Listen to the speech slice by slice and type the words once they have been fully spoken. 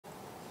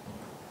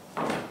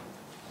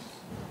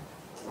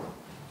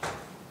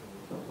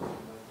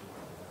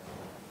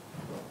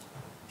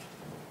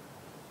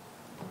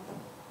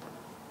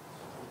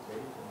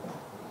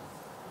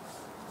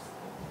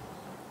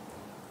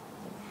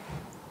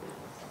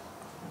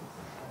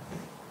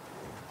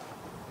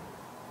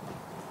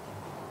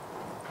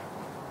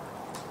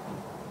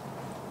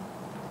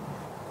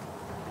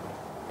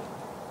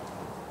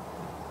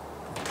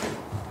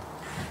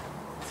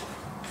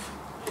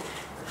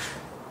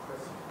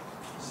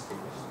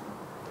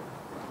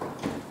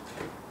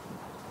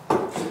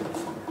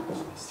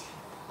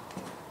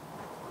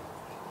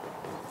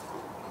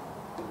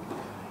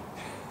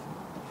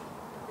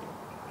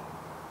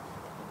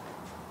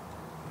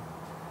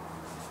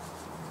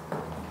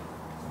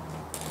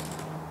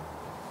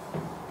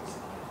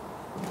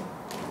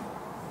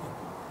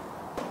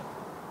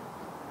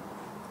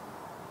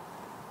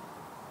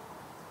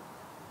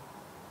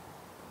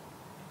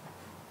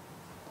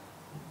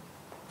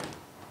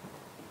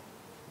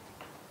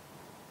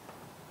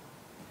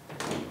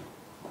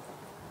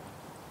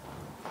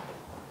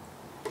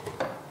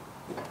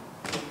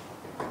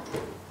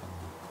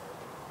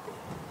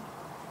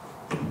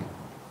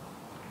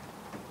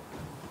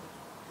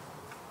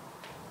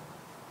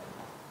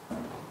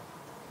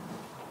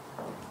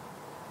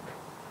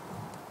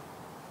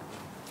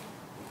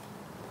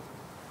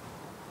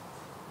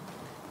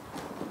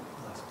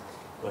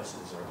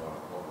Blessed is our God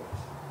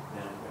always,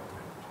 now and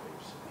ever, and to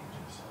ages of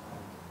ages. Amen.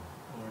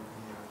 Lord,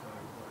 be our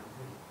God, Lord,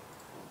 be.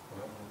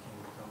 O heavenly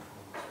King, come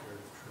from the Spirit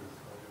of truth,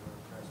 Lord, ever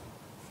present,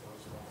 and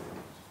shows all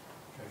things,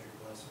 treasure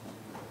blessings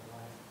in your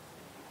life.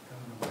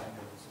 Come and abide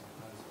with us and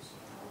cleanse us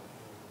and all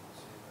evil, and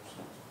save our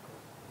souls of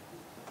good.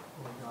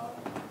 Holy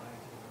God, we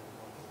invite you to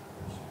walk in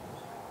our sins.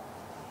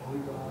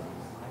 Holy God,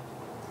 we invite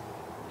you to walk in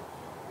our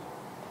sins.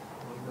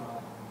 Holy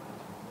God, we invite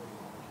you to walk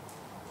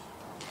in our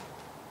sins.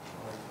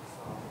 Lord, the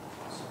Father,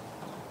 the Son,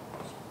 and the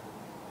Holy Spirit.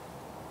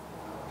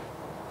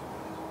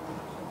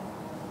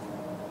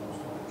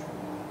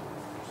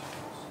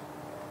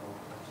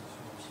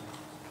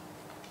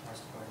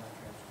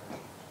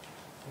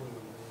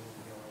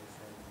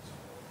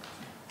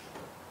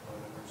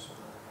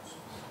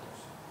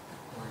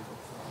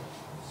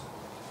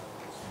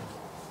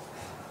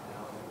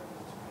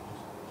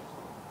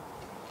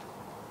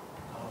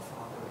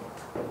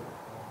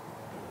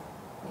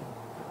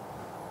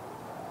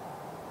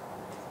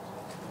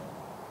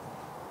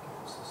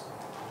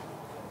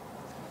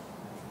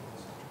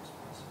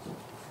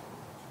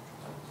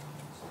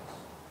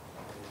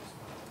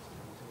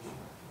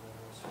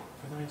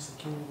 Thine is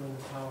the kingdom and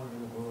the power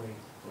and the glory,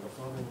 for the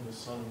Father and the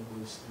Son and the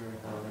Holy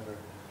Spirit, now and ever, and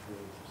to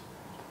ages.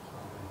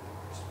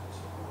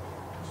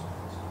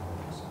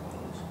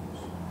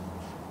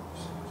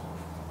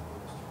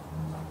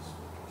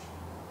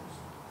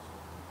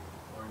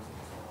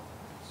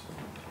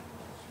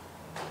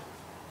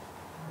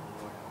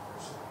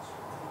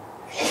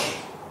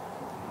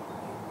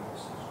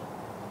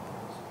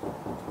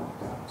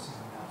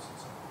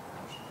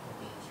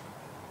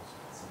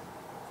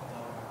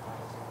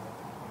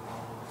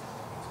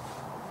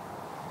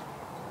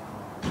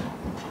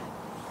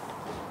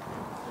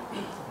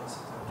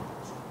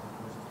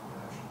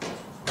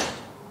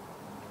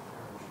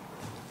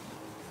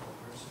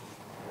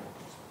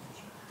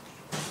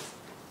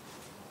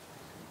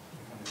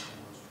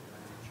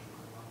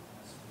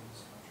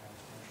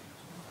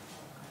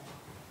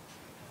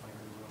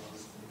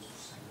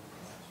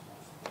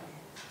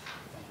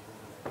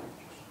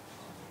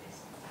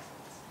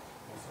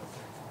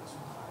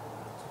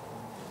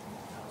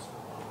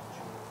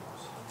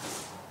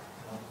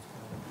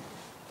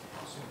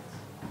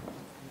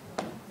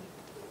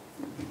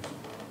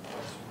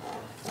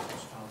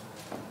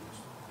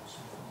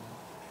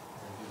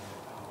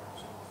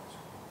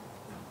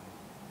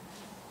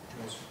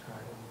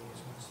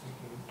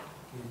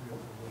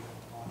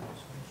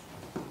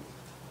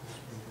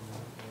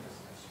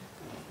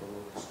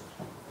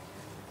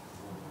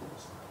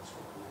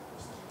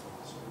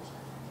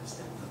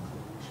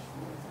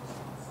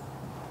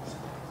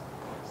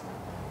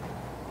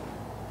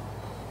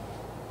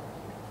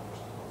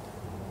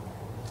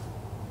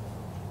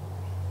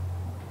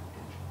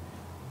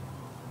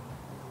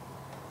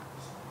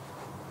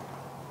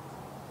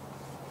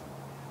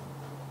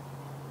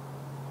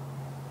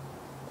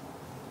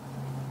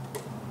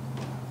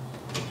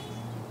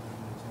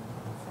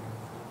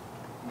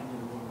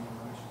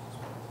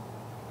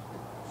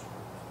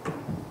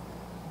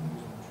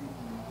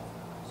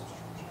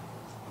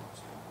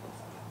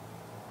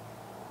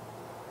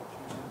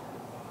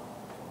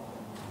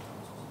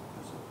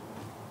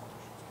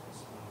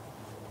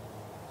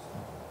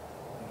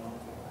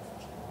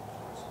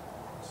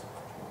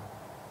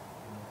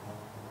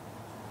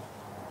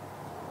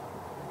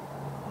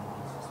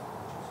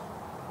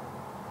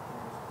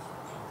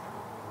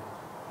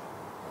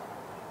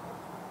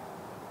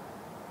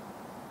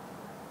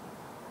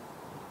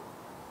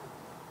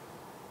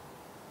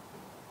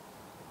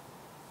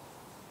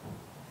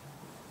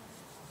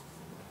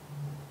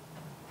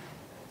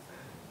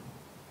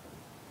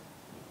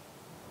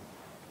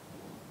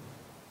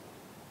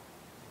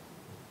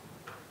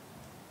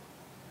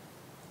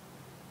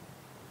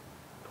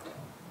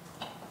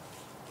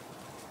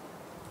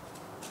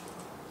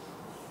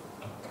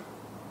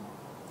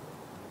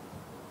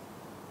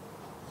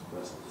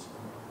 Blessed is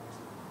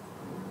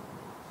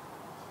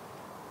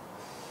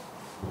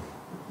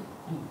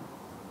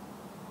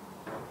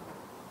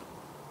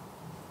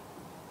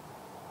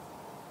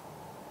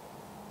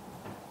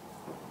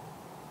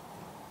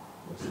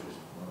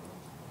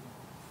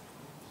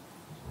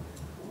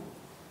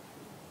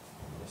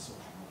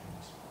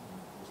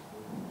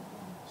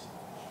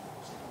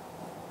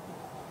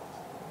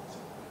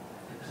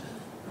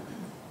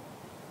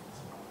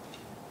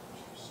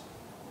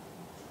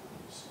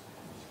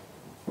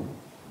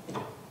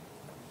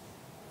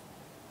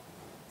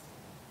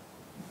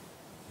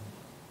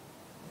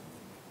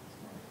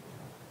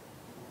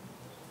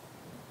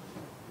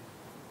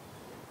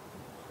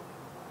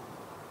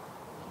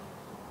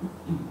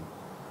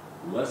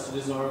Blessed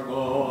is our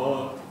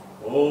God,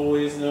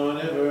 always, now and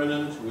ever, and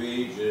unto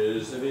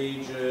ages of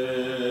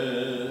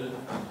ages.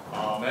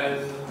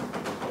 Amen.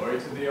 Glory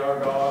to thee, our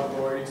God,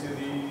 glory to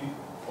thee,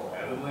 O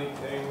heavenly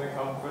King, the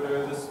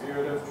Comforter, the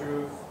Spirit of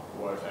truth,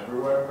 who art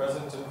everywhere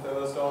present and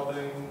fillest all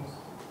things,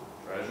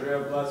 treasury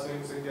of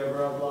blessings and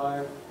giver of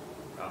life.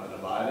 Come and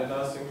abide in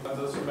us and cleanse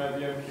us from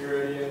every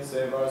impurity and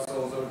save our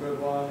souls, O good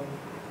one.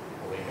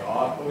 Holy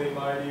God, holy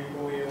mighty,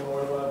 holy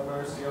immortal, have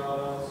mercy on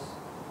us.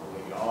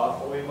 Holy God,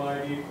 holy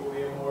mighty,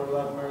 holy immortal,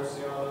 have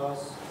mercy on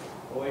us.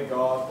 Holy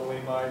God,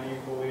 holy mighty,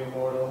 holy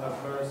immortal,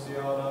 have mercy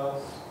on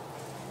us.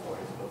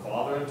 Glory to the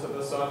Father, and to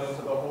the Son, and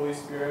to the Holy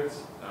Spirit,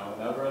 now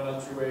and ever, and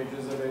unto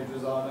ages of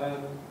ages.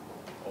 Amen.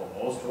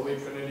 O most holy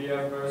Trinity,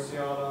 have mercy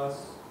on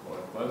us.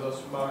 Lord, cleanse us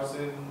from our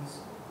sins.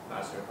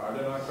 Master,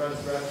 pardon our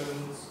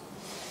transgressions.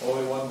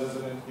 Holy One,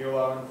 visit and heal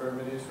our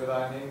infirmities for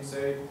thy name's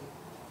sake.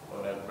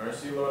 Lord, have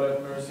mercy, Lord,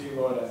 have mercy,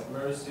 Lord, have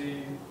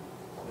mercy.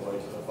 Glory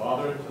to the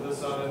Father, and to the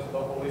Son, and to the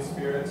Holy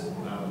Spirit,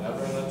 now and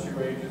ever, and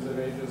unto ages of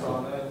ages.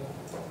 Amen.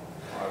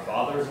 Our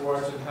Father who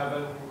art in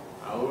heaven,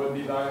 hallowed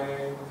be thy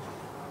name.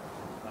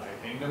 Thy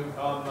kingdom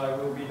come, thy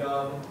will be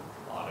done,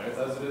 on earth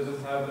as it is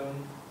in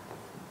heaven.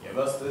 Give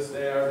us this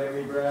day our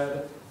daily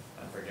bread,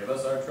 and forgive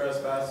us our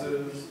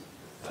trespasses,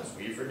 as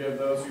we forgive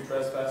those who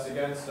trespass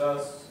against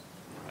us.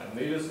 And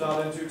lead us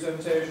not into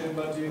temptation,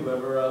 but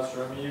deliver us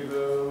from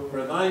evil.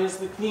 For thine is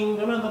the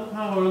kingdom, and the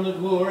power, and the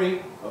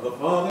glory, of the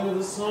Father, and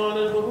the Son,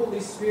 and the Holy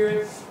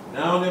Spirit,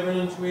 now and ever,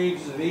 and unto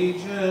ages of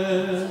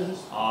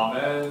ages.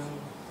 Amen.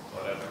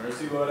 Lord have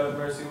mercy, Lord have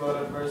mercy, Lord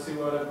have mercy,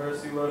 Lord have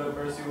mercy, Lord have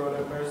mercy, Lord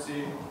have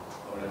mercy.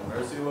 Lord have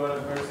mercy, Lord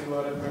have mercy,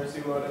 Lord have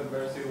mercy, Lord have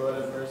mercy, Lord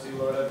have mercy,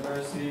 Lord have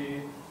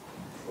mercy.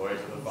 Glory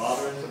to the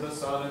Father, and to the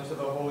Son, and to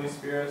the Holy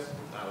Spirit,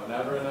 now and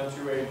ever, and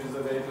unto ages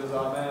of ages.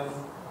 Amen.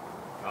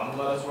 Come,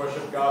 let us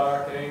worship God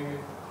our King.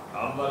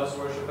 Come, let us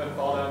worship and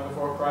fall down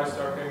before Christ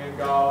our King and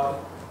God.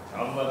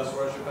 Come, let us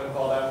worship and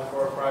fall down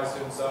before Christ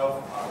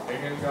himself, our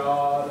King and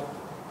God.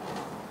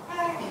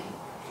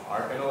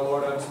 Hearken, O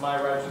Lord, unto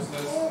my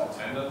righteousness,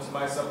 attend unto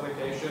my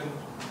supplication.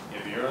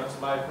 Give ear unto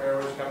my prayer,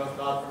 which cometh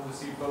not from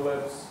deceitful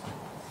lips.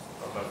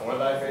 From before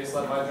thy face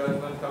let my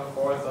judgment come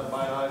forth, let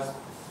mine eyes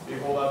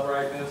behold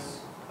uprightness.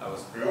 Thou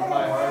hast proved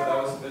my heart,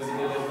 thou hast visited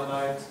in the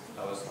night.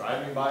 Thou hast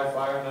tried me by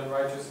fire, and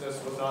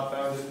unrighteousness was not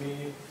found in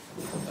me.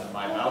 That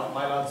my mouth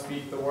might not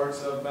speak the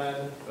works of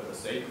men. For the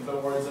sake of the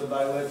words of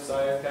thy lips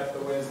I have kept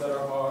the ways that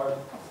are hard.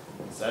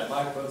 Set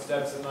my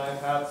footsteps in thy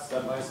paths,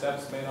 that my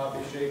steps may not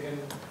be shaken.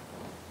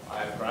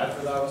 I have cried,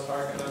 for thou hast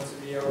hearkened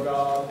unto me, O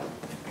God.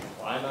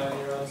 Incline thine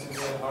ear unto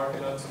me, and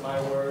hearken unto my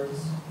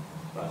words.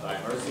 Let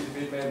thy mercies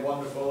be made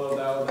wonderful, O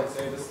thou that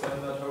savest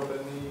them that hope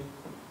in thee.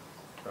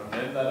 From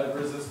them that have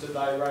resisted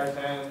thy right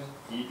hand,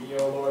 keep me,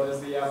 O Lord, as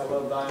the apple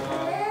of thine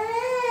eye.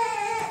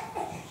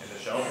 In the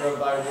shelter of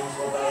thy wings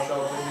wilt thou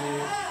shelter me,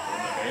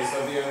 from the face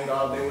of the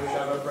ungodly which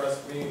have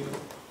oppressed me.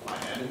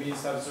 Mine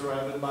enemies have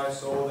surrounded my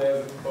soul, they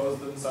have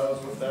enclosed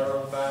themselves with their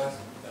own fat,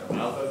 their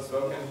mouth hath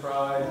spoken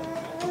pride.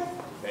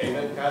 They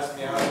that cast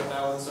me out have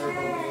now encircled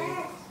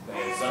me, they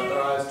have set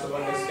their eyes to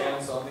look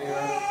askance on the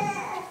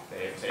earth.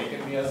 They have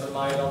taken me as a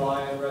mighty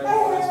lion ready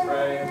for his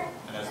prey,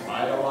 and as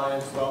mighty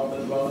lions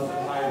that dwelleth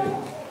in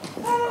hiding.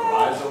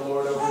 Arise, O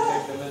Lord,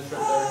 overtake them and trip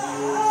their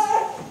heels.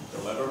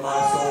 Deliver my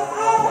soul from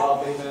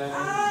ungodly men,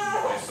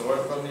 my sword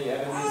from the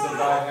enemies of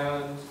thy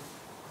hand.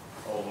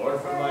 O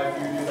Lord, from thy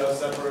beauty thou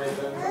separate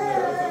them from the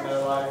earth and their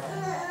life.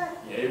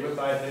 Yea, with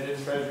thy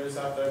hidden treasures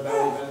hath their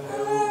belly been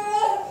filled.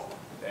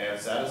 They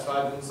have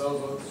satisfied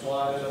themselves with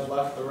swine, and have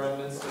left the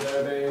remnants to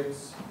their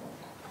babes.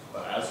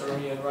 But as for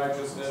me, in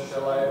righteousness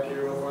shall I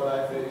appear before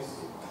thy face.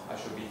 I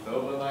shall be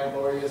filled when thy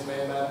glory is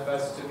made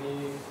manifest to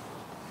me.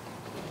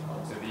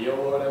 Unto thee, O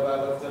Lord, have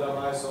I lifted up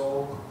my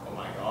soul. O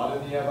my God,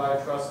 in thee have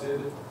I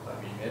trusted.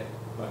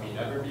 Let me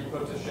never be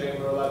put to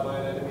shame, nor let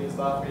mine enemies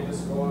laugh me to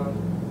scorn.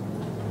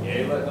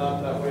 Yea, let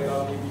none that wait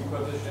on me be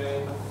put to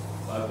shame.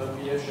 Let them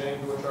be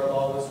ashamed which are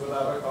lawless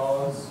without a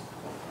cause.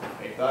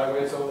 Make thy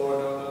ways, O Lord,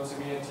 known unto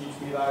me, and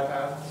teach me thy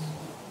paths.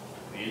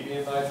 Lead me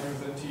in thy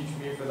truth, and teach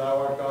me, for thou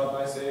art God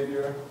my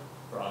Saviour.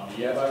 For on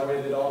thee have I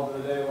waited all the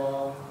day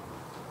long.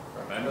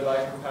 Remember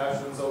thy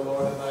compassions, O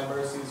Lord, and thy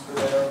mercies, for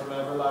they are from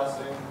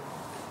everlasting.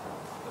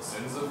 The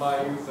sins of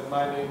my youth and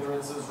mine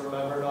ignorances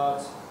remember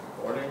not.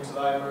 According to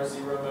thy mercy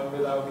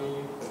remember thou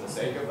me, for the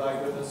sake of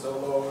thy goodness, O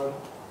Lord.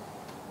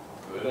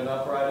 Good and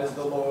upright is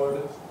the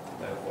Lord,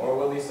 therefore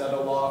will he set a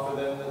law for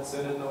them that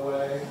sin in the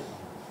way.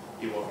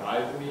 He will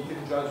guide the meek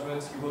in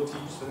judgment, he will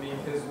teach the meek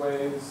his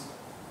ways.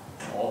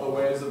 All the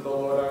ways of the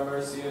Lord are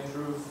mercy and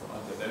truth,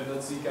 unto them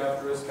that seek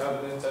after his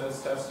covenant and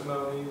his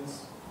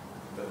testimonies.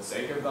 For the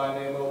sake of thy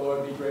name, O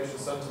Lord, be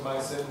gracious unto my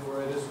sin,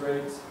 for it is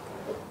great.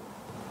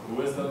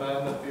 Who is the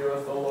man that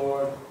feareth the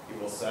Lord? He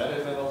will set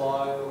him in a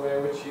law in the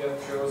way which he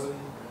hath chosen.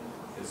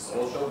 His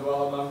soul shall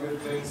dwell among good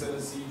things, and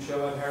his seed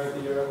shall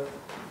inherit the earth.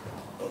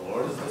 The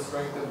Lord is the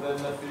strength of them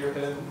that fear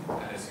him,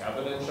 and his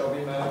covenant shall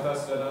be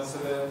manifested unto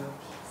them.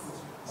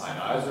 Mine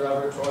eyes are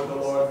ever toward the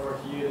Lord, for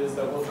he it is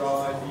that will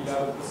draw my feet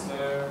out of the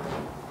snare.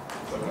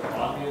 Look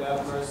upon me and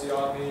have mercy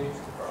on me,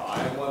 for I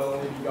am one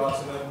only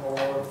begotten and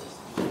poor.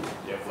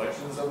 The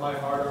afflictions of my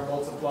heart are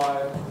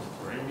multiplied.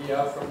 Bring me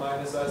out from my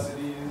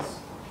necessities.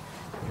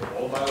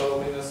 Behold my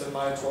lowliness and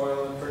my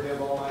toil, and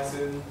forgive all my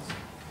sins.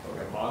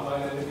 Look upon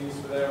mine enemies,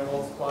 for they are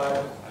multiplied,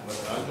 and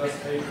with an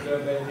unjust hatred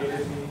have they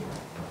hated me.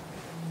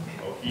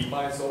 O keep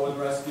my soul and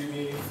rescue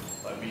me.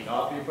 Let me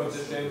not be put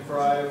to shame, for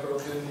I have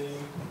hoped in thee.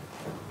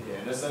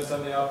 The innocent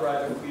and the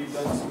upright have cleaved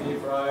unto me,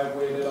 for I have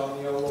waited on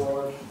thee, O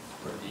Lord.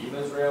 Redeem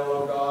Israel,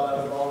 O God,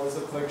 out of all his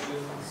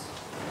afflictions.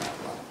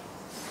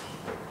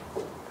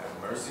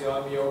 Have mercy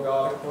on me, O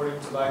God, according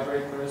to thy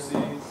great mercy,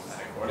 and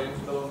according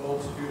to the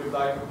multitude of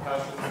thy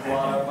compassions,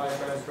 blot out my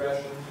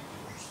transgression.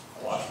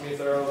 Wash me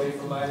thoroughly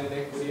from mine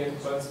iniquity, and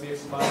cleanse me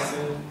from my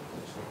sin.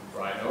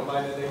 For I know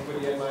mine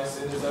iniquity, and my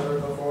sin is ever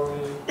before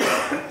me.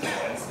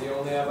 Against thee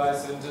only have I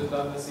sinned and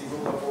done this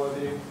evil before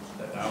thee,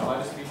 that thou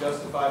mightest be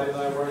justified in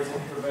thy words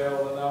and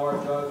prevail when thou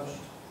art judged.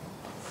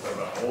 For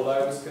behold,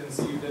 I was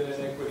conceived in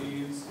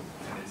iniquities,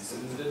 and in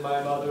sins did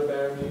my mother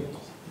bear me.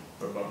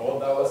 For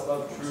behold, thou hast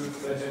loved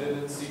truth, the hidden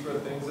and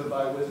secret things of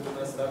thy wisdom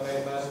hast thou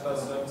made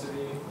manifest unto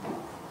me.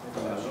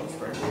 Thou shalt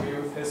sprinkle me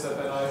with hyssop,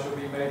 and I shall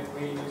be made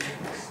clean.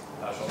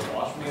 Thou shalt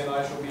wash me, and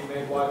I shall be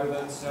made whiter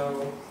than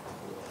snow.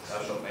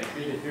 Thou shalt make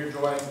me to hear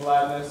joy and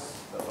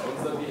gladness. The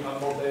bones that be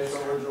humbled, they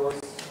shall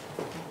rejoice.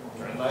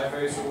 Turn thy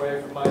face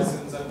away from my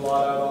sins, and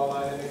blot out all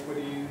mine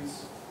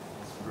iniquities.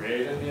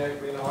 Create in me a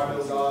clean heart,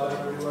 O God,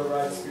 and renew a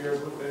right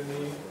spirit within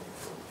me.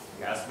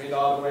 Cast me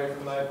not away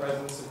from thy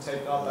presence, and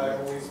take not thy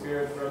Holy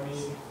Spirit from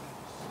me.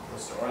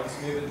 Restore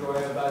unto me the joy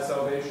of thy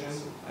salvation,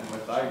 and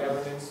with thy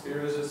governing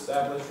spirit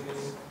establish me.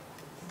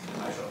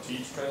 I shall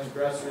teach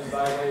transgressors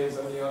thy ways,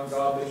 and the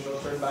ungodly shall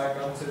turn back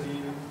unto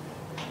thee.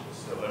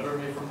 Deliver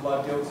me from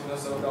blood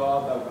guiltiness, O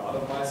God, thou God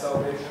of my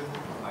salvation.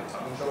 My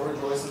tongue shall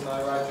rejoice in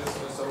thy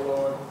righteousness, O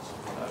Lord.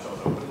 Thou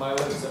shalt open my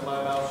lips, and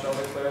my mouth shall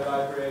declare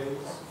thy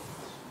praise.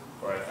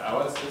 For if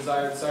thou hast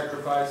desired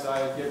sacrifice, I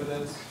have given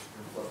it.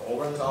 With whole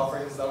burnt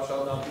offerings thou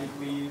shalt not be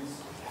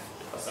pleased.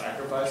 A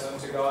sacrifice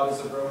unto God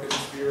is a broken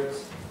spirit.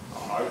 A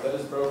heart that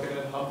is broken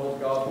and humbled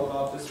God will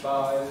not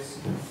despise.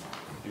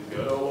 Do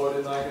good, O Lord,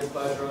 in thy good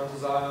pleasure unto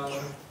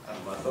Zion,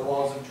 and let the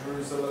walls of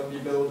Jerusalem be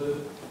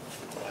builded.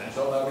 Then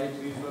shalt thou be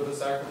pleased with the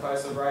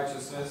sacrifice of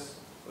righteousness,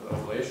 with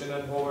oblation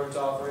and whole burnt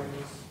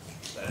offerings.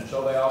 Then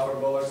shall they offer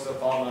bullocks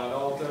upon thine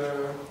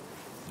altar.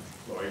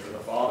 Glory to the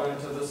Father, and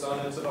to the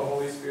Son, and to the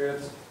Holy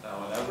Spirit,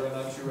 now and ever, and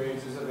unto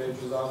ages of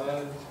ages.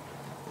 Amen.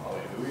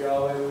 Alleluia,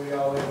 alleluia,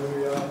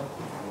 alleluia.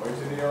 Glory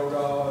to thee, O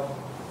God.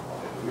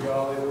 Alleluia,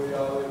 alleluia,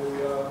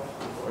 alleluia.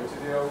 Glory to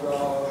thee, O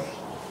God.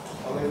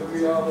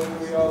 Alleluia,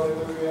 alleluia,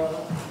 alleluia.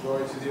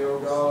 Glory to thee, O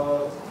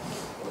God.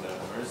 Lord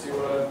have mercy,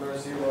 Lord have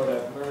mercy, Lord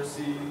have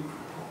mercy.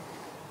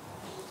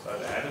 Let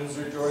the heavens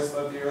rejoice,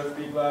 let the earth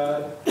be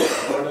glad.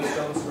 The Lord has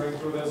done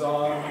strength with his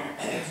arm.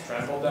 He has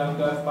trampled down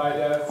death by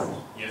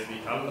death. He has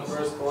become the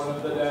firstborn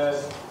of the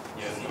dead.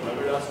 He has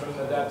delivered us from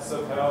the depths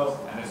of hell,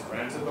 and has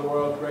granted the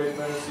world great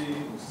mercy.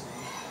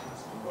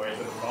 Glory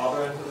to the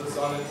Father, and to the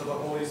Son, and to the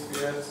Holy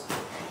Spirit.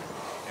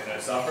 In their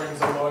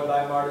sufferings, O Lord,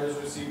 thy martyrs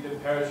received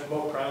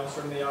imperishable crowns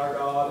from thee, our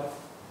God.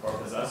 For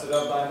possessed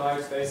of thy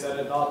might, they set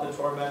at naught the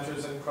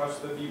tormentors, and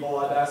crushed the feeble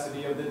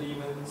audacity of the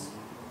demons.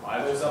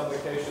 By their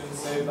supplications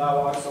save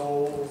thou our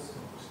souls,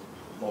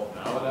 both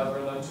now and ever,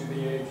 and unto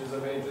the ages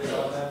of ages.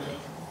 Amen.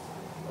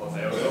 O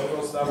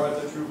Theotokos, thou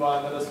art the true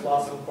vine that has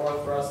blossomed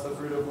forth for us the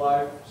fruit of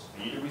life.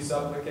 Thee do we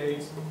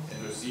supplicate.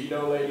 Intercede,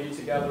 O Lady,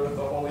 together with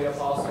the holy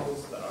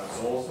apostles, that our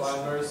souls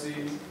find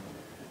mercy.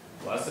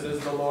 Blessed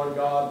is the Lord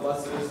God,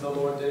 blessed is the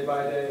Lord day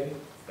by day.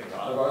 The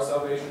God of our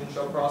salvation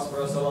shall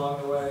prosper us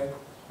along the way.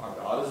 Our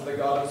God is the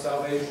God of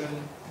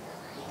salvation.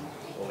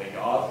 Holy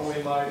God,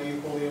 holy mighty,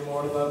 holy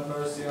immortal, have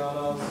mercy on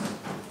us.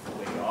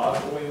 Holy God,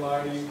 holy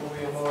mighty,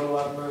 holy immortal,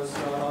 have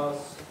mercy on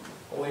us.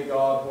 Holy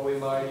God, holy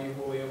mighty,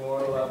 holy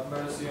immortal, have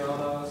mercy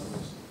on us.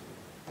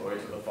 Glory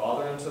to the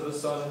Father, and to the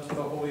Son, and to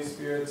the Holy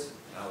Spirit,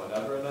 now and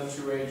ever, and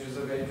unto ages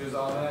of ages.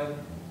 Amen.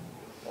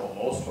 O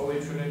most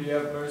holy Trinity,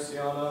 have mercy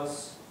on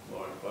us.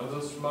 Lord, cleanse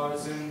us from our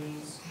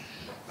sins.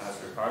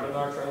 Master, pardon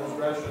our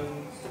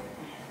transgressions.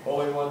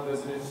 Holy One,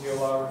 visit and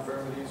heal our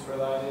infirmities for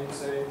thy name's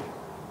sake.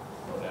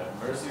 Lord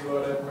have mercy,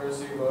 Lord have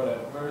mercy, Lord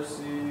have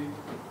mercy.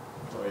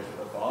 Glory to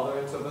the Father,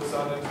 and to the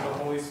Son, and to the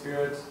Holy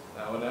Spirit,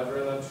 now and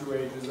ever, and unto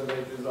ages of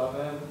ages.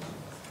 Amen.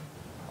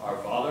 Our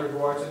Father,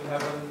 who art in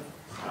heaven,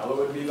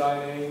 hallowed be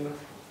thy name.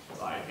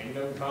 Thy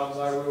kingdom come,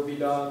 thy will be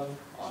done,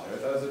 on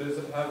earth as it is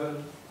in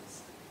heaven.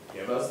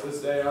 Give us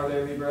this day our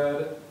daily bread,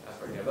 and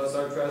forgive us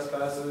our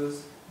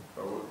trespasses,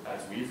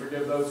 as we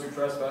forgive those who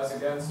trespass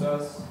against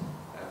us.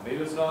 And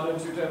lead us not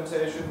into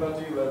temptation, but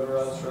deliver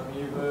us from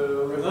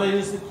evil. For thine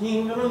is the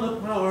kingdom, and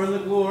the power, and the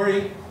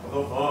glory, of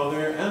the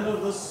Father, and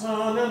of the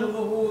Son, and of the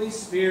Holy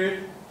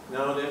Spirit,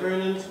 now and ever,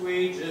 and unto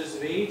ages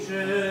of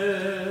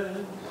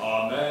ages.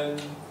 Amen.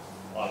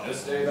 On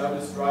this day thou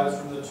didst rise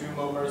from the tomb,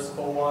 O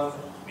merciful One,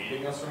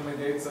 leading us from the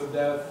gates of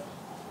death.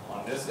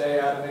 On this day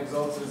Adam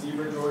exults as he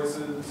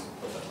rejoices.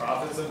 With the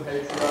prophets and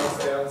patriarchs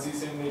they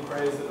unceasingly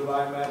praise the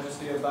divine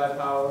majesty of thy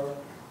power.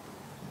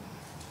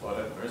 Lord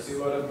have mercy,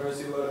 Lord have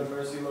mercy, Lord have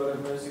mercy, Lord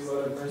have mercy,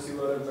 Lord have mercy,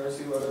 Lord have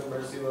mercy, Lord have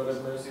mercy, Lord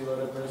have mercy, Lord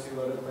have mercy,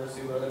 Lord have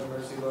mercy, Lord have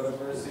mercy, Lord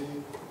have mercy.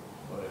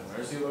 Lord have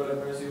mercy, Lord have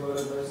mercy, Lord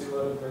have mercy,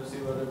 Lord have mercy,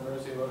 Lord have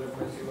mercy, Lord have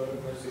mercy, Lord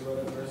have mercy,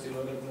 Lord have mercy,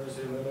 Lord have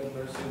mercy, Lord have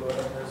mercy, Lord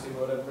have mercy,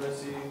 Lord have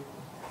mercy.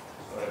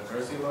 Lord have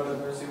mercy, Lord have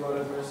mercy, Lord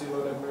have mercy,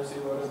 Lord have mercy,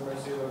 Lord have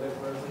mercy, Lord have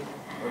mercy.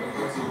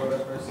 Lord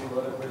have mercy,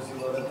 Lord have mercy, Lord have mercy,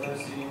 Lord have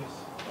mercy.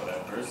 Lord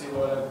have mercy,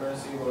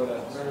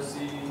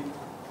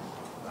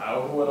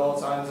 who at all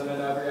times and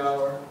in every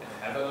hour, in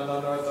heaven and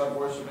on earth, are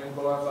worshipped and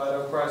glorified,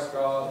 O Christ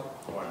God,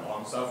 who art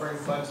long-suffering,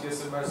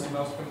 plenteous in mercy,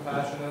 most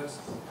compassionate,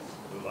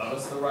 who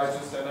lovest the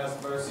righteous and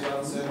hast mercy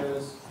on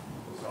sinners,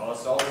 who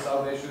callest all to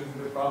salvation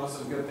through the promise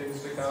of good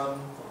things to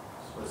come.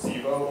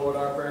 Receive, O Lord,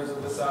 our prayers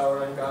of this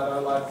hour, and guide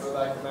our life through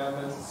thy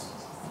commandments.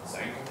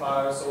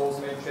 Sanctify our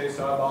souls, make chaste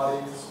our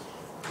bodies,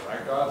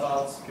 correct our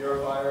thoughts,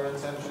 purify our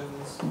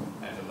intentions,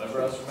 and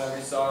deliver us from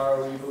every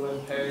sorrow, evil,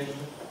 and pain.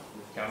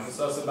 Compass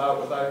us about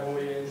with thy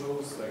holy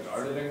angels, that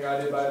guarded and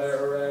guided by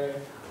their array,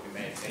 we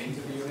may attain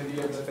to the unity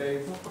of the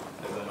faith,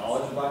 and to the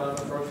knowledge of thine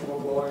unapproachable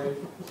glory.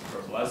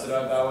 For blessed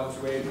art thou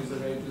unto ages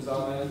of ages.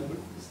 Amen.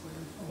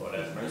 Lord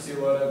have mercy,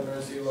 Lord have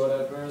mercy, Lord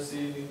have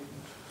mercy.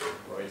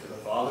 Glory to the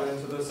Father, and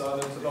to the Son,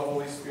 and to the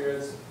Holy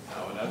Spirit,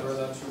 now and ever, and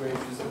unto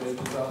ages of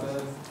ages.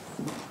 Amen.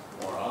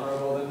 More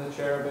honorable than the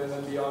cherubim,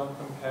 and beyond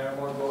compare,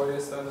 more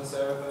glorious than the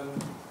seraphim.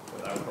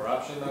 Without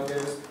corruption thou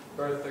gavest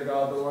birth to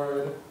God the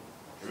Word.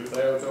 Through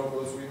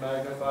Theotokos we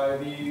magnify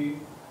thee.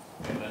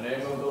 In the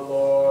name of the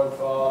Lord,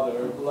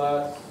 Father,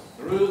 bless.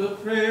 Through the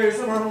prayers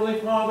of our holy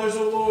fathers,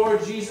 O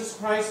Lord Jesus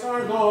Christ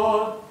our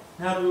God,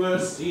 have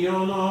mercy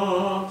on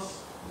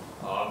us.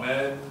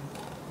 Amen.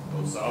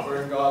 O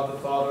sovereign God, the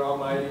Father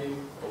Almighty,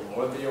 O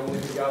Lord, the only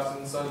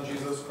begotten Son,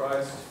 Jesus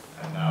Christ,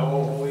 and now,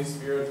 O Holy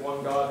Spirit,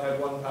 one Godhead,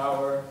 one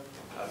power,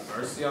 have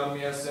mercy on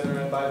me, a sinner,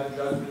 and by the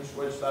judgment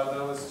which thou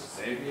knowest,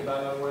 save me,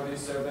 thine unworthy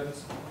servant.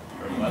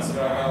 For blessed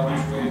art thou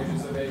unto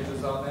ages of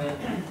ages.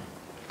 Amen.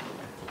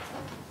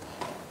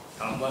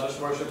 Come, let us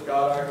worship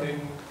God our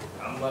King.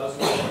 Come, let us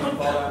worship and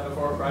fall down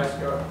before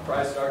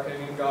Christ our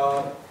King and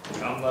God.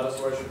 Come, let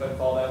us worship and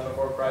fall down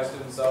before Christ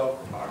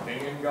himself, our King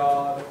and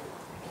God.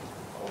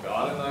 O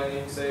God, in thy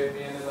name save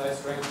me, and in thy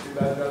strength do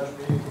thou judge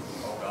me.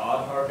 O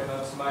God, hearken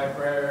unto my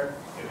prayer,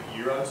 give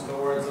ear unto the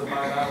words of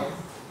my mouth.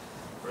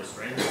 For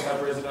strangers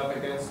have risen up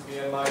against me,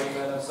 and mighty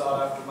men have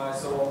sought after my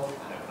soul,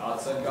 and have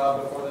not set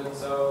God before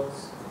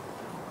themselves.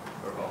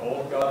 For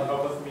behold, God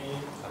helpeth me,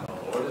 and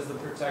the Lord is the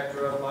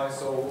protector of my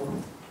soul.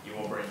 He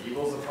will bring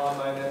evils upon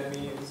mine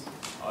enemies,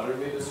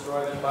 utterly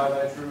destroy them by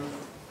thy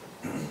truth.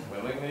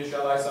 Willingly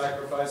shall I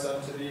sacrifice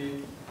unto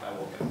thee. I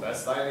will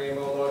confess thy name,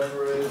 O Lord,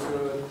 for it is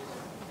good.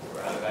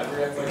 For out of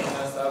every affliction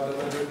hast thou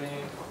delivered me,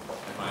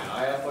 and mine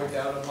eye hath looked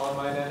down upon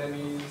mine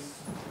enemies.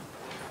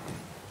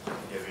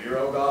 Give ear,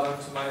 O God,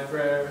 unto my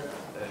prayer,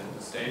 and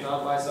disdain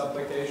not my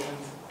supplication.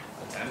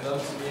 Attend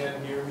unto me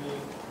and hear me.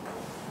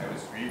 I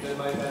was grieved in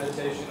my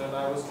meditation, and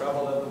I was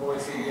troubled at the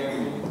voice of the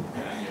enemy,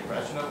 and the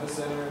oppression of the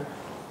sinner.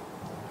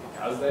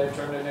 Because they have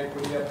turned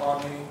iniquity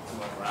upon me, and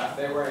with wrath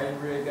they were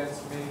angry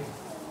against me.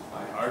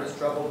 My heart is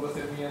troubled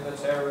within me, and the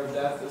terror of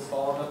death is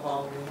fallen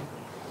upon me.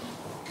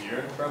 Fear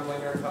and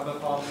trembling are come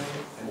upon me,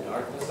 and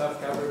darkness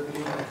hath covered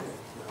me.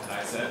 And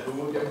I said, who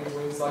will give me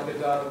wings like a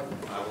dove?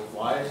 I will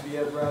fly and be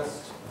at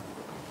rest.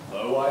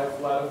 Lo, I have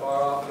fled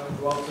afar off and have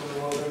dwelt in the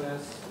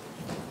wilderness.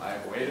 I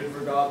have waited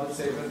for God that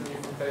saveth me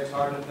from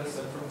faint-heartedness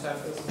and from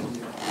tempest.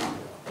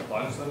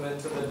 Plunge them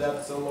into the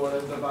depths, O Lord,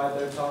 and divide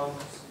their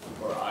tongues.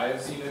 For I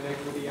have seen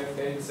iniquity and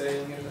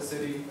gainsaying in the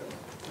city.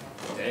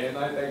 Day and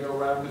night they go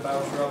round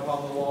about her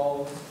upon the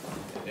walls.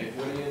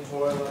 Iniquity and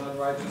toil and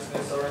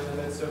unrighteousness are in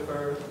the midst of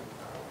her.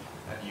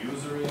 And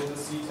usury and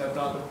deceit have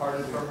not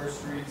departed from her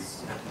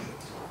streets.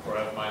 For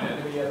if mine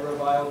enemy had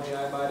reviled me,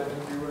 I might have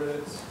endured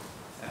it.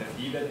 And if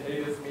he that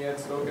hateth me had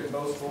spoken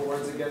boastful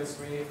words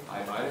against me,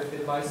 I might have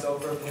hid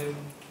myself from him.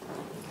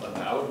 But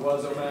thou it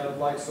was, O man of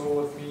like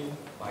soul with me,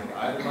 my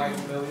guide and my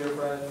familiar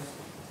friend.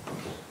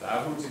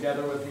 Thou who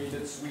together with me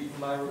didst sweeten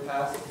my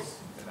repasts.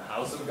 In the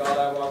house of God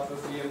I walked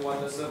with thee in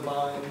oneness of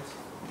mind.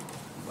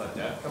 Let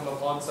death come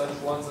upon such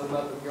ones, and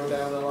let them go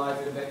down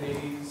alive into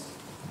Hades.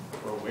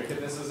 For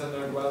wickedness is in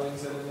their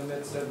dwellings, and in the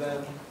midst of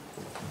them.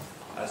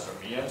 As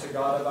for me, unto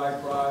God have I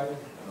cried,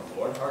 and the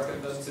Lord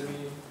hearkened unto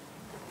me.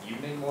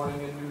 Evening,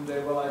 morning, and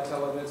noonday will I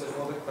tell of it, and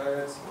will declare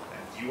it,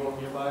 and he will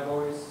hear my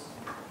voice.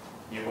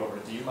 He will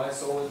redeem my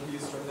soul in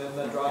peace from them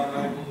that draw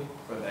nigh me,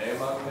 for they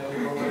among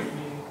many will with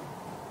me.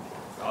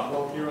 God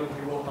will hear, and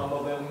he will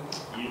humble them,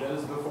 he that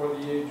is before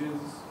the ages.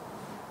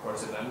 For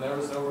to them there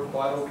is no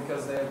requital,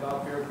 because they have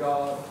not feared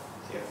God.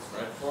 He hath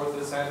stretched forth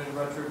his hand in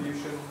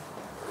retribution.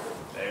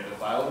 They have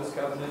defiled his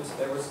covenant,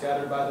 they were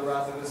scattered by the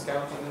wrath of his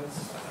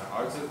countenance, and their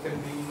hearts have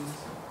convened.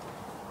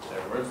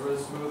 Their words were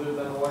smoother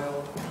than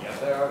oil, yet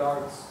they are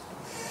darts.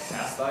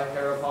 Cast thy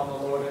care upon the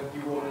Lord, and he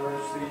will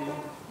nourish thee.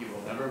 He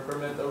will never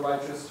permit the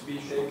righteous to be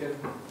shaken.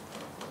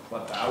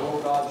 But thou, O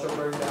God, shall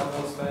bring down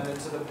those men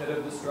into the pit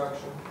of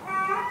destruction.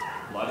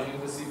 Bloody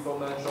and deceitful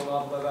men shall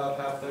not live out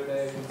half their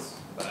days.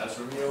 But as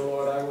for me, O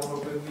Lord, I will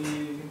hope in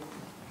thee.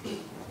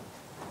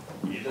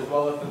 He that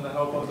dwelleth in the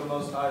hope of the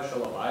Most High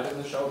shall abide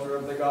in the shelter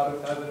of the God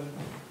of heaven.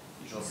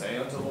 He shall say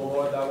unto the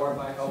Lord, Thou art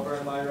my helper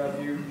and my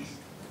refuge.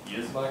 He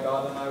is my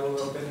God, and I will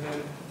hope in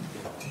him.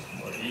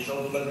 For he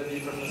shall deliver thee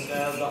from the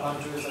snare of the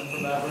hunters, and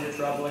from every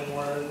troubling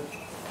word.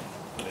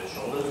 With his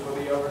shoulders will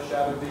he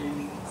overshadow thee,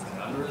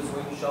 and under his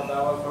wings shalt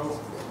thou have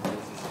hope.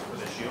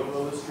 With his shield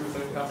will his truth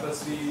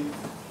encompass thee.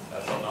 Thou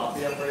shalt not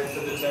be afraid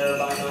for the terror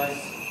by night,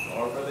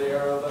 nor for the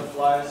arrow that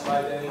flies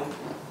by day,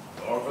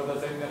 nor for the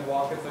thing that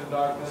walketh in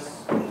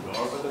darkness,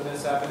 nor for the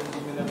misshapen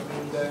even of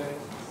noonday.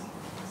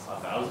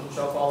 1,000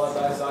 shall fall at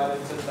thy side,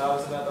 and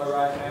 10,000 at thy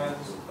right hand,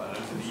 but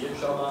unto thee it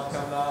shall not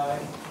come nigh.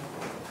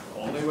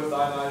 Only with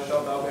thine eyes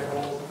shalt thou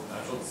behold, and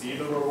thou shalt see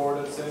the reward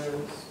of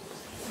sinners.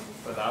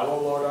 For thou, O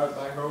Lord, art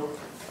my hope,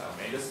 thou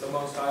madest the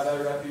Most High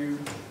thy refuge.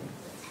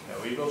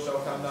 No evil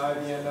shall come nigh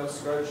thee, and no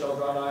scourge shall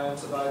draw nigh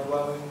unto thy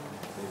dwelling.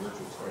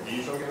 For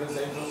he shall give his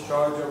angels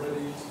charge over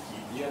thee, to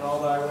keep thee in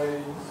all thy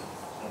ways.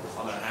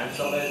 On their hands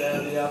shall they bear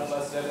thee up,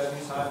 lest at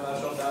any time thou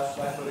shalt dash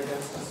thy foot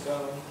against a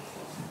stone.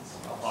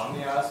 Upon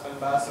the asp and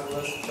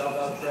basilisk shalt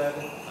thou tread,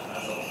 and thou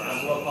shalt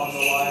trample upon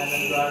the lion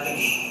and dragon.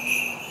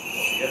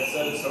 For he hath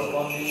set his hope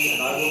on thee,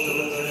 and I will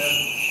deliver him.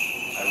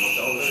 I will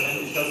shelter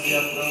him, because he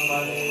hath known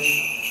my name.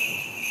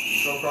 He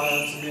shall cry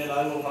unto me, and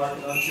I will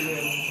hearken unto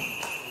him.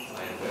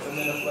 I am with him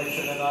in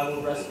affliction, and I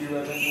will rescue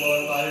him and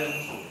glorify him.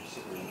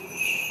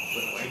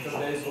 With length of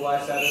days will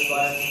I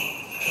satisfy him,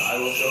 and I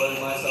will show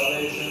him my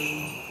salvation.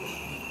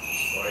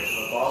 Glory to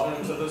the Father,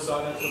 and to the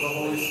Son, and to the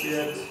Holy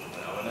Spirit,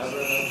 now and ever,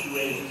 and unto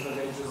ages of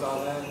ages.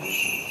 Amen.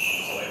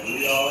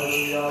 Alleluia,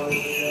 alleluia,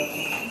 alleluia.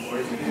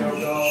 Glory to thee, O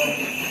God.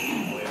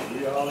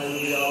 Alleluia,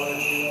 alleluia,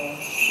 alleluia.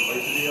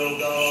 Glory to thee, O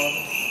God.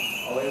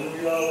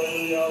 Alleluia,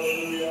 alleluia,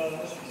 alleluia.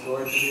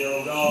 Glory to thee,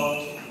 O God.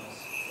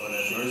 Lord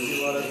have mercy,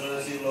 Lord have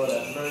mercy, Lord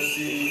have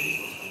mercy.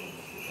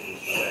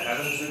 Let the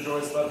heavens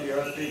rejoice, let the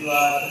earth be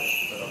glad.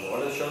 For the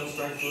Lord has shown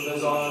strength with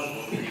his arm.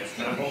 He has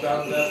trampled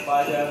down death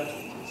by death.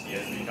 He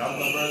has become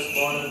the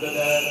firstborn of the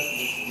dead.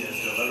 He has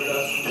delivered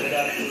us from the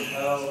depths of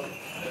hell,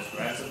 and has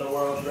granted the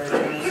world great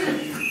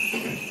mercy.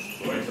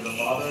 Glory to the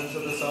Father, and to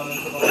the Son, and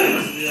to the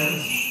Holy Spirit.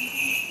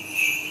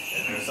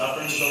 In their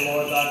sufferings, O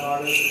Lord, thy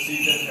martyrs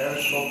received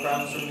imperishable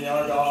crowns from thee,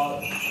 our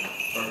God.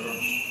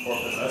 For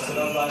possessed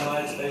of thy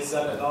might, they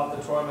set at naught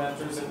the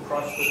tormentors, and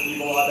crushed the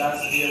feeble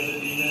audacity of the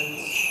demons.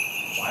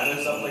 By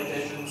their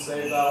supplications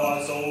save thou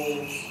our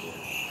souls,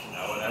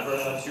 now and ever,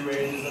 and unto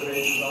ages of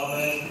ages.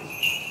 Amen.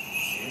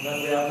 Seeing that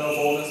we have no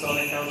boldness on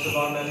account of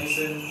our many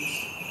sins,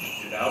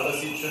 do thou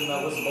beseech him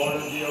that was born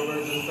of thee, O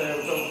Virgin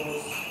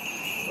Theotokos.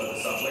 For the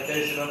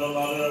supplication of a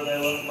mother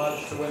availeth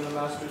much to win the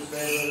Master's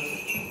favor.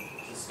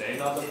 Sustain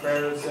not the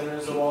prayer of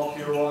sinners, O all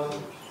pure one,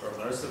 for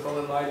merciful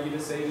and mighty to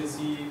save is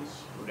he,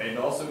 who deigned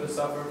also to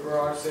suffer for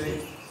our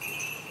sake.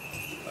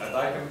 Let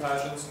thy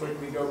compassions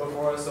quickly go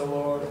before us, O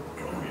Lord,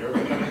 for we are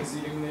become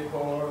exceedingly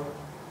poor.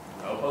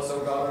 Help us, O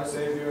God our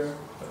Savior,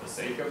 for the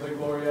sake of the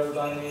glory of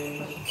thy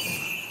name.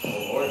 O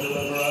Lord,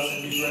 deliver us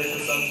and be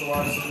gracious unto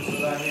our sins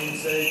for thy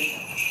name's sake.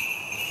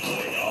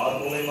 Holy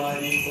God, holy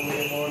mighty,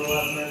 holy immortal,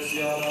 have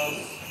mercy on us.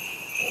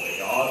 Holy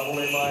God,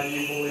 holy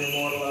mighty, holy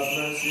immortal, have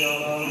mercy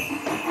on us.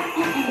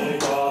 Holy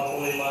God,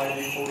 holy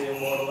mighty, holy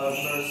immortal, have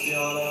mercy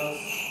on us.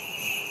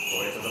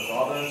 Glory to the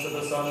Father, and to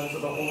the Son, and to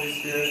the Holy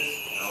Spirit,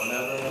 now and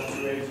ever, and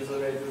unto ages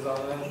of ages.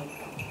 Amen.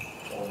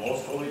 O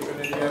most holy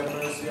Trinity, have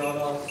mercy on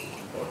us.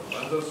 Lord,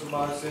 cleanse us from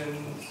our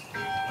sins.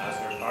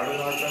 Master, pardon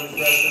our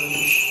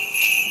transgressions.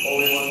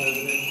 Holy One,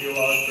 visit and heal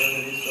our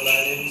infirmities for thy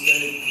name's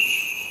sake.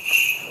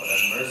 Lord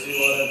have mercy,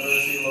 Lord have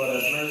mercy, Lord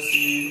have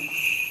mercy.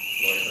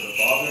 Glory to the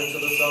Father, and to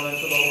the Son, and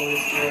to the Holy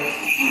Spirit,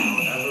 now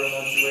and ever, and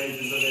unto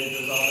ages of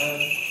ages. Amen.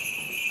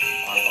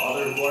 Our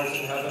Father, who art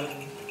in heaven,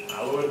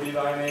 hallowed be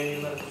thy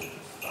name.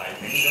 Thy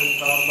kingdom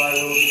come, thy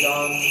will be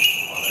done,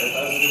 on earth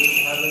as it is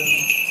in heaven.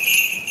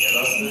 Give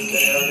us this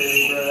day our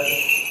daily bread,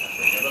 and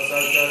forgive us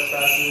our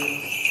trespasses,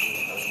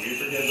 as we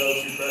forgive those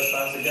who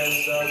trespass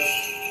against us.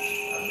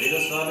 And lead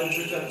us not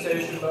into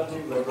temptation, but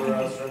deliver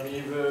us from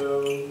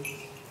evil.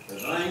 For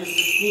thine is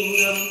the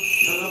kingdom,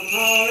 and the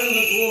power, and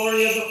the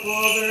glory of the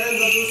Father, and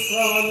of the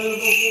Son, and of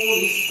the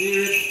Holy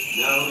Spirit,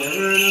 now and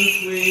ever, and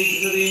unto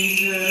ages of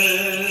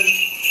ages.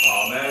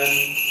 Amen.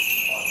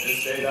 On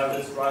this day thou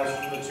didst rise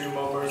from the tomb,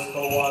 O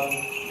merciful one,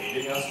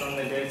 leading us from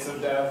the gates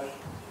of death.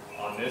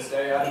 On this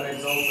day Adam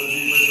exults as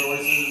he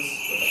rejoices,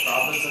 with the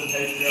prophets and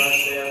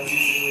patriarchs they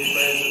unceasingly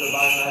praise the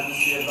divine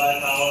majesty of thy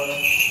power.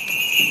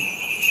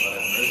 Lord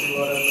have mercy,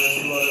 Lord have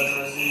mercy, Lord have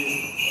mercy.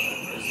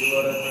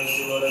 Lord have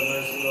mercy, Lord have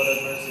mercy, Lord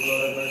have mercy,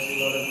 Lord have mercy,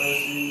 Lord have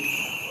mercy.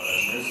 Lord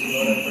have mercy,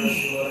 Lord have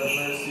mercy, Lord have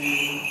mercy.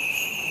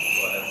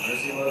 Lord have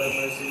mercy, Lord have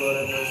mercy, Lord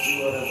have mercy,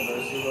 Lord have mercy,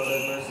 Lord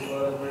have mercy,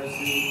 Lord have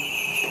mercy.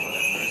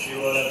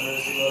 Lord have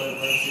mercy, Lord have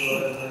mercy,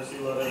 Lord have mercy,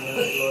 Lord have mercy, Lord have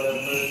mercy, Lord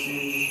have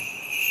mercy.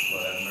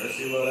 Lord have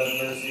mercy, Lord have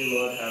mercy,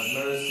 Lord have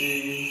mercy.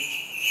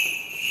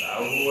 Thou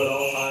who at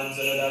all times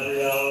and at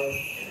every hour,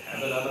 in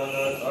heaven and on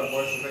earth, art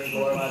worshipped and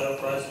glorified, O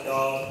Christ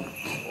God,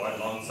 who art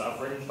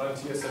long-suffering,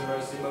 plenteous in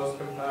mercy, most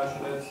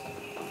compassionate,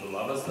 who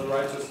lovest the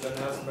righteous and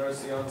hast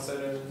mercy on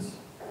sinners,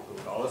 who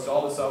callest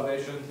all to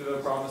salvation through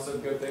the promise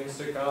of good things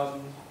to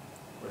come.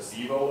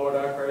 Receive, O Lord,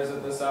 our prayers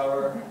at this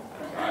hour,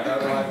 and guide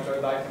our life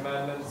toward thy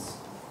commandments.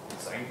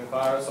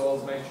 Sanctify our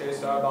souls, make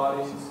chaste our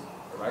bodies,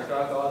 correct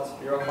our thoughts,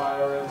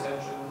 purify our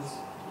intentions,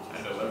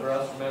 and deliver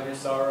us from every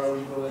sorrow,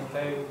 evil, and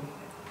pain.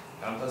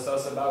 Compass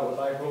us about with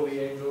thy holy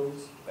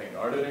angels, that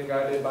guarded and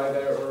guided by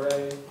their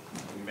array,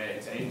 we may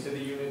attain to the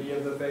unity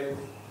of the faith,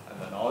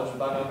 and the knowledge of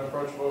thine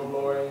unapproachable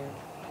glory,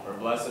 For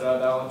blessed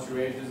art thou unto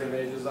ages of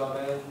ages.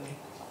 Amen.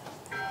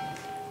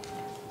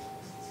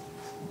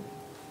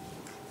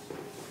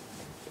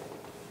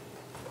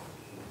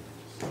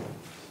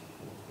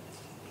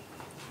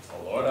 O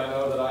Lord, I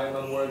know that I am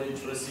unworthy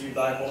to receive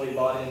thy holy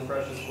body and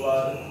precious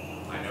blood.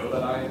 I know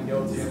that I am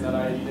guilty and that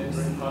I eat and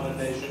bring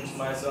condemnation to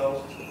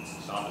myself,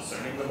 not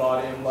discerning the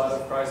body and blood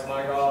of Christ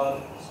my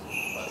God.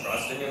 But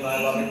trusting in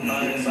thy loving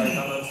kindness, I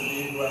come unto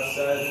thee, who hast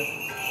said,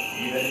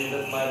 He that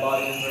eateth my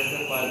body and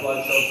drinketh my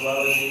blood shall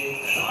dwell in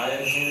me, and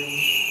I in him.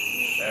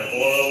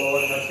 Therefore, O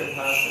Lord, have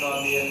compassion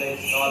on me, and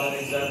make not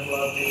an example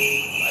of me,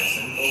 thy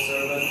sinful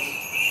servant.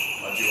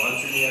 But do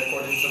unto me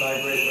according to thy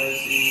great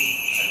mercy,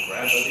 and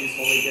grant that these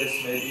holy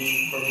gifts may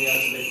be for me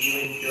unto the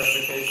healing,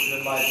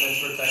 purification,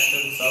 enlightenment,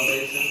 protection,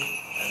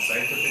 salvation, and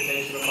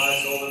sanctification of my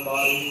soul and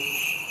body,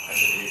 and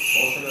to the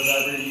expulsion of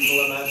every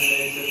evil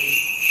imagination,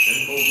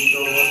 sinful deed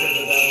or work of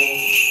the devil.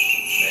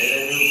 May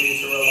they move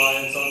me to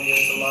reliance on thee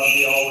and to love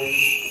thee always,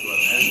 to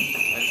amend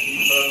and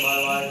keep firm my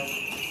life,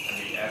 and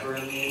be ever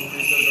in the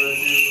increase of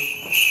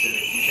virtue, to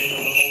the keeping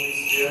of the Holy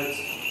Spirit,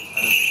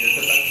 and to give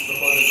defense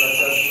before the dread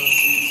judgment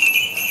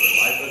seat, and for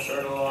life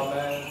eternal.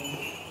 Amen.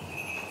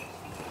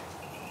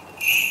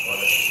 Lord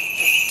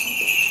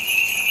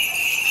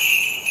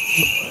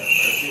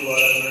have mercy, Lord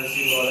have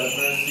mercy, Lord have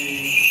mercy.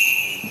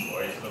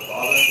 Glory to the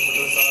Father, and to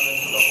the Son, and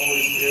to the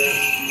Holy Spirit,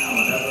 now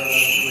and ever, and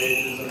unto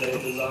ages of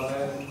ages.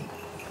 Amen.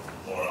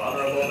 More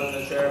honorable than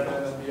the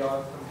cherubim, and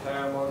beyond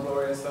compare, more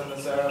glorious than the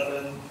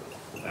seraphim,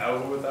 thou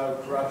who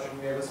without corruption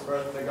gavest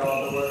birth to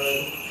God the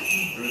Word,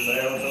 through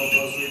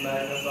Theotokos we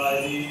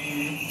magnify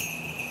thee.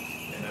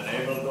 In the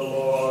name of the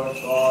Lord,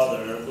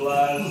 Father,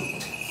 bless.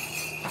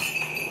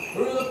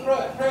 Through the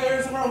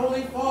prayers of our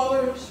holy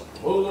fathers,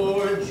 O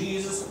Lord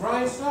Jesus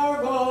Christ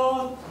our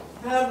God,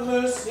 have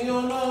mercy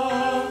on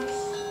us.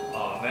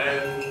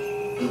 Amen.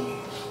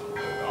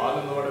 God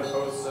and Lord of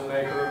hosts and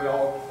maker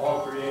of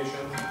all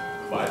creation,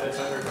 who by the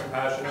tender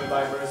compassion of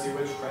thy mercy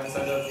which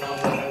transcendeth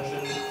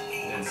comprehension,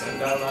 did send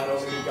down thine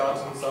only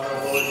begotten Son,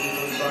 our Lord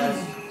Jesus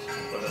Christ,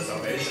 for the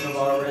salvation of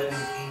our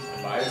race,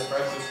 and by his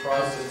precious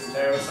cross didst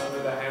tear us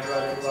under the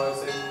handwriting of our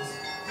sins,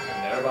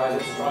 and thereby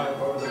didst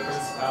triumph over the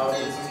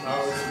principalities and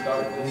powers of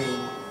darkness.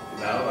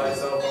 Thou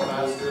thyself, O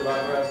Master,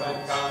 lover of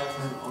mankind,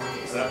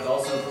 accept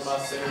also from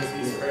us sinners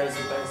these prayers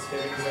of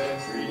thanksgiving and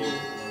entreaty.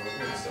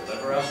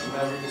 Deliver us from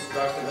every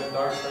destructive and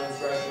dark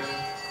transgression,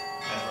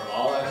 and from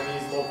all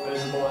enemies, both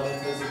visible and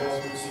invisible,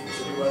 who seek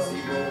to do us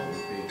evil.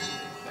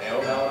 Nail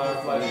down our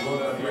flesh with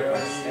the fear of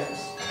thee, and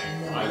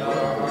incline not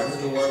our hearts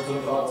to words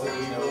and thoughts of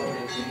evil.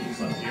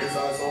 But pierce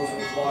our souls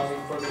with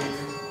longing for thee,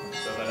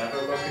 so that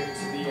ever looking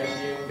to thee and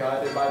being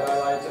guided by thy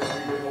light as we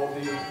behold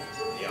thee,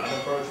 the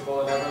unapproachable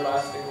and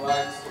everlasting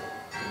light,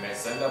 we may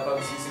send up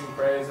unceasing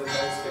praise and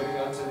thanksgiving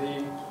unto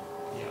thee,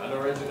 the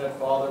unoriginate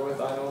Father with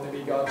thine only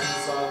begotten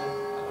Son,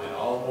 and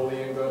all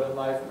holy and good and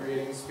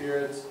life-creating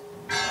Spirit,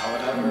 now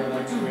and ever and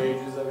unto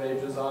ages of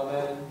ages.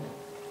 Amen.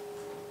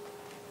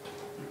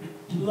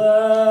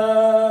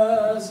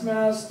 Bless,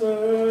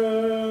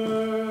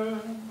 Master.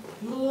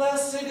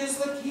 Blessed is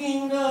the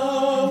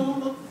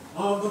kingdom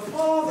of the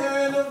Father,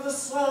 and of the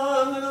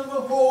Son, and of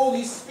the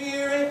Holy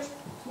Spirit,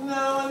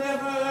 now and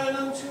ever, and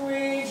unto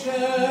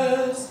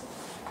ages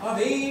of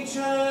ages.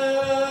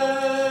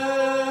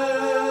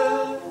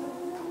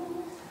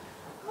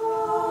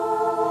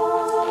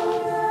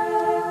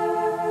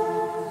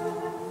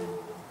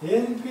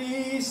 In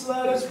peace,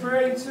 let us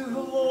pray to the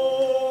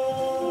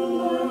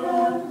Lord.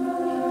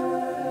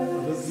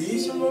 For the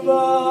peace from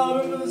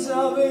above and for the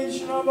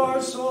salvation of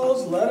our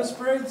souls, let us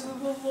pray to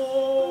the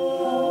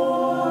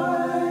Lord.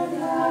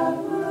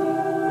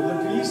 For the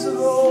peace of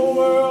the whole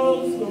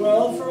world, for the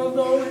welfare of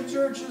the holy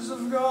churches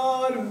of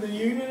God, and the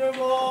union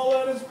of all,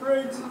 let us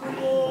pray to the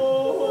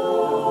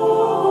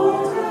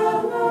Lord.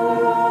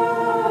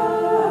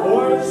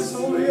 For this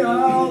holy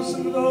house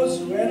and for those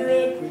who enter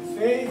it with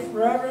faith,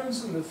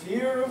 reverence, and the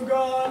fear of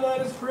God,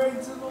 let us pray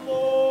to the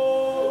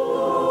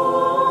Lord.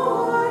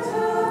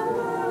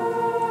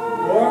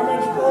 For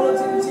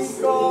Metropolitan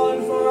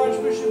Tikhon, for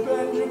Archbishop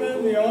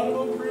Benjamin, the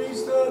honorable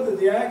priesthood, the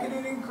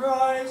diaconate in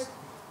Christ,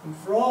 and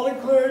for all the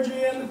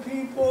clergy and the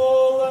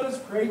people, let us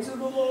pray to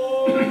the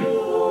Lord.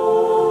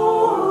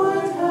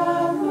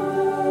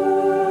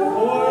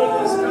 For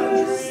this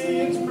country,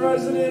 its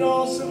president,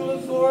 all civil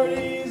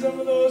authorities, and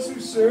for those who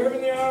serve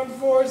in the armed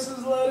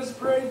forces, let us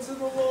pray to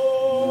the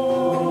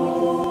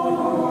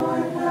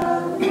Lord.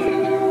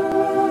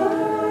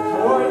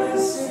 For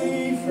this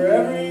city, for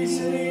every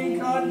city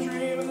and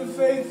country, and the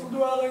faithful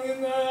dwelling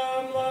in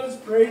them, let us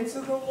pray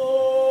to the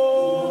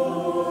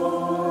Lord.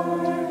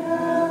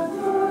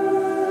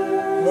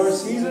 For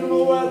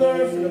seasonable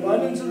weather, for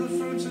abundance of the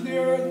fruits of the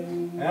earth,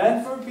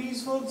 and for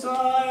peaceful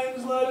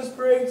times, let us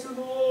pray to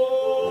the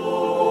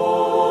Lord.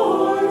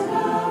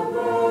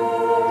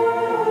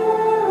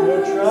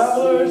 For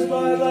travelers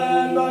by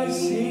land, by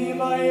sea,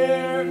 by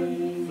air,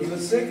 for the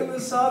sick and the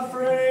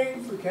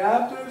suffering, for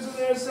captives and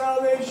their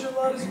salvation,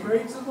 let us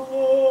pray to the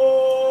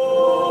Lord.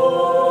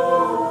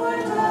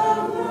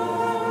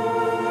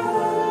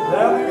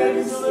 That we may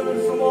may be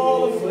delivered from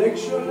all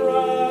affliction,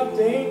 wrath,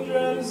 danger,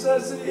 and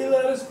necessity,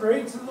 let us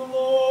pray to the Lord.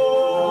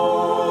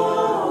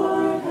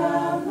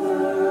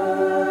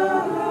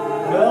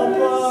 Help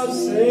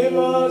us, save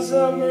us,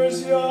 have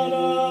mercy on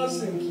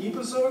us, and keep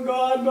us, O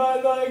God,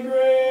 by thy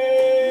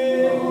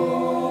grace.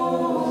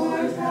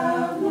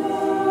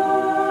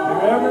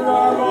 Remember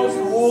our most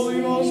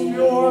holy, most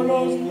pure,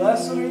 most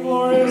blessed and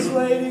glorious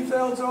Lady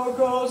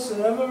Theotokos,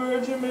 and ever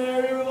Virgin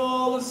Mary with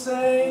all the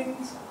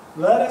saints.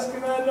 Let us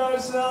commend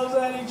ourselves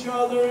and each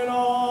other in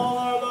all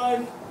our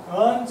life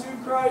unto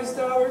Christ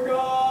our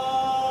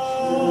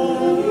God.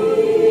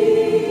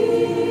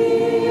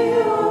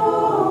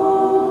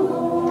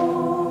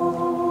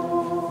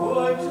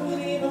 For to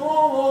thee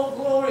all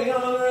glory,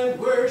 honor, and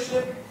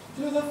worship,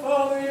 to the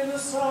Father, and to the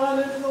Son,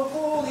 and to the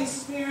Holy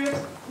Spirit,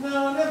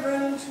 now and ever,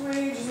 and unto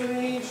ages of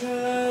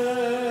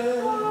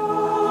ages.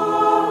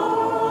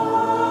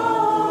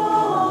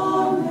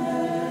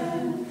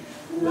 Amen.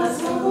 Bless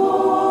the Lord,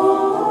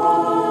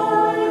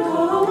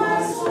 O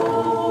my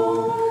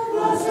soul.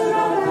 Blessed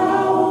art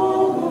thou, O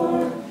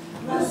Lord.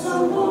 Bless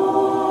the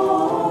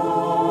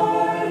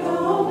Lord,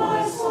 O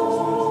my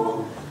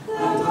soul.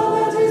 And all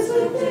that is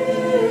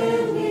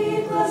within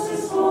me, bless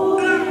his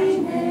holy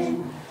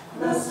name.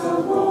 Bless the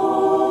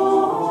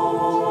Lord,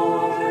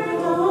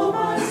 O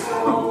my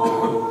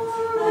soul.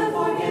 And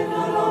forget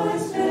not all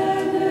his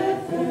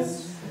benefits,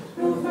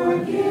 who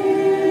forgives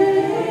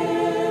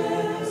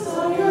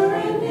all your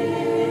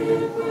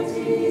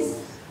iniquities,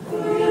 who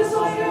heals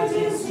all your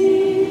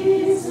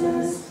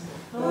diseases.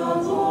 The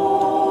Lord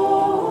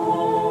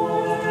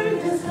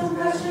is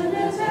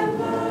compassionate and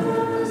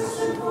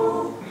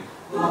merciful,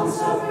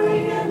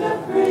 long-suffering and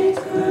of great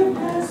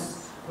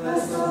goodness.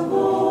 Bless the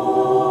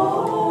Lord,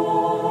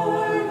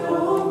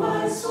 O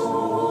my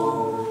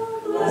soul.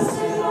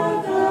 Blessed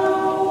art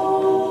thou, O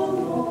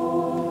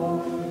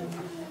Lord.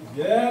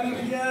 Again and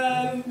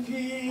again in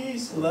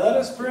peace, let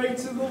us pray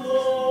to the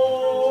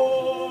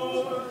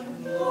Lord.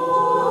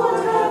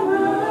 Lord, have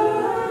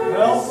mercy.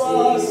 Help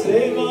us,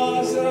 save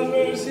us, have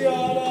mercy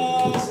on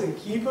us, and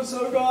keep us,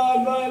 O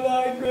God, by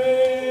thy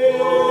grace.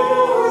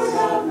 Lord,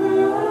 have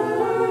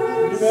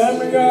mercy.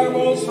 Remembering our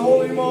most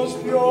holy,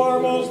 most pure,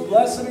 most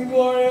blessed and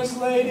glorious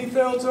Lady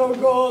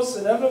Theotokos,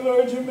 and ever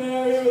Virgin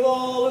Mary with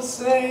all the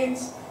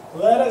saints,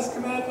 let us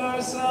commend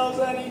ourselves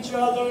and each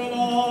other in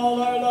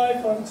all our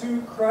life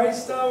unto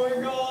Christ our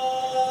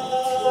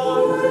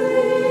God.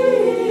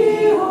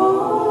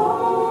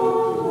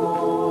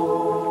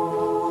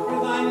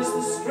 For thine is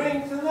the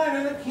strength, and thine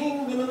are the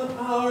kingdom, and the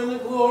power, and the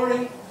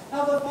glory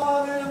of the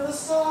Father, and of the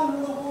Son,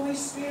 and of the Holy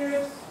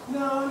Spirit,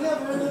 now and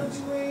ever, and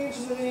unto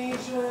ages of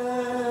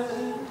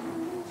ages.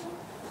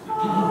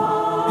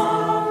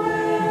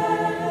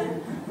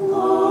 Amen.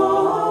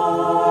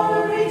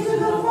 Glory to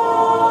the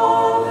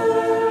Father,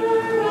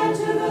 and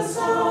to the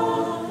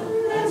Son,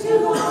 and to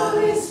the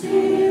Holy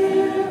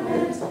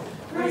Spirit.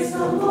 Praise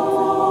the Lord,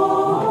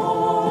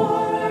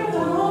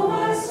 O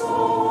my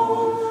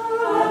soul.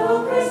 I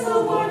will praise the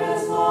Lord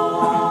as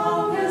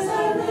long as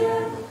I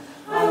live.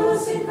 I will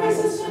sing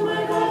praises to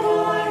my God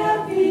while I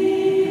have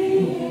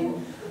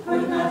being.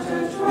 Put not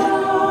your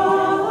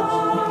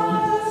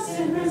trust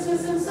in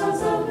princes and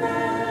sons of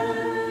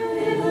men,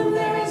 in whom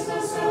there is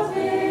no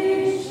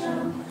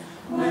salvation.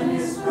 When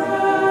his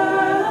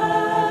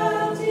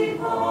breath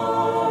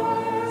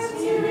departs,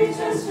 he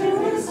returns to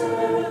his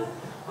earth.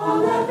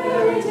 On that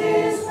very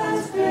day his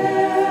plans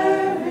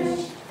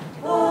perish.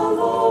 The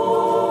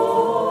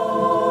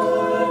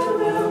Lord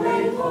will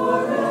reign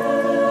forever.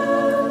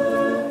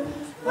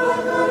 The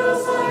God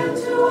of Zion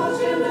to all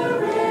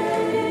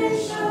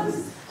generations,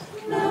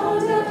 now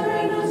and ever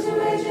and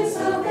unto ages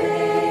of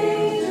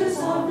ages.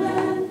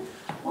 Amen.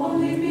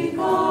 Only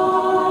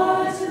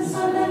begotten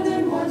Son and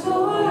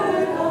immortal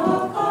Word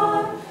of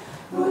God,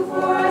 who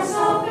for our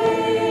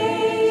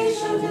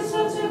salvation did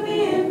so to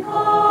be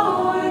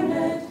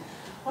incarnate,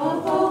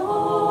 of the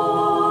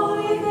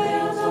Holy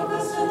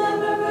Theotokos and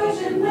ever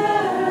Virgin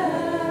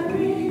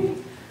Mary,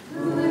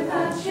 who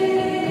without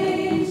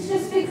change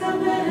is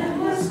become man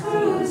and was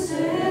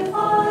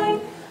crucified.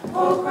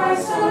 O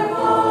Christ our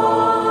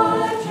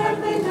God,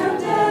 trampling down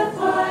death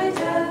by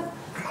death,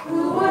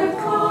 who art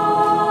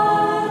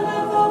one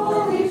of the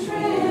Holy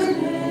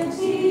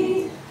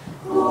Trinity,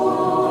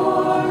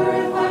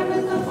 glorified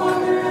with the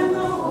Father and the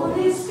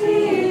Holy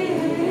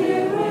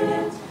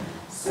Spirit,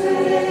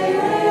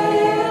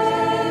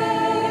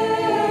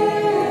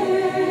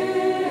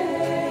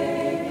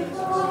 save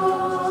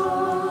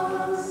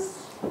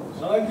us.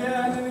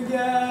 Again and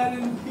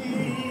again in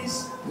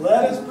peace,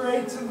 let us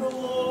pray to the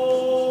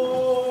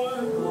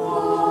Lord.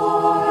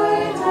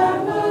 Lord,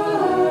 have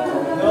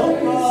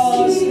Help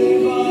us, mercy.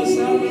 save us,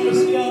 have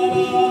mercy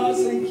on us,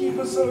 and keep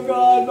us, O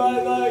God,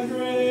 by thy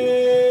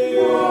grace.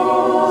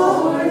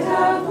 Lord,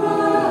 have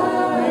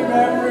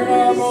Remembering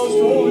our most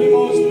holy,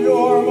 most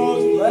pure,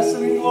 most blessed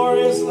and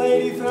glorious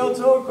Lady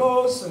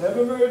Theotokos, and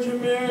ever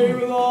Virgin Mary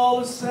with all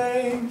the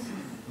saints,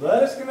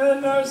 let us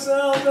commend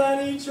ourselves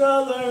and each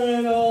other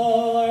in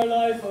all our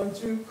life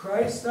unto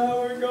Christ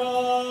our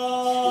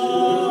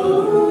God.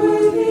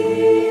 mercy.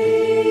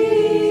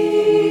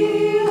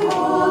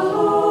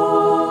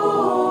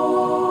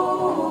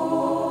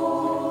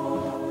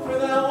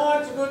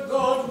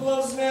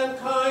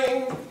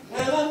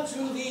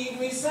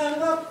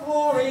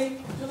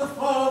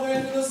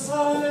 and to the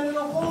Son, and to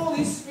the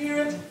Holy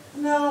Spirit,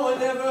 now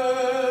and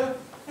ever,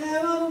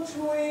 and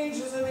unto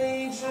ages of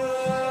ages.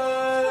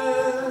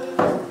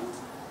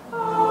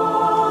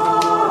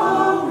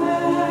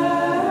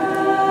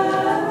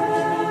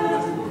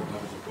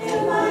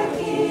 In thy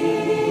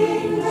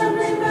kingdom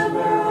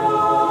remember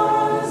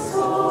us, O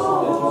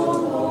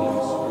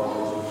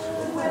Lord,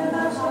 when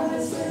thou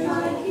comest in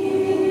thy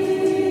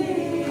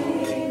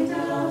kingdom.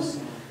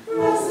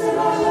 Blessed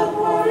are the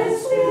poor in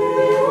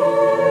spirit,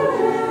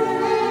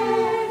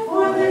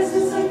 for theirs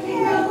is the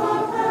kingdom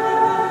of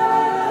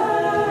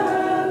heaven.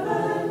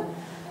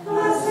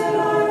 Blessed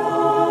are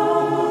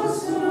those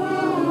who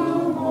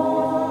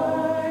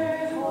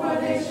mourn, for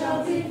they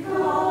shall be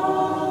comforted.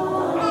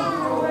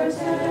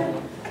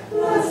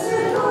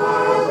 Blessed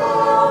are the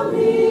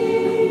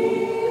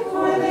meek,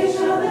 for they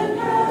shall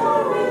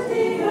inherit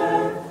the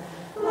earth.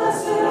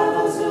 Blessed are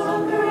those who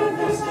hunger and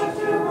thirst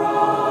after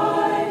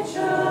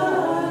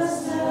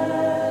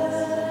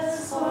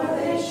righteousness, for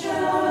they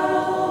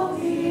shall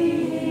be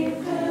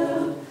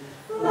filled.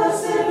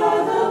 Blessed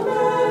are the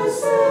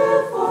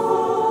merciful,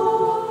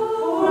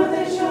 for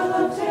they shall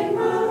obtain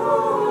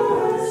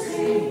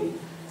mercy.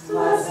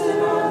 Blessed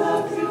are the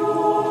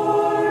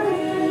pure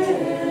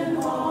in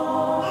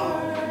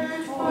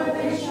heart, for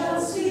they shall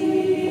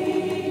see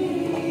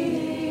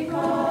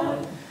God.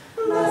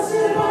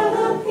 Blessed are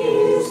the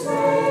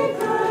peacemakers,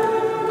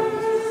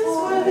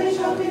 for they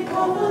shall be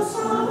called the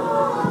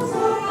sons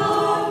of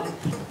God.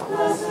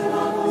 Blessed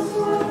are those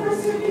who are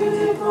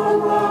persecuted for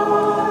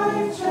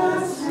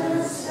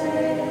righteousness'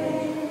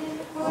 sake,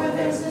 for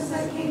theirs is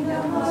the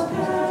kingdom of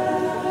heaven.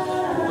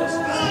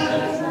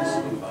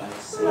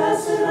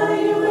 Blessed are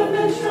you when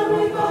men shall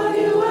revile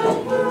you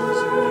and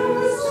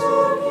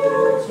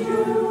persecute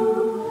you,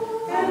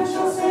 and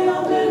shall say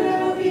all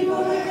manner of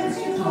evil against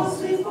you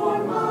falsely for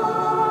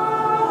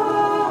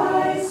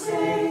my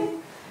sake.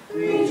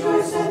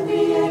 Rejoice and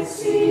be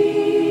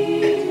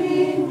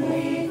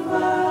exceedingly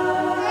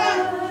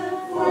glad,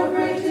 for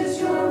great is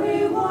your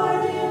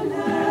reward in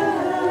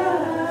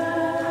heaven.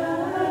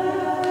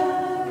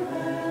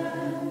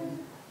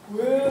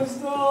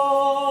 Wisdom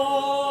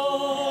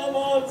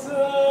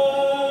attend.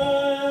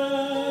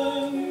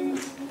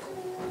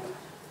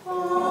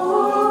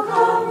 Oh,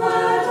 come,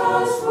 let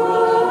us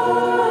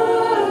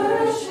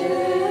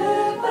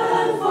worship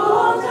and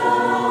fall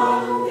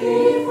down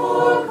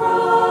before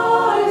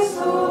Christ,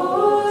 O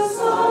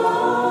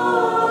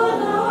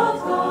Son of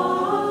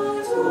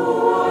God, who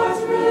art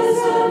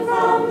risen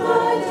from the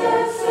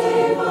dead.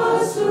 Save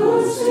us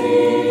who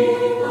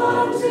sing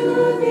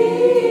unto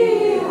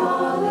thee.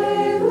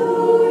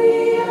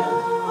 Alleluia,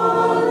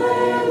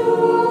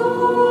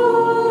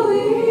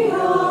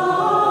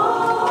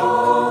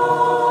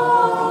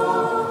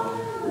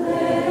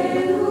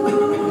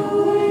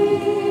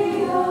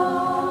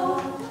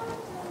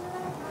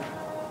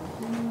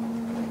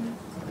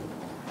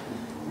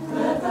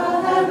 Let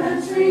the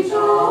heavens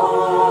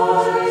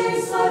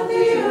rejoice, let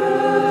the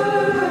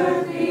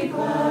earth be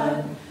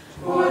glad,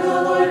 for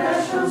the Lord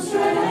has shown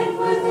strength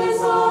with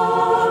his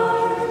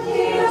arm.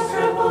 He has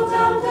trampled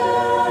down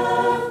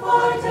death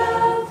by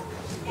death.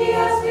 He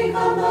has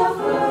become the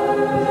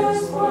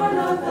firstborn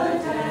of the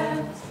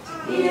dead.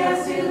 He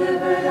has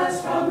delivered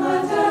us from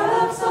the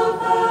depths of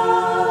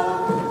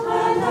hell,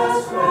 and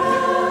has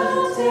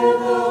granted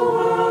the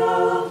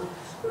world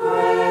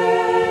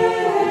great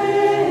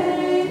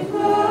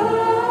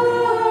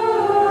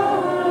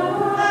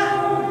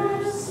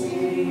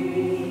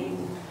mercy.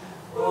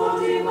 O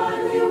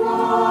divinely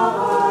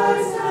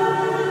wise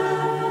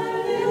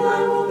and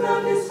reliable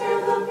God, despair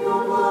the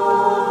pure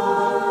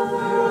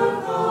Mother of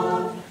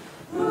God,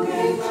 who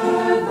gave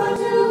birth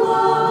unto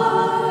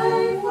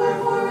life.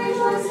 Wherefore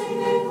rejoicing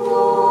in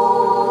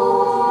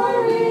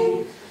glory,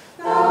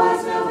 thou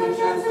hast now been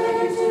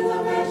translated to the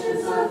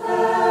mansions of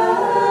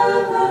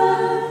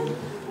heaven.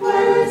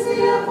 Where is the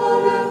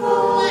abode of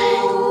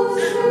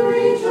those who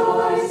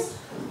rejoice?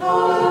 O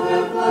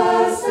ever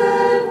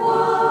blessed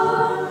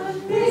one,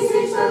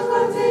 beseech the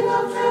cleansing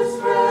of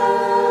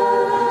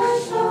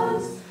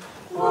transgressions,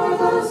 for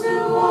those who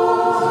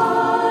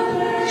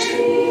honor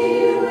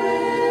thee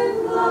with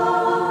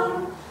love.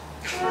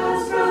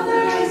 As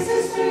brother and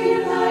sister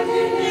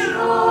united in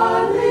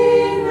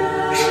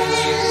godliness,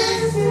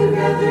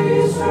 together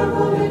you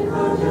struggled in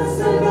contest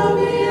and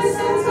obvious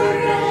sense of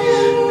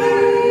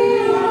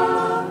hallelujah.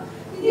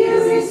 You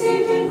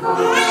received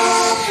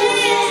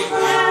incorruptible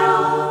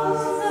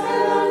crowns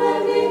and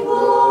unending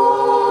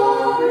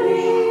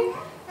glory,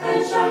 and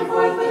shine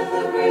forth with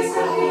the grace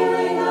of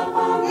healing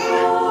upon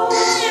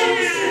those in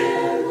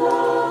the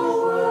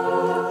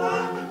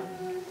world.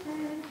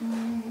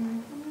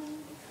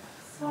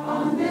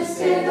 On this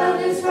day thou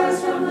didst rise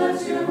from the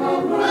tomb, O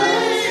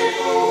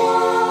merciful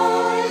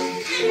one,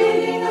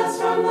 leading us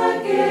from the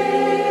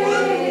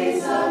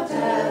gates of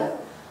death.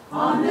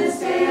 On this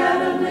day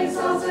Adam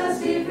exalts as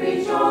deep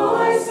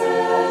rejoices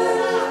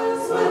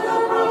with the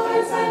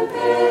prophets and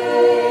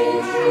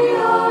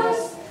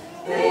patriarchs.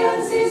 They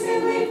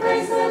unceasingly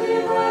praise the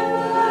divine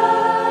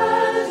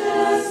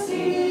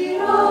majesty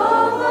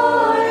of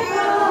thy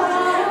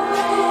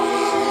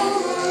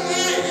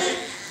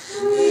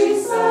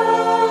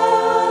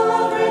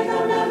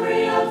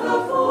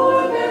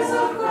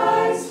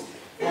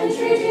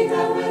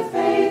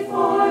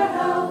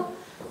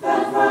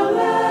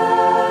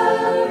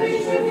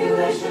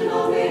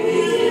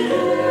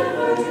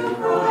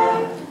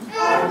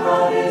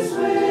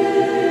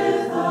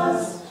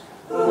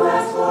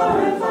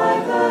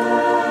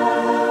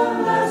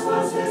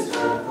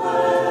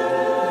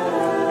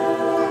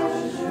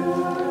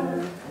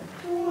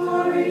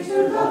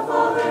Glory to the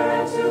Father,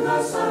 and to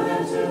the Son,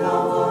 and to the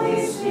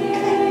Holy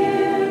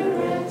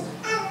Spirit.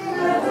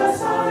 Let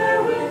us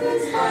honor with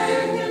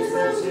inspired hymns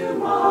the two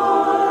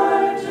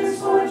martyrs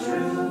for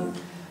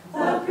truth,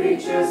 the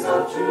preachers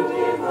of true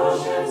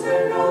devotion,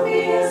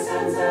 Zenobius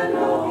and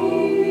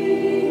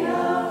Zenobia.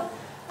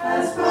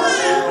 As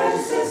brother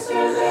and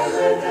sister they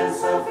lived and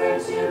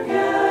suffered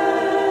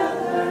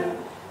together,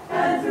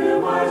 and through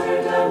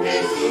martyrdom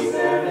they seized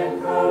their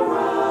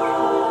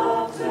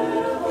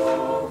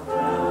incorruptible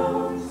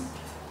crowns.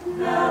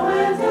 Now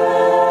and ever,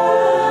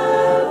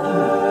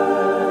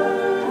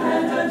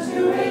 and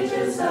unto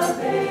ages of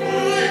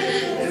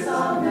ages,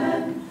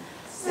 amen.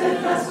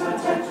 Steadfast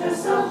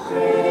protectress of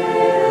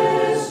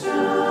Christians,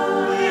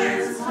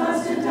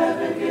 constant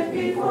advocate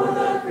before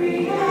the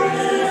creation,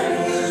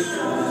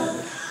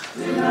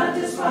 do not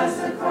despise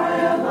the cry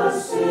of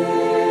us sinners,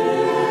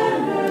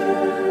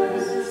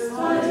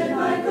 but in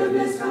thy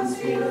goodness come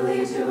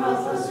speedily to help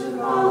us who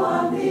call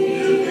on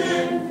thee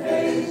in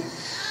faith.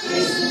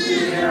 Hasten to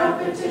hear our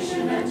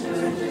petition and to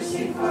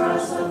intercede for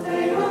us, O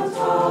Theotokos.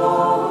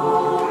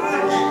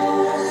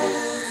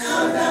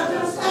 For thou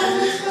dost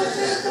always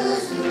protect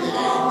those who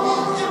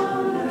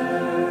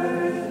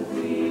honor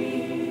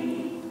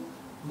thee.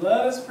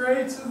 Let us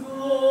pray to the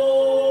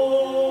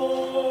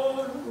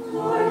Lord.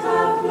 Lord,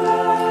 have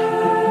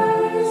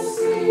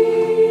mercy.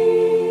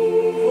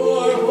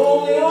 For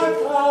holy art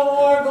thou,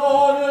 our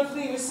God, and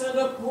please send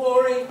up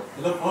glory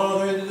to the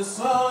Father, and to the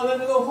Son, and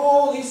to the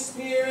Holy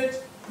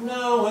Spirit,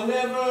 now and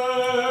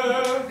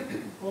ever.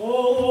 O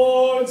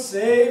Lord,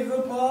 save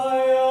the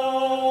pious.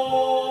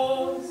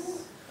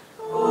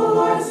 O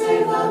Lord,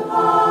 save the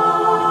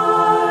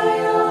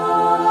pious.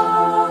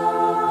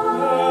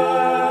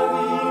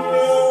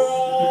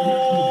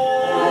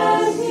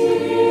 And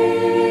hear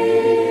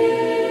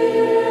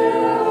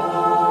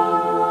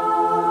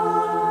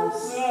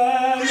us.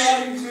 And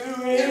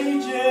unto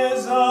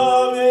ages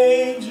of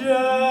ages.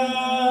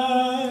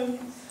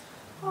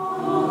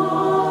 Amen.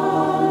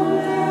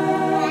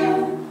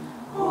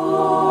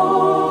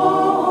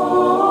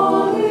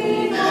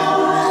 Holy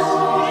God,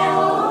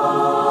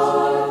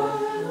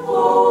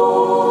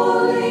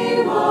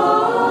 holy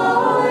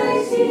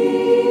mighty,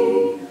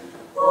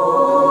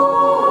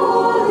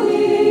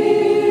 holy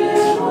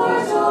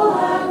immortal,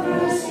 have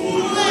mercy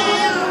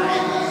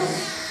on us.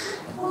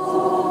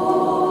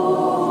 Holy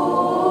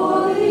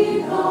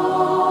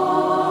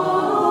God,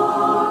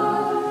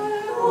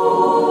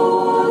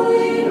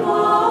 holy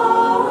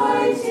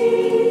mighty,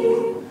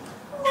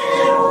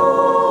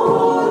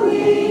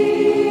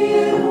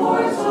 holy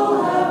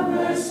immortal, have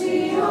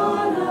mercy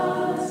on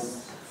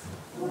us.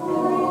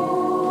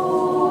 Holy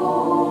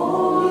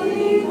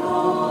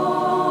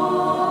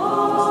God,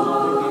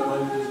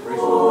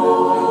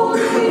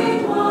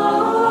 holy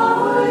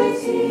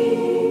mighty,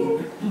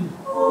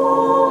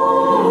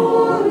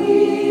 holy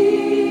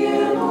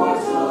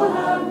immortal,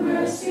 have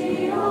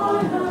mercy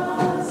on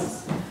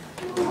us.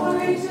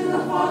 Glory to the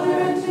Father,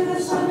 and to the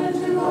Son, and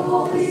to the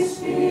Holy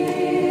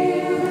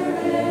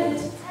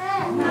Spirit,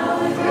 now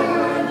and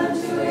ever, and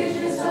unto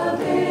ages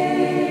of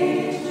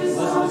ages.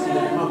 Blessed is he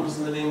that Amen. comes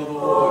in the name of the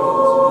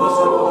Lord.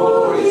 Blessed are the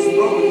glorious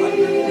throne, like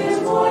the kings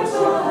of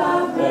Immortal,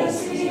 have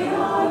mercy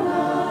on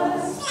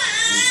us.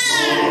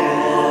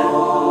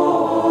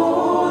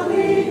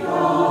 Holy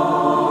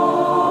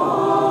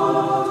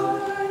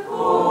God,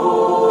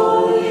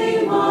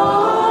 holy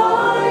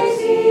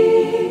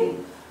mighty,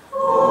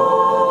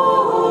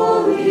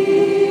 holy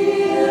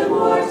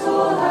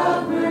immortal,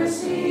 have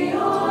mercy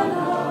on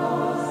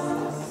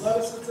us. Let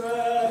us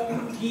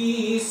attend.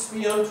 Peace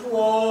be unto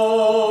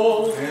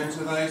all. And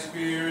to thy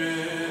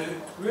spirit,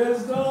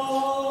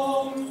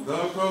 Wisdom. the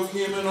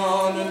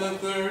prokimenon in the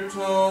third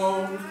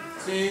tone.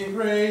 Sing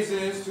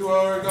praises to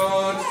our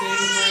God,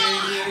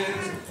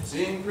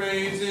 sing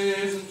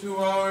praises to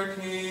our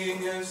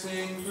King, and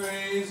sing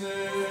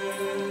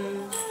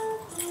praises.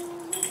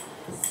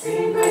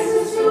 Sing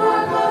praises to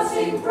our God,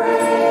 sing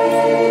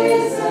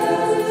praises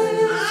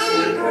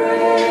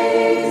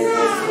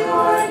to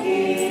our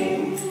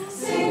King,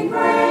 sing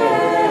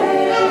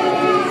praises.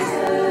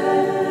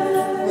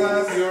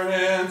 Clap your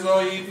hands,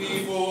 all ye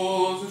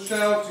peoples,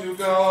 shout to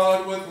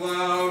God with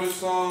loudest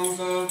songs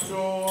of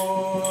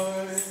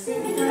joy.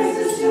 Sing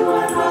praises to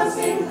our God,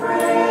 sing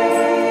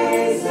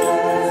praises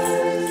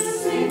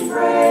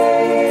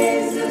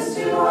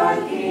to our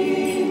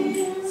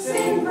King,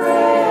 sing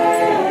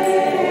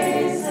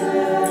praises.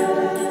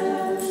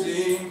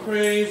 Sing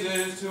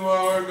praises to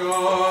our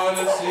God,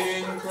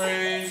 sing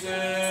praises.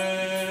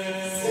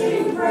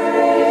 Sing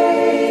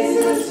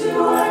praises to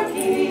our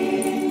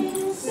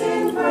King,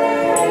 sing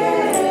praises.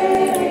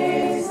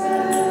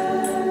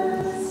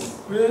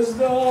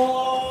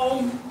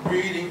 Wisdom.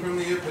 Reading from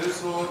the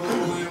epistle of the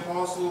Holy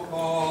Apostle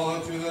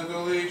Paul to the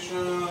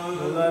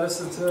Galatians. Let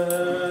us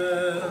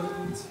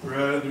attend.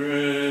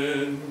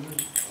 Brethren,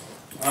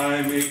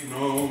 I make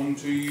known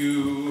to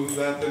you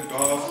that the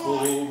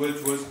gospel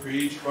which was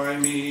preached by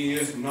me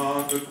is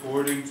not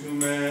according to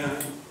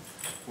man.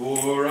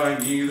 For I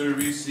neither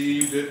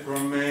received it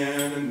from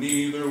man, and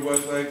neither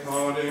was I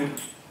taught it,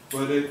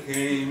 but it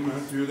came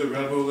through the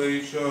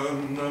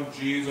revelation of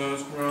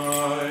Jesus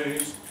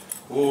Christ.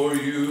 For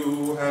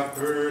you have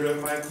heard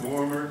of my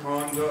former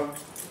conduct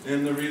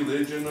in the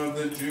religion of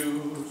the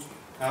Jews,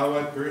 how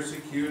I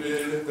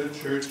persecuted the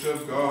church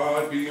of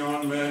God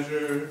beyond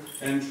measure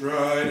and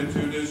tried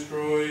to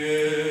destroy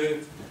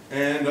it.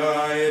 And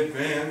I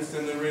advanced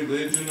in the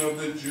religion of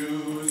the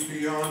Jews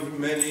beyond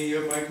many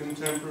of my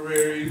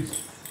contemporaries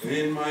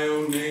in my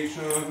own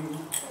nation,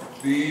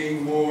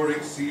 being more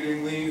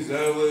exceedingly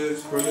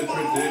zealous for the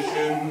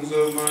traditions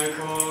of my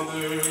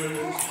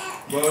fathers.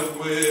 But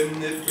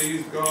when it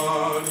pleased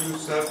God, who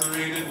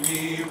separated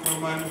me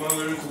from my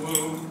mother's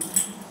womb,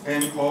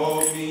 and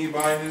called me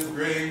by his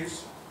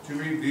grace to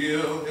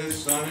reveal his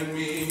Son in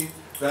me,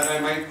 that I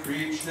might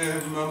preach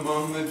him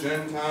among the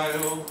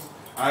Gentiles,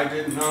 I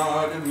did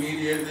not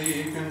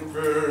immediately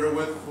confer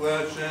with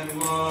flesh and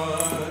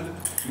blood,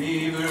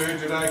 neither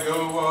did I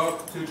go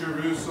up to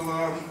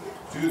Jerusalem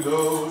to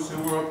those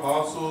who were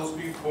apostles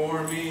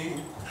before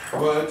me,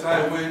 but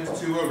I went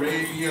to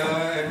Arabia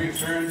and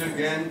returned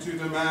again to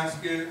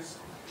Damascus.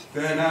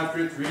 Then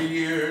after 3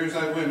 years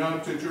I went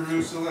up to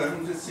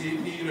Jerusalem to see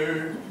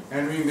Peter,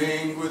 and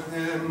remained with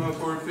him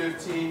for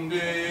 15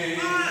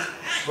 days.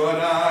 But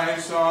I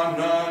saw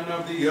none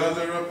of the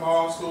other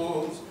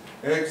apostles,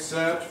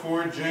 except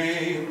for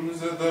James,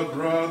 the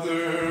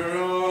brother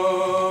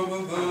of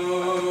the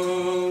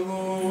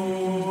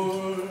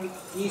Lord.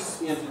 Peace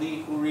be unto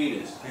thee who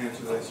readest. And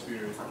to thy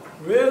spirit.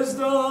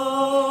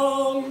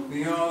 Wisdom.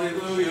 The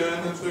Alleluia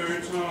in the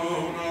third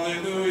tone.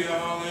 Alleluia,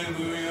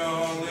 Alleluia,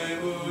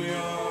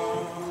 Alleluia.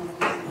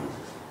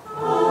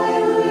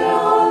 Alleluia,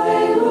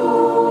 Alleluia.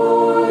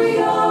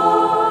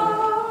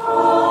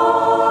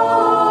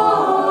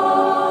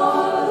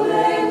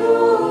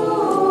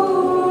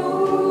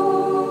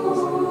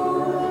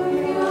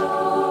 Alleluia.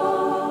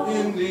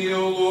 In thee, O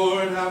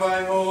Lord, have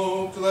I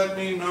hoped. Let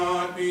me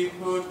not be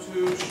put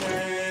to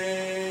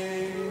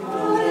shame.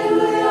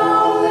 Alleluia,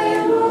 Alleluia.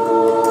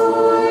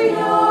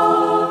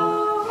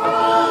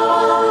 Alleluia.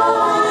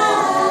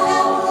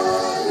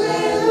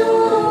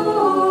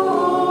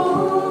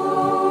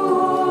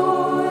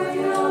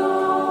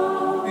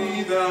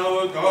 Be thou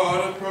a God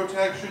of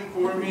protection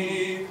for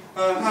me,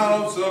 a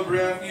house of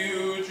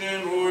refuge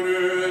in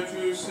order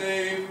to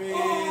save me.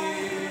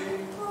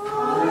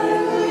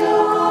 Alleluia,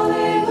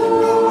 Alleluia.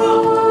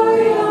 Alleluia.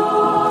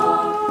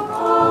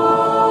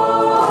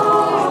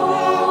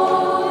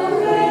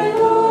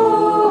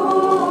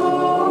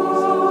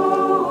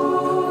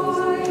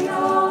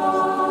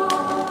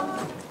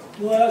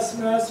 Bless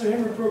Master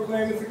him who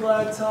proclaimeth the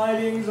glad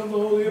tidings of the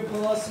holy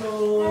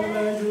apostle and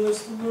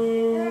evangelist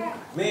Luke.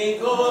 May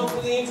God,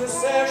 through the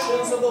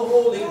intercessions of the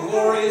holy,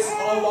 glorious,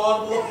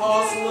 unlaudable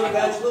apostle and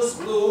evangelist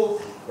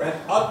Luke, grant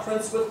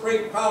utterance with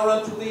great power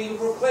unto thee who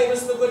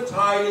proclaimest the good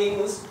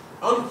tidings,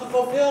 unto the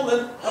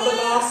fulfillment of the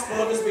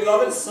gospel of his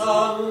beloved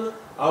Son,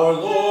 our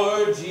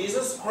Lord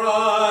Jesus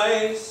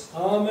Christ.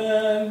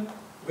 Amen.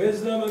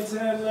 Wisdom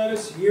attend, let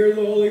us hear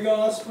the holy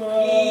gospel.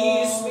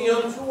 Peace be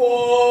unto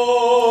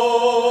all.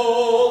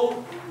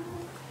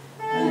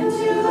 And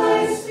to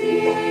thy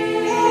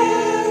spirit.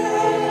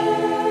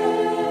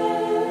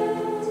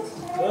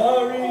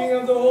 The reading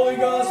of the holy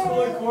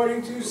gospel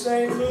according to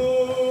St.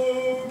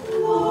 Luke.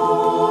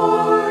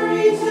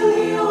 Glory to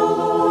thee, O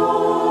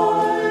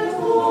Lord.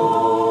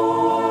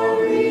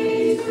 Glory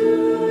to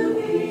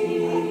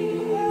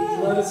thee.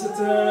 Let us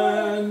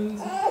attend.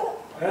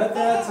 At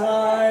that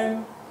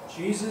time,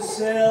 Jesus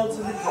sailed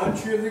to the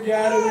country of the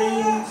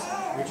Gadarenes,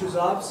 which is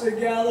opposite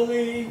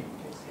Galilee.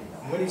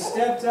 When he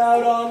stepped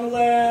out on the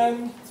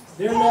land,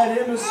 there met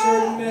him a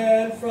certain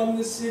man from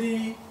the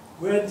city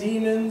who had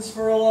demons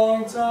for a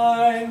long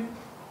time,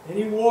 and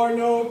he wore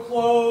no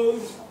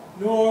clothes,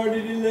 nor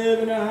did he live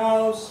in a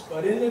house,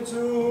 but in the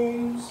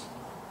tombs.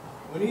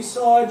 When he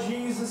saw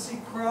Jesus, he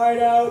cried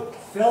out,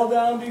 fell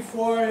down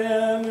before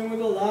him, and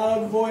with a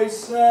loud voice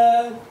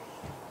said,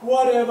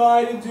 "What have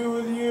I to do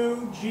with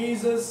you,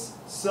 Jesus,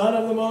 Son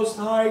of the Most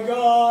High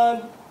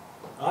God?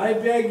 I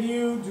beg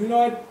you, do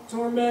not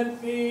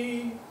torment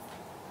me."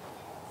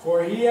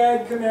 For he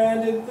had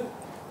commanded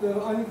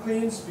the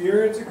unclean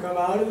spirit to come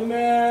out of the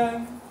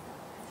man,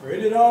 for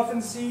it had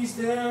often seized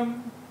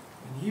him,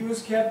 and he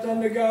was kept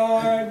under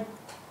guard,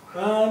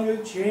 bound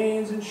with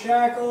chains and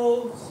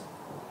shackles.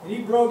 And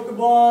he broke the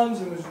bonds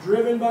and was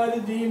driven by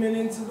the demon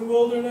into the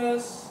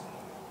wilderness.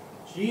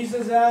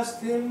 Jesus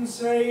asked him,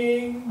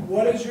 saying,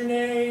 "What is your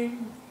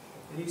name?"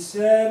 And he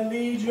said,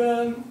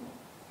 "Legion,"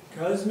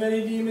 because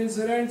many demons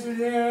had entered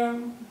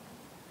him.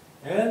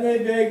 And they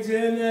begged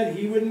him that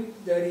he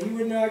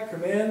would not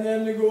command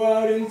them to go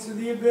out into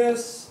the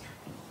abyss.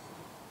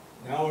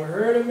 Now a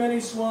herd of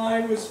many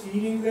swine was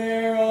feeding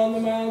there on the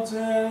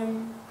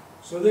mountain.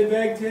 So they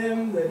begged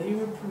him that he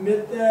would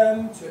permit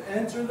them to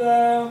enter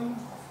them.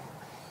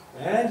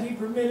 And he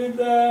permitted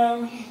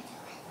them.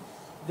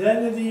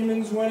 Then the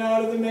demons went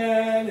out of the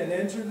man and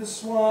entered the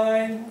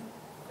swine,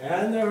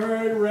 and the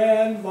herd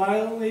ran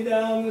violently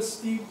down the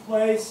steep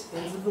place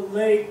into the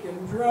lake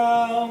and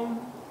drowned.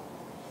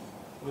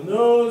 When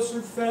those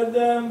who fed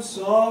them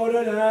saw what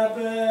had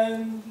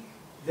happened,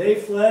 they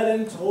fled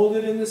and told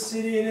it in the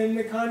city and in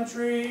the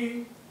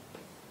country.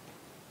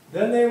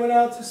 Then they went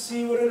out to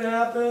see what had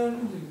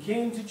happened and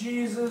came to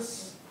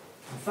Jesus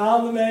and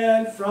found the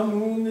man from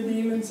whom the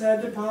demons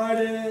had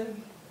departed,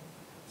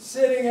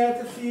 sitting at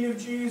the feet of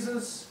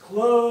Jesus,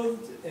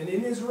 clothed and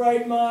in his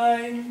right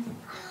mind,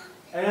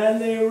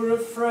 and they were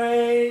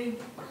afraid.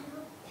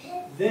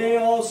 They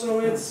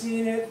also had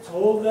seen it,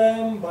 told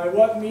them by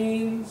what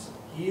means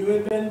he who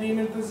had been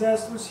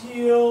demon-possessed was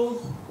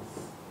healed.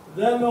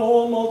 Then the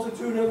whole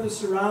multitude of the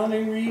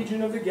surrounding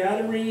region of the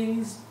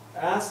Gadarenes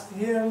asked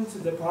him to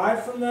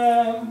depart from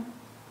them,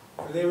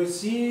 for they were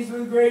seized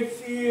with great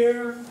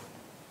fear.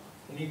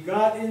 And he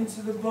got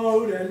into the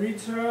boat and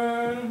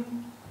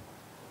returned.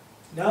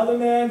 Now the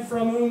man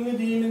from whom the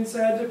demons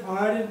had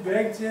departed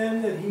begged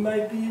him that he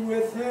might be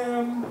with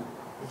him.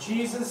 But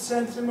Jesus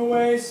sent him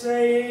away,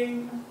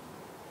 saying,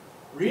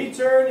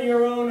 "Return to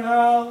your own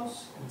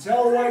house and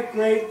tell what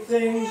great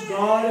things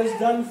God has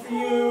done for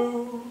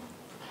you."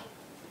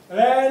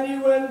 And he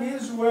went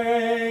his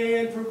way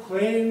and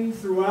proclaimed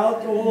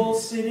throughout the whole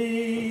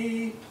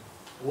city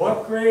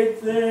what great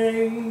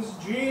things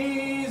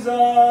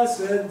Jesus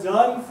had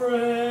done for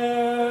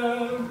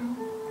him.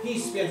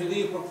 Peace be unto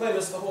thee who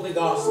proclaimest the holy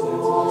gospel.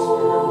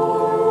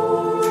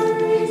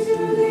 Glory to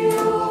thee, O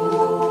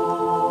Lord.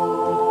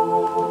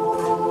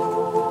 Glory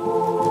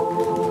to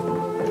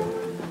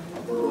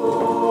thee.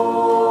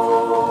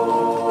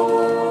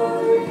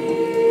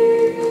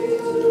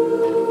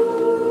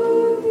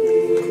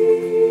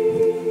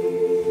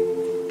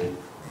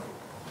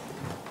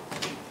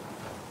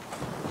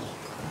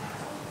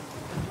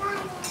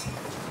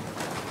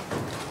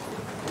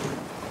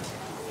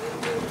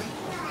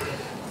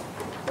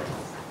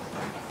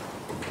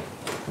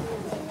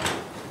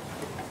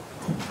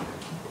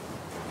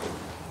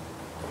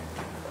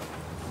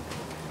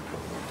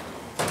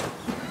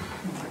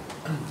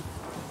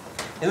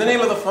 In the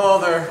name of the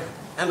Father,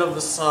 and of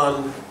the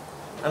Son,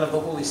 and of the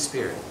Holy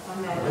Spirit.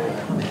 Amen.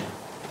 Amen.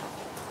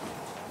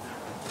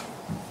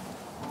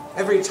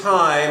 Every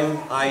time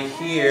I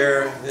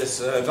hear this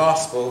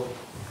gospel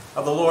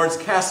of the Lord's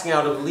casting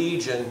out of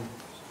Legion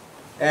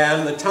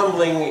and the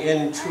tumbling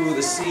into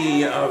the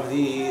sea of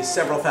the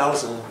several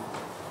thousand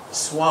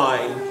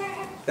swine,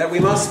 that we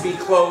must be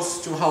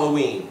close to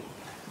Halloween.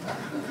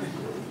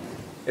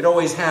 It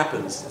always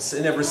happens.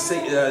 It never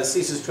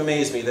ceases to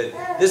amaze me that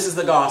this is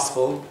the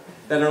gospel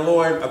that our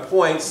Lord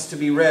appoints to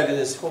be read in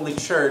His holy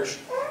church,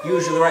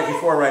 usually right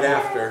before or right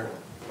after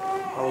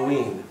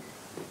Halloween.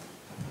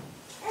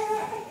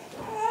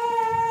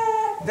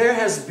 There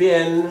has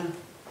been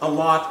a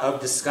lot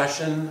of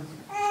discussion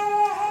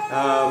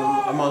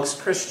amongst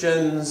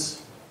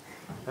Christians,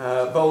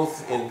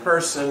 both in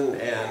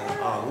person and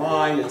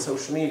online and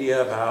social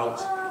media,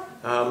 about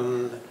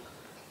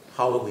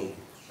Halloween.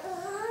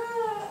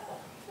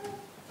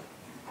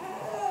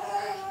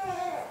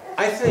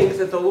 I think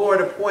that the Lord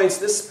appoints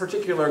this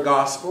particular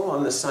gospel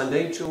on this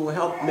Sunday to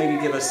help maybe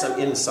give us some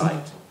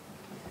insight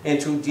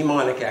into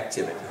demonic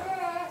activity.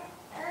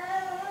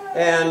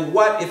 And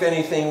what, if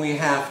anything, we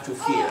have to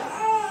fear.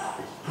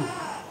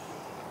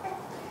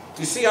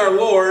 You see, our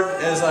Lord,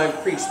 as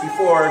I've preached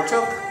before,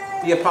 took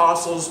the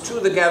apostles to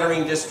the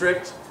Gadarene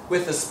district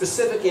with the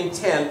specific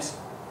intent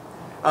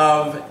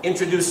of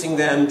introducing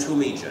them to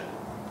Legion.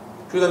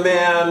 To the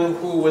man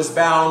who was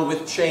bound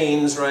with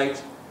chains,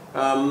 right,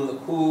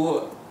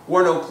 who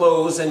wore no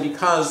clothes, and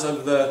because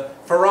of the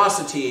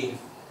ferocity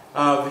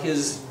of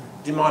his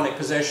demonic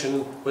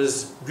possession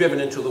was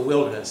driven into the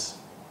wilderness.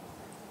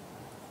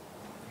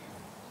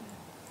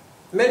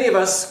 Many of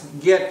us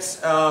get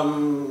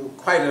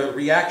quite a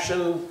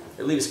reaction,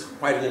 at least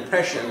quite an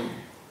impression,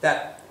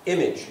 that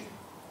image.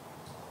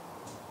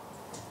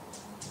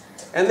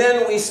 And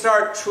then we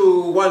start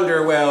to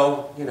wonder,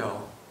 well,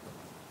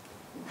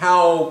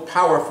 how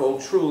powerful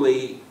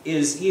truly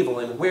is evil,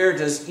 and where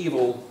does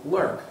evil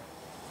lurk?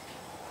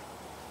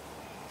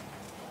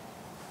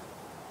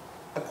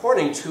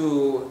 According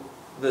to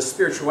the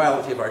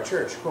spirituality of our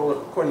church,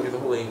 according to the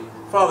Holy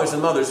Fathers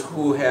and Mothers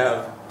who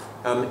have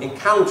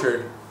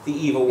encountered the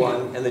evil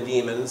one and the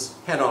demons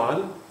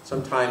head-on,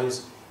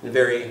 sometimes in a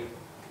very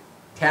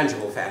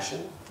tangible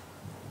fashion,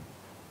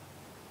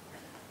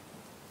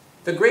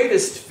 the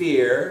greatest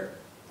fear,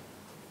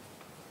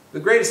 the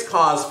greatest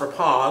cause for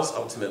pause,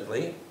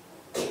 ultimately,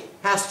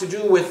 has to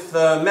do with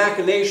the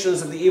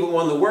machinations of the evil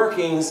one, the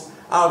workings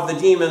of the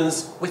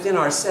demons within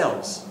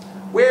ourselves.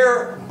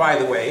 Where, by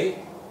the way,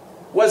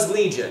 was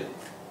Legion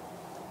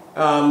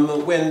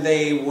when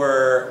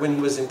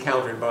he was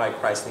encountered by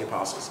Christ and the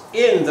apostles?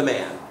 In the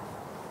man,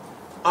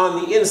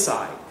 on the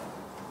inside.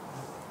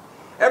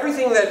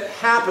 Everything that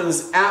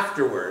happens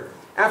afterward,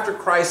 after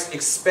Christ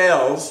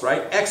expels,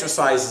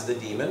 exorcises the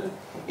demon,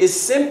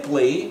 is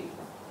simply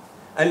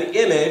an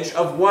image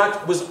of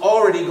what was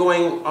already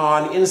going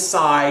on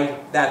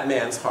inside that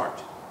man's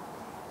heart,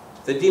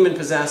 the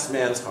demon-possessed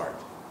man's heart.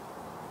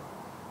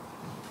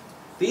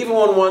 The evil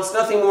one wants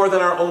nothing more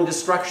than our own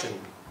destruction,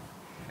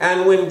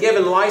 and when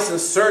given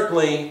license,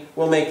 certainly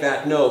will make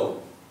that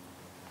known.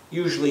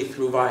 usually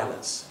through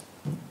violence.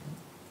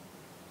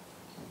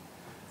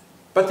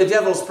 But the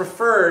devil's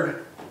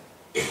preferred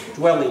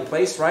dwelling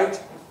place,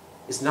 right,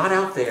 is not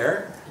out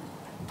there.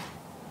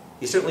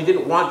 He certainly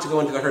didn't want to go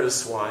into the herd of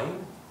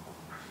swine.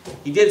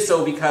 He did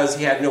so because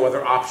he had no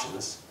other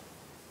options.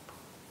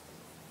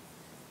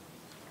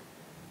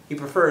 He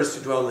prefers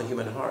to dwell in the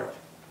human heart.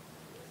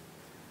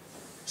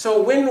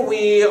 So when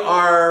we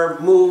are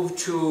moved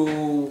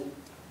to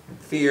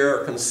fear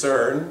or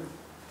concern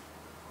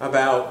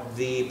about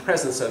the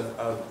presence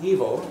of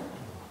evil,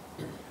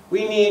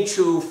 we need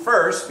to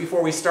first,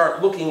 before we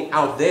start looking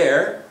out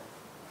there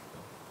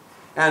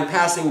and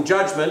passing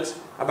judgment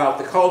about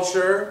the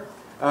culture,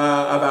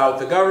 about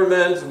the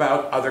government,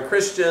 about other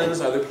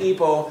Christians, other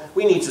people,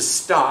 we need to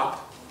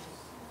stop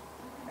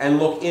and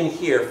look in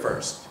here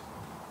first.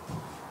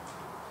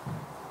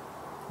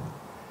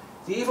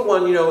 The evil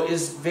one,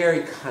 is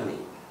very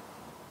cunning.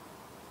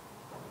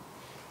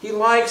 He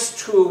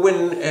likes to,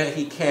 when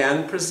he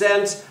can,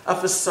 present a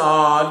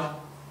facade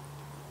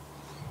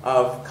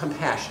of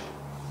compassion,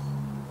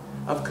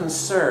 of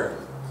concern,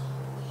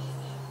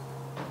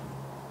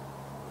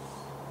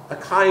 a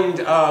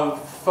kind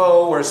of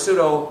faux or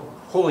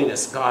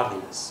pseudo-holiness,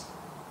 godliness.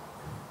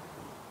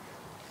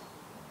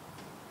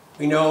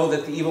 We know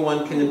that the evil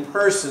one can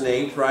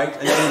impersonate, right,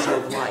 an angel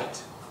of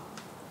light.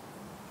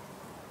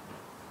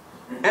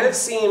 And it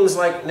seems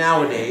like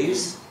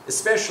nowadays,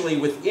 especially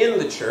within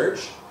the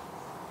church,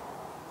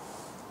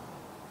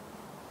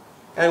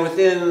 and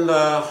within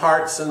the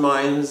hearts and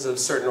minds of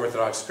certain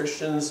Orthodox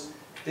Christians,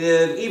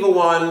 the evil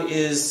one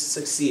is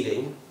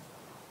succeeding.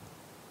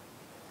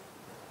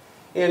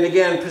 And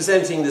again,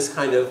 presenting this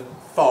kind of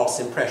false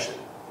impression.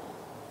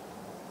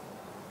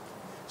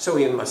 So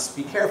we must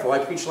be careful. I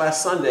preached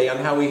last Sunday on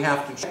how we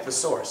have to check the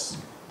source.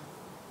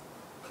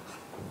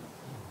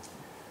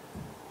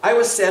 I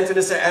was sent, and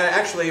it's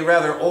actually a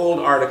rather old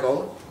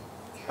article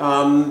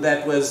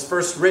that was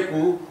first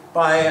written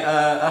by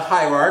a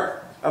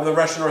hierarch of the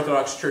Russian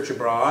Orthodox Church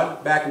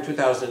abroad back in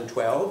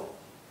 2012.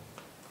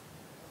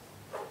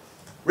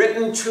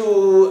 Written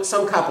to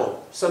some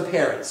couple, some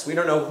parents. We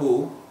don't know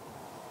who.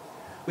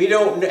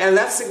 And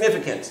that's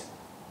significant.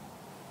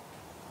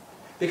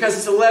 Because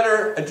it's a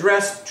letter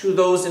addressed to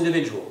those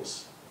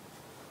individuals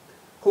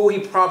who he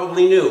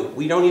probably knew.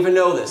 We don't even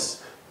know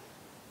this.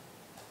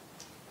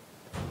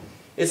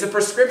 It's a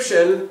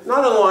prescription,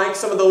 not unlike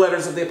some of the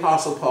letters of the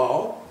Apostle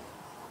Paul,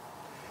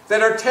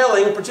 that are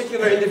telling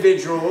particular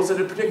individuals at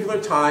a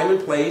particular time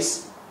and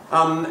place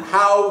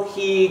how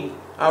he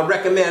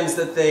recommends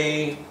that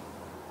they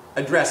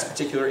address a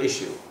particular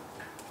issue,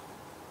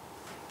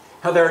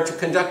 how they're to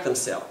conduct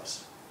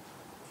themselves.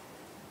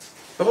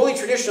 The holy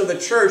tradition of the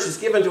Church is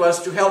given to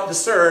us to help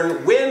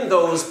discern when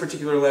those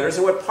particular letters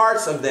and what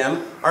parts of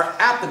them are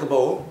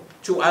applicable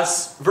to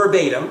us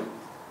verbatim,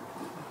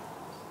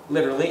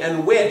 literally,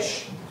 and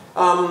which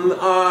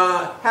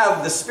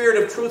have the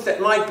spirit of truth that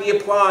might be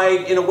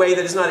applied in a way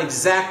that is not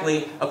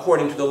exactly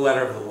according to the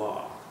letter of the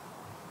law.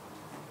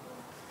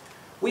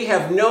 We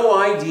have no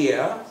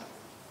idea,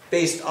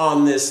 based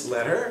on this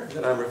letter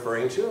that I'm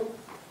referring to,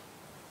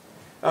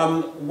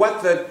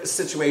 what the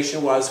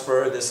situation was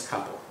for this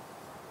couple.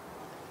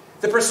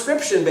 The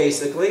prescription,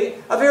 basically,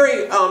 a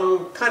very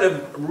kind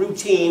of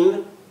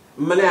routine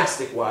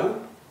monastic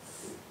one,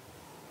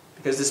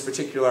 because this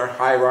particular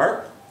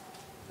hierarch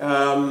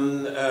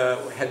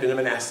had been a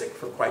monastic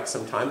for quite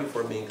some time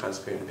before being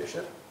consecrated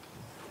bishop,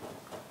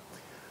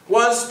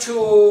 was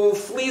to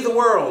flee the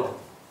world,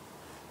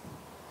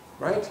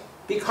 right?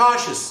 Be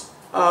cautious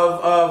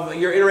of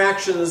your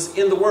interactions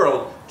in the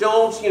world.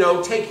 Don't,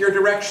 take your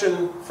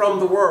direction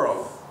from the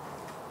world.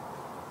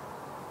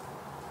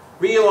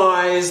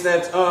 Realize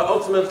that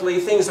ultimately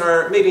things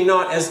are maybe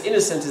not as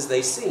innocent as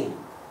they seem.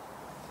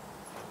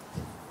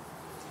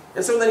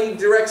 And so then he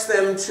directs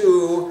them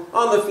to,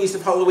 on the Feast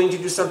of Halloween, to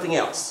do something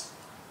else.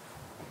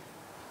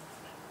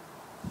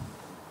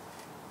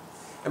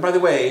 And by the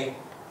way,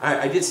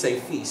 I did say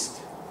feast.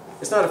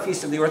 It's not a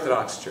feast of the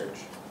Orthodox Church.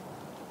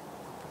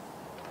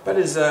 But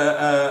it is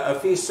a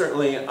feast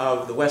certainly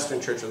of the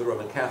Western Church, of the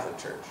Roman Catholic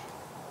Church.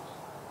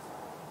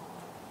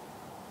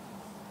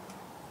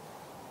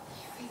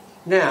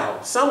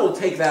 Now, some will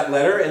take that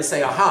letter and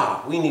say,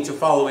 aha, we need to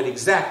follow it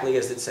exactly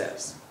as it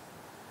says.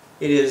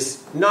 It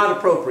is not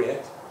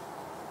appropriate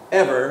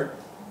ever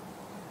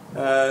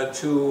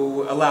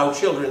to allow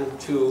children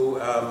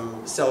to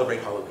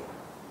celebrate Halloween.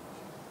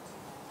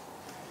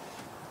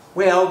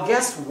 Well,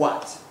 guess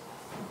what?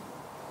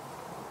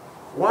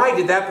 Why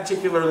did that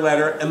particular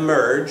letter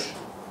emerge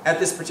at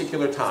this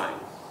particular time?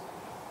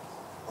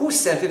 Who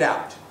sent it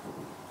out?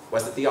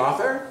 Was it the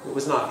author? It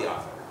was not the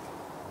author.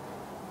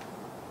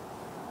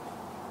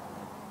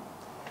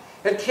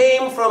 It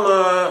came from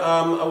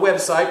a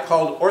website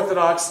called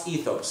Orthodox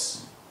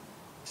Ethos.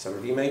 Some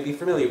of you may be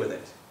familiar with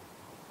it.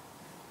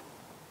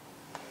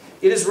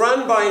 It is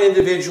run by an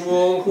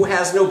individual who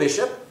has no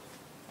bishop,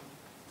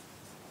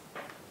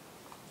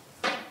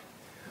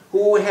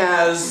 who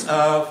has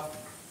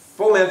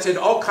fomented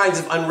all kinds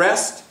of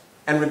unrest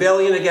and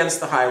rebellion against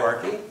the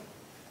hierarchy,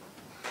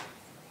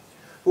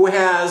 who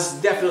has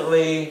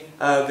definitely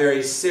a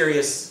very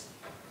serious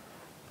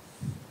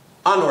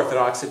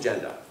unorthodox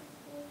agenda.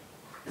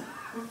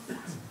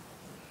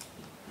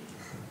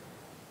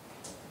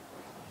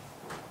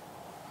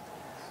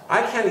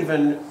 I can't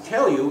even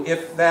tell you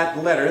if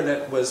that letter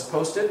that was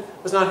posted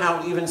was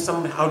not even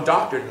somehow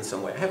doctored in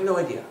some way. I have no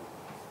idea.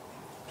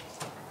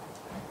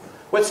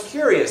 What's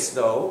curious,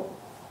 though,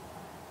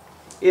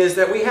 is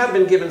that we have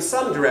been given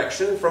some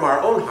direction from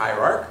our own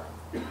hierarch,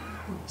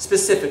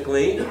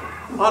 specifically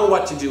on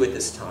what to do at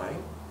this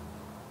time.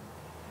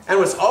 And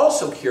what's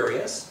also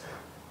curious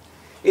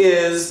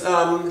is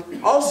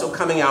also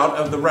coming out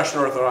of the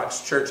Russian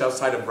Orthodox Church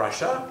outside of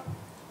Russia,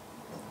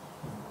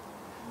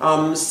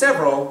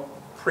 several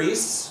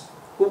priests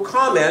who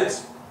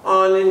comment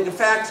on, in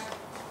fact,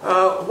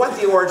 what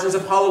the origins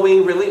of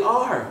Halloween really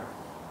are.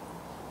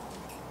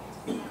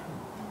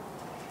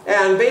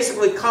 And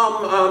basically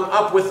come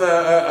up with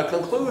a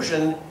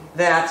conclusion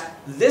that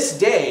this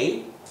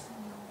day,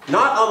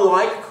 not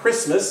unlike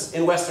Christmas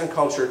in Western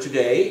culture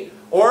today,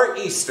 or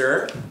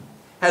Easter,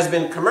 has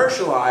been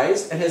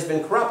commercialized and has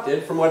been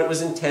corrupted from what it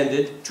was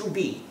intended to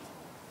be.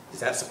 Does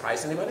that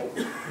surprise anybody?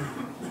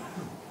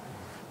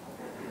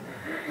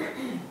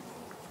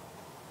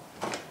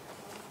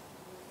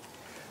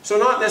 So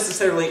not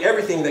necessarily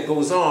everything that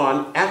goes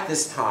on at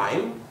this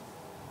time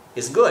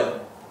is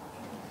good.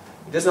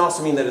 It doesn't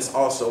also mean that it's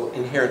also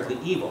inherently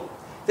evil.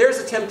 There's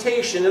a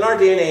temptation in our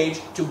day and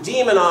age to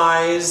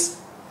demonize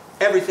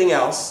everything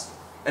else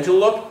and to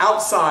look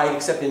outside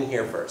except in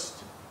here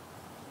first.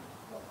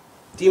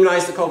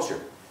 Demonize the culture.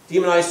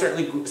 Demonize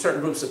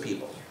certain groups of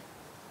people.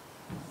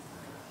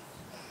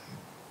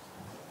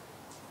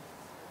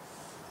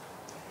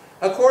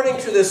 According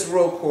to this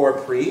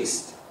Rokor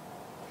priest,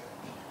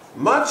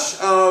 much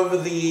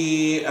of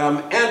the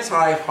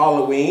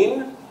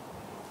anti-Halloween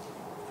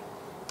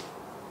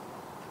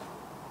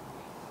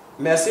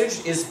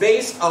message is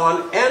based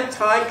on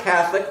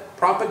anti-Catholic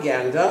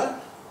propaganda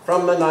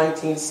from the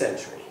 19th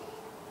century.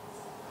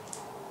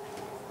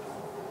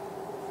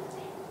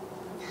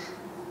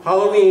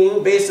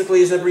 Halloween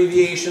basically is an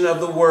abbreviation of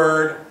the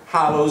word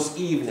Hallows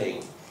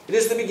Evening. It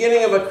is the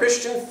beginning of a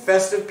Christian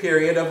festive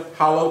period of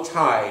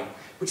Hallowtide,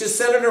 which is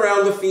centered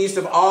around the Feast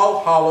of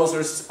All Hallows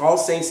or All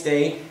Saints'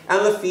 Day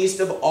and the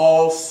Feast of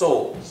All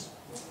Souls.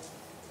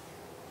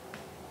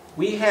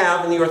 We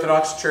have in the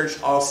Orthodox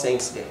Church All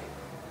Saints' Day.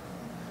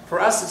 For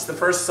us, it's the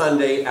first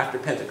Sunday after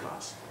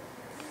Pentecost.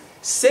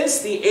 Since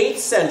the 8th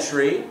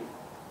century,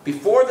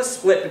 before the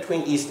split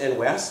between East and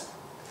West,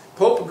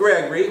 Pope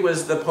Gregory, who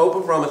was the Pope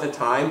of Rome at the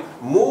time,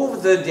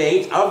 moved the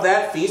date of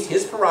that feast,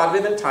 his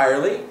prerogative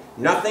entirely.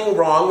 Nothing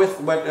wrong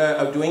with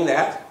of doing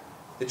that.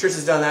 The Church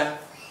has done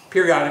that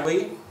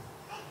periodically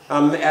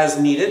as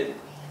needed.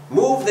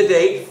 Moved the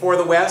date for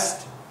the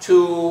West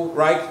to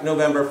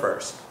November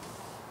 1st.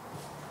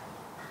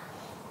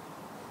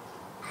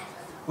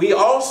 We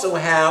also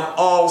have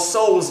All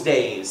Souls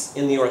Days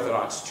in the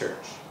Orthodox Church,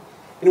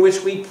 in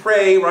which we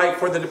pray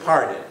for the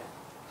departed.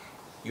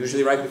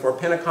 Usually right before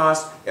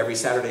Pentecost, every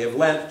Saturday of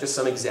Lent, just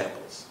some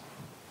examples.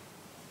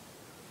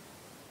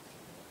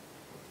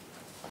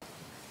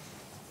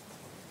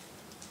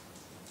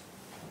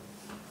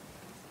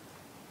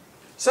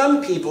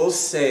 Some people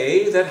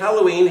say that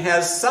Halloween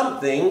has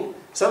some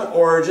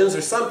origins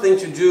or something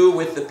to do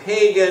with the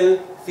pagan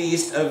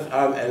feast of,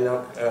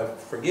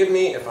 forgive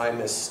me if I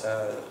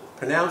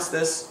mispronounce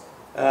this,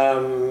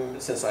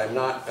 since I'm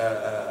not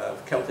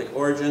of Celtic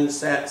origin,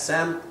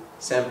 Samhain,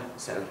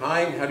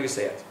 how do you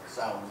say it?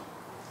 Sound.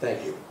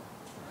 Thank you.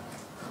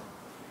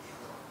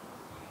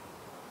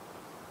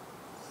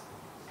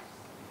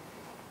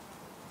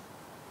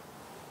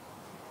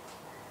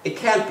 It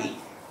can't be.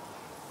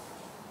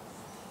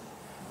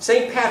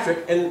 St.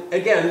 Patrick, and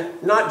again,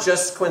 not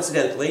just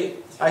coincidentally,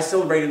 I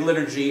celebrated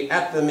liturgy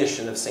at the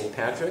mission of St.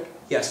 Patrick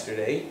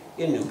yesterday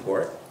in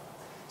Newport.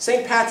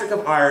 St. Patrick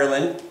of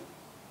Ireland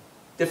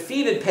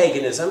defeated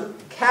paganism,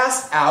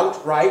 cast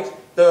out,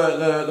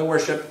 the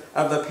worship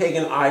of the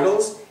pagan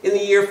idols in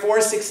the year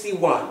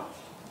 461.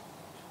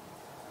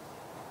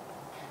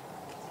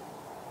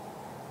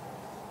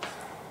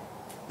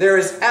 There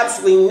is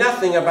absolutely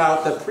nothing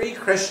about the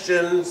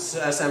pre-Christian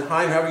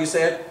Samhain, however you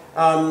say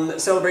it,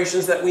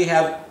 celebrations that we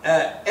have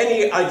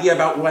any idea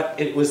about what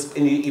it was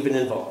even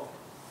involved.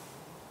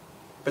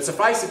 But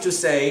suffice it to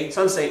say,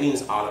 some say it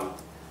means autumn.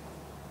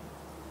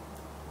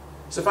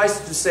 Suffice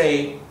it to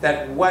say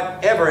that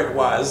whatever it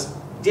was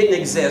didn't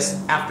exist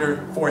after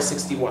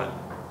 461.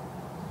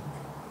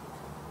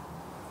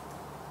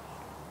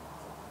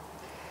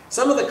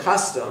 Some of the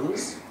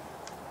customs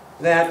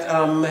that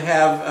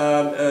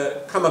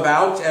have come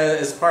about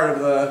as part of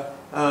the,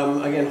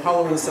 again,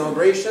 Halloween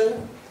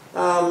celebration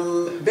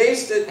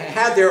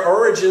had their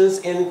origins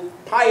in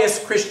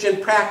pious Christian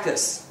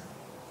practice.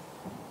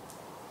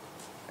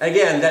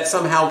 Again, that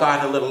somehow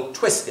got a little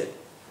twisted.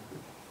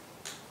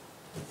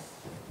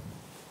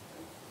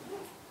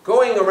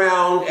 Going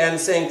around and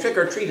saying trick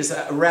or treat is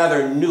a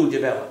rather new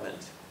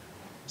development.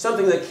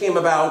 Something that came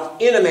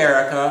about in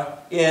America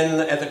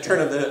at the turn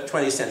of the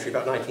 20th century,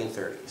 about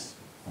 1930s.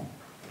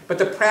 But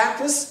the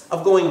practice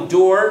of going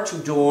door to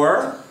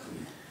door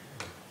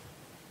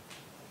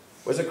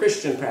was a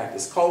Christian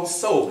practice called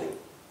souling.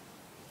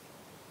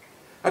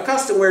 A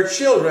custom where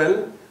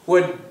children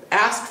would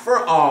ask for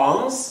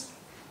alms,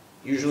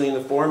 usually in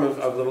the form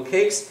of little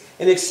cakes,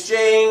 in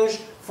exchange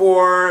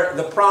for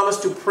the promise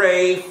to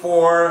pray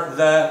for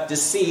the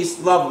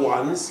deceased loved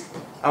ones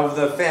of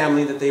the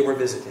family that they were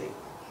visiting.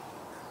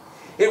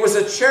 It was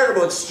a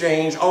charitable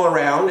exchange all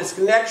around. Its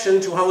connection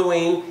to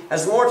Halloween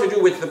has more to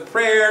do with the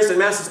prayers and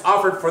masses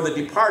offered for the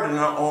departed on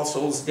All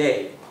Souls'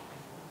 Day.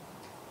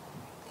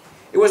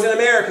 It was in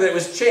America that it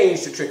was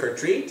changed to trick or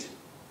treat.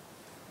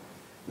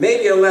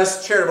 Maybe a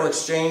less charitable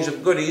exchange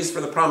of goodies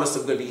for the promise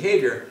of good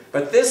behavior,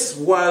 but this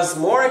was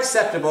more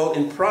acceptable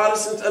in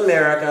Protestant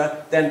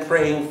America than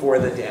praying for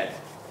the dead.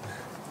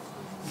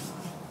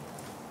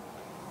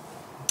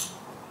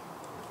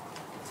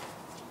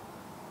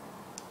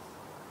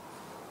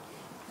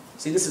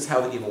 See, this is how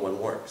the evil one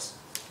works.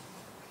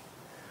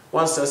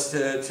 Wants us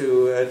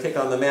to take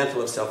on the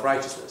mantle of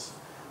self-righteousness.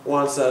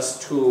 Wants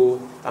us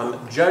to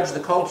judge the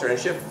culture and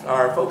shift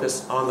our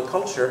focus on the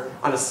culture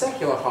on a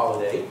secular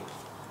holiday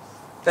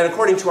that,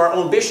 according to our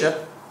own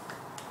bishop,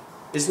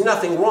 is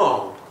nothing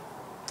wrong.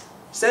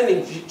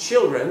 Sending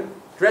children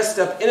dressed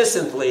up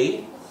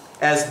innocently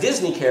as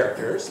Disney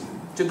characters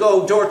to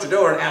go door to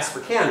door and ask for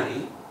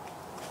candy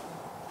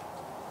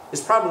is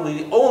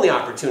probably the only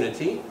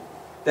opportunity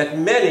that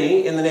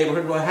many in the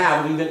neighborhood will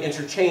have of even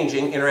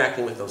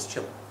interacting with those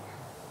children.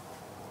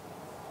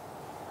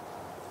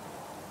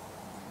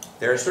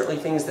 There are certainly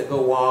things that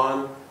go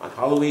on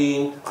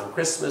Halloween, on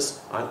Christmas,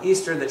 on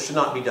Easter that should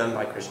not be done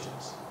by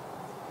Christians.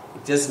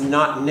 It does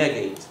not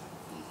negate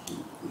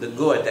the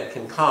good that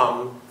can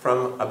come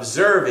from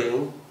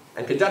observing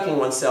and conducting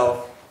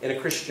oneself in a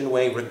Christian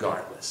way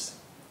regardless.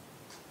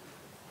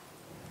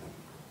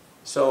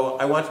 So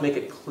I want to make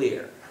it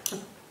clear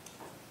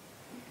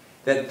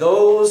that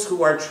those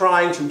who are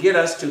trying to get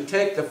us to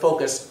take the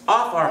focus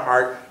off our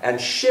heart and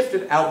shift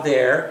it out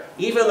there,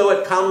 even though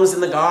it comes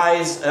in the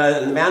guise,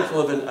 in the mantle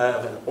of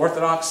an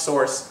Orthodox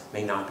source,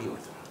 may not be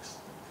Orthodox.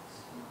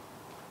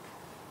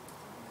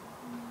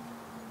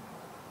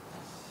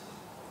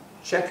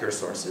 Check your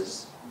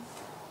sources.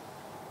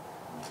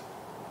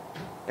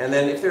 And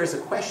then if there is a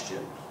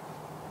question,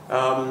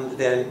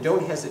 then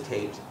don't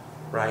hesitate,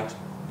 right?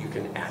 You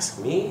can ask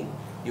me.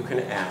 You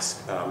can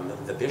ask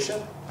the bishop.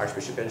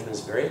 Archbishop Benjamin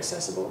is very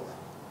accessible.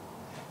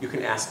 You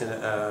can ask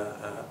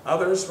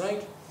others,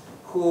 right,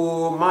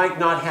 who might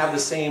not have the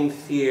same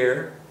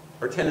fear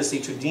or tendency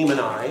to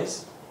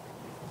demonize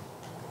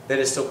that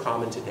is so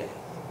common today.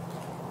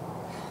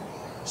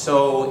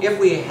 So if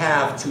we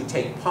have to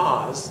take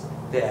pause,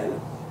 then,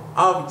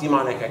 of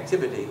demonic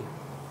activity,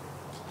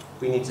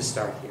 we need to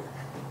start here.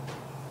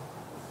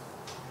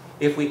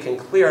 If we can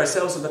clear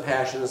ourselves of the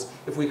passions,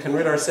 if we can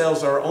rid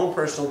ourselves of our own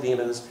personal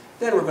demons,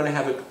 then we're going to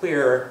have a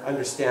clearer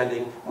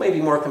understanding,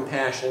 maybe more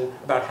compassion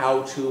about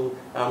how to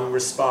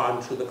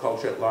respond to the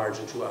culture at large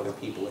and to other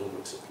people and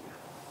groups of people.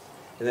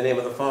 In the name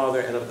of the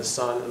Father, and of the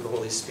Son, and of the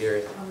Holy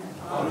Spirit.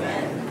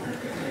 Amen.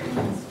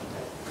 Amen.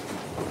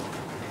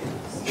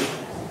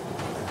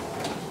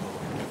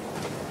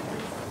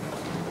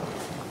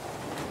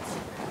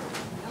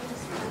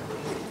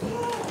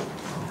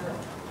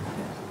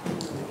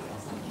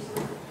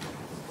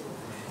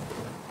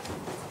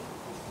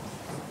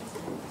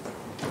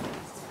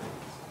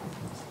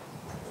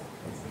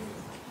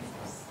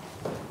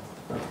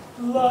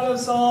 Let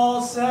us all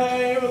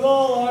say with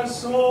all our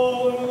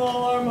soul and with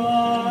all our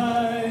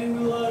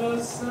mind, let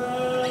us say,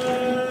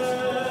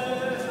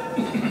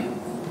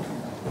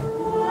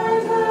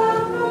 Lord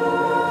have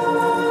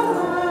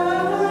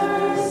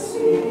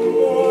mercy.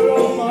 Lord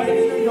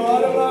Almighty, the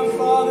God of our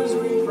fathers,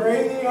 we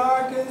pray thee,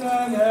 hearken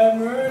and have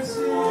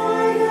mercy.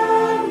 Lord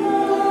have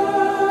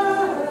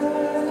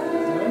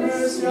Have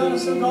mercy on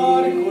us, O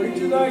God, according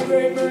to thy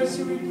great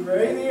mercy, we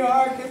pray thee,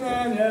 hearken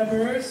and have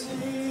mercy.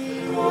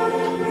 Lord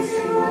have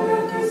mercy, Lord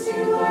have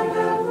mercy, Lord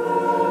have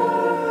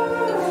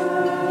mercy.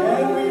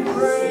 And we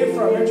pray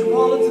for our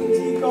Metropolitan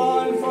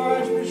Deacon, for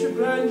Archbishop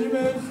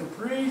Benjamin, for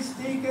priests,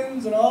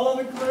 deacons, and all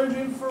other clergy,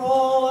 and for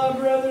all our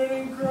brethren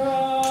in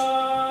Christ.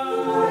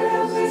 Lord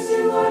have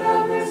mercy, Lord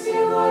have mercy,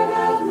 Lord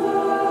have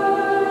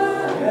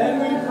mercy.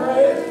 And we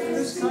pray for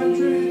this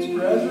country, its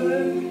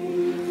president,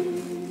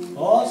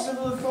 all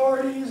civil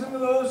authorities, and for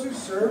those who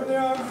serve in the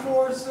armed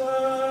forces.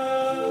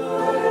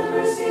 Lord have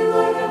mercy,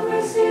 Lord have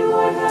mercy,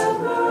 Lord have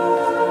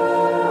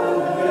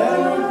mercy. And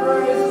we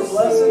pray for the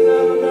blessed and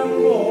ever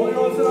memorable Holy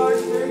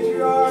Orthodox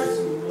Patriarchs,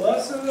 and the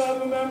blessed and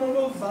ever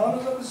memorable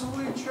founders of this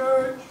Holy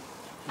Church,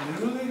 and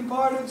the newly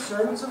departed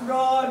servants of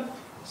God,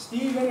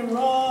 Stephen and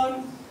Ron,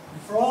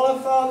 and for all our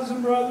fathers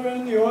and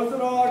brethren, the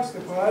Orthodox,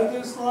 departed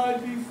this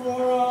life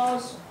before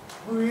us,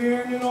 who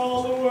here and in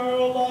all the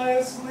world lie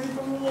asleep in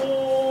the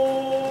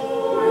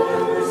Lord. Lord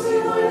have mercy,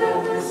 Lord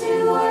have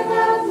mercy, Lord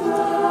have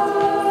mercy.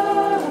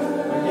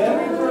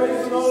 Again we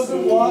pray for those who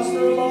lost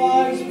their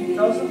lives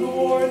because of the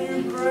war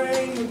in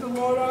Ukraine, that the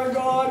Lord our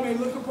God may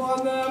look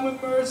upon them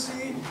with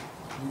mercy,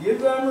 and and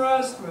give them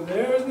rest, for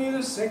there is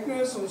neither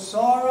sickness or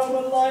sorrow,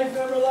 but life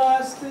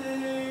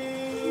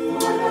everlasting.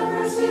 Lord have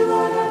mercy,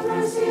 Lord have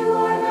mercy,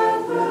 Lord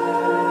have mercy.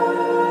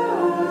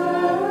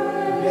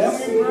 Again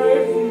we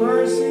pray for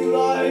mercy,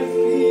 life,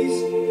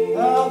 peace,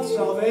 health,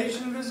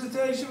 salvation,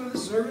 visitation with the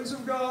servants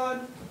of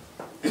God.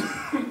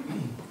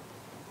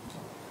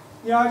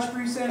 The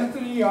Archpriest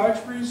Anthony,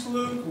 Archpriest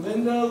Luke,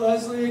 Linda,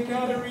 Leslie,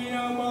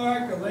 Katerina,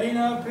 Mark,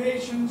 Elena,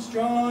 Patience,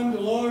 John,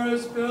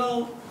 Dolores,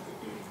 Bill,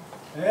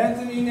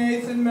 Anthony,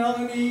 Nathan,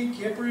 Melanie,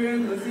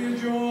 Cyprian, Lithia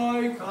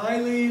Joy,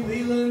 Kylie,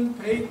 Leland,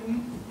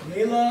 Peyton,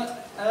 Gayla,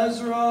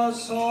 Ezra,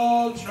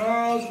 Saul,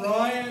 Charles,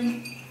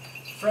 Ryan,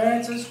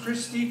 Francis,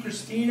 Christy,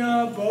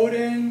 Christina,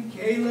 Bowden,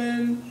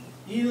 Kaylin,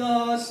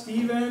 Ela,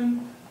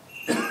 Stephen,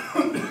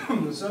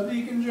 the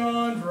Subdeacon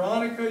John,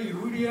 Veronica,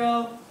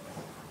 Yehudiel,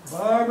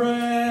 Barbara,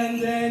 Ann,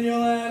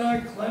 Daniel,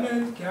 Anna,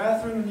 Clement,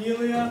 Catherine,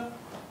 Amelia,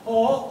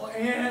 Paul,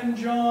 Ann,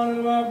 John,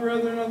 and our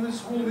brethren of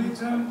this holy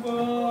temple.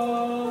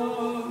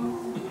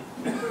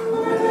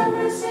 Lord have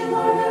mercy,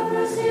 Lord have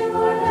mercy,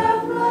 Lord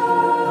have mercy.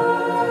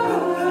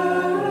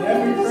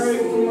 And we pray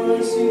for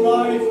mercy,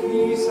 life,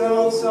 peace,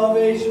 health,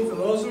 salvation for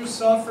those who are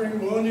suffering,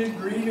 wounded,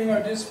 grieving,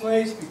 or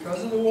displaced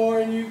because of the war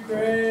in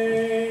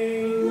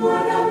Ukraine.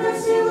 Lord have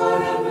mercy,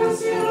 Lord have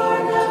mercy,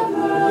 Lord have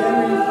mercy.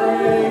 Again we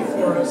pray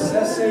for a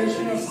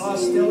cessation of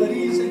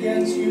hostilities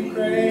against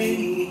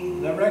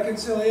Ukraine, that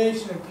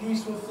reconciliation and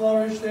peace will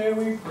flourish there.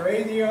 We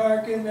pray thee,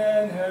 hearken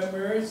and have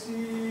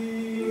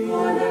mercy.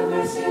 Lord have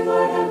mercy,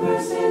 Lord have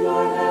mercy,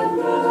 Lord have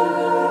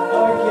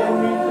mercy. Again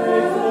we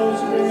pray for those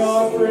who bring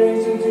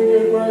offerings and do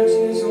good works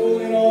in this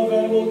holy and all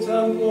venerable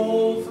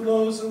temple, for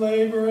those who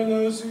labor and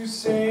those who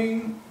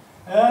sing,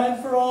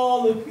 and for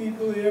all the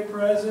people here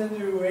present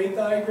who wait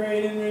thy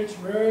great and rich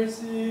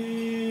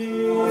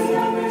mercy. Lord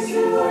have mercy,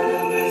 Lord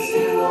have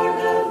mercy, Lord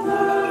have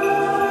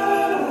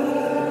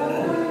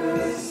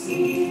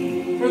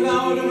mercy. For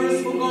thou art a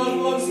merciful God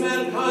who loves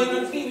mankind,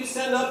 unto thee we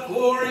send up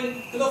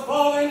glory, to the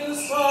Father, and to the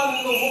Son,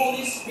 and the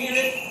Holy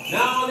Spirit,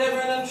 now and ever,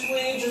 and unto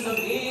ages of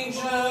ages.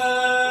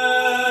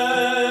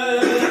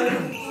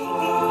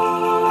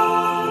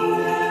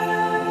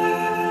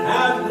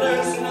 Have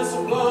mercy on us, O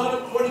God,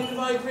 according to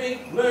thy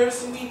great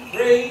mercy, we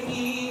pray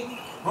thee.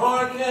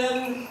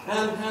 Hearken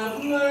and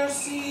have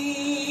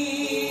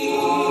mercy.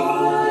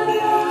 Lord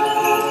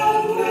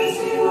have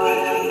mercy, Lord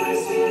have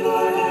mercy,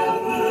 Lord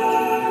have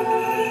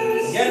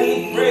mercy. Again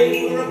we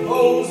pray for the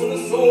repose of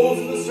the souls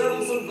of the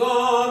servants of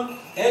God,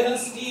 Ed and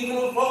Stephen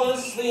who have fallen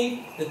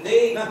asleep, that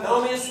thou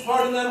mayest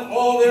pardon them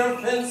all their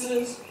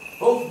offenses,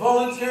 both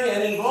voluntary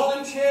and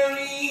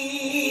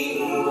involuntary.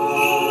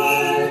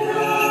 Lord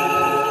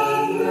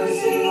have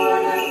mercy,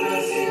 Lord have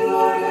mercy,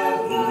 Lord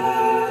have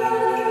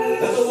mercy.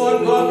 That the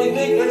Lord God may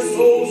make their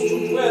souls to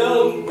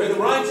dwell where the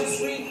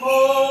righteous repose.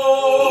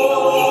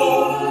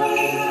 Lord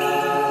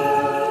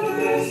have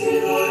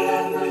mercy, Lord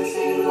have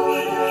mercy,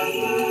 Lord have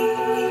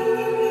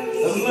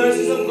mercy. The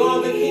mercies of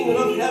God, the kingdom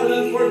of heaven,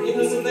 and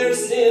forgiveness of their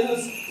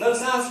sins, let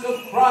us ask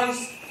of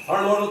Christ,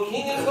 our immortal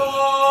King and God.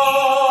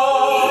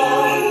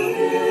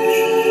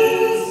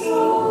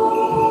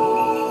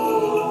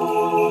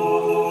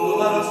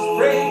 Let us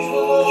pray to the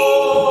Lord.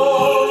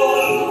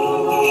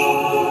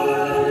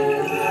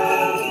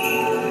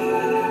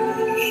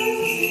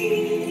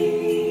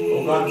 O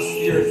God, the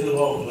Spirit of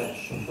all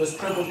flesh, who hast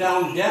trampled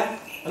down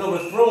death and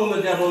overthrown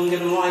the devil and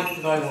given life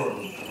to thy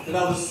world, do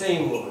thou the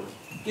same, Lord,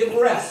 give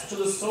rest to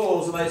the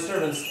souls of thy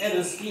servants, Ed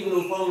and Stephen, who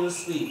have fallen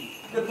asleep,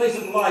 in a place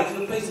of light,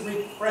 in a place of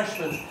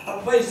refreshment, a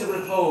place of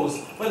repose,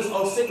 whence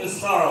all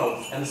sickness,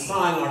 sorrow, and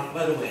sighing are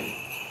fled away.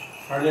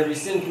 Pardon every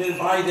sin committed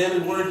by them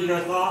in word, deed, or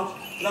thought.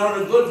 Thou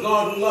art a good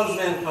God who loves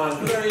mankind,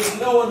 for there is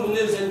no one who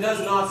lives and does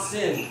not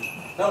sin.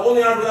 Thou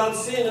only art without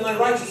sin, and thy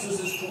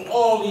righteousness is to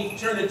all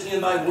eternity,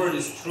 and thy word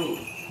is truth.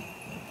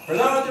 For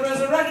thou art the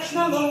resurrection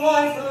and the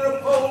life and the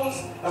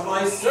repose of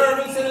thy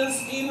servants, Ed and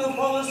Stephen, who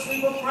fall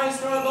asleep, O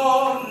Christ our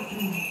God.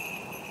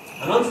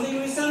 And unto thee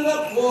we send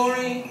up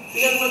glory,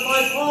 together with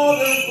thy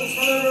Father, which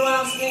from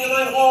everlasting, and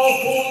thy all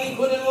holy,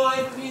 good, and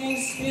life-feeding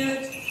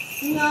Spirit,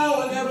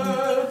 now and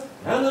ever,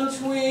 and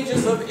unto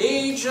ages of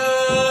ages.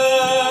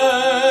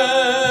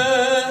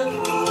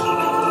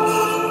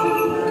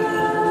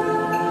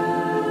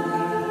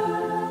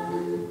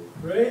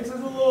 Pray to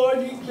the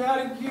Lord, ye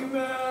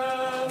catechumens.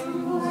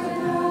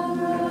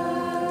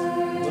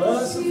 Let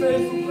us, the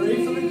faithful,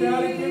 pray for the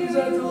catechumens,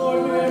 that the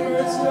Lord may have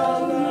mercy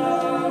on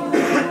them.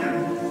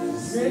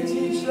 May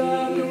teach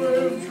them the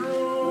word of truth.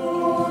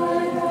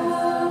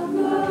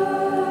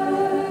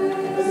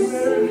 That he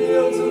may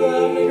reveal to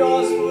them the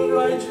gospel of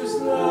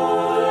righteousness.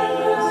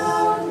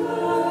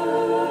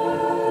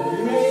 That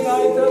he may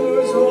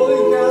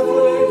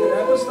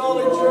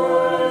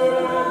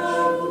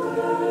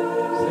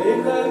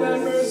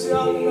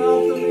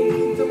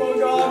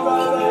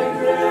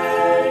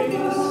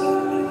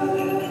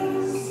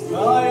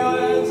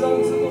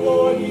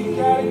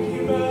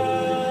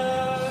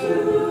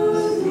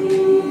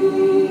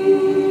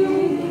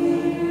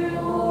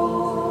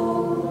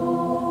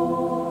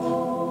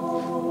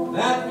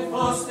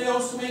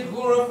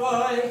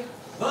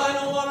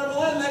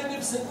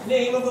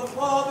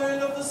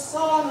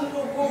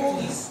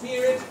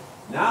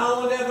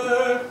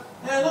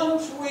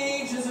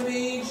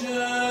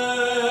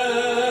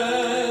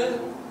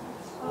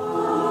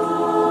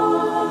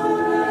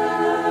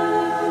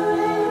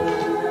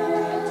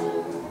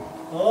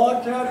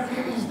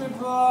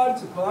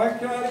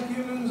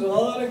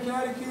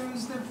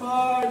us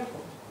depart.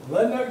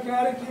 Let no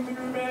catechumen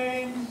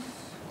remain.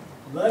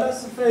 Let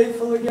us, the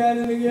faithful, again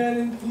and again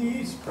in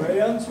peace pray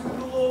unto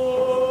the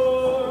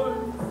Lord.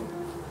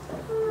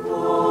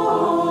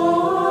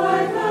 Lord,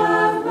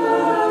 have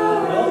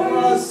mercy. Help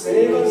us,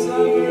 save us,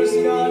 have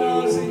mercy on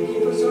us, and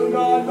keep us, O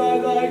God, by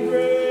thy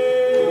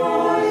grace.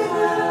 Lord,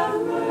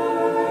 have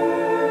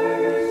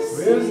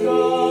mercy. Wisdom.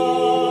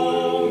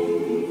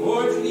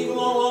 For to thee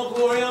belong all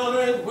glory, honor,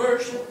 and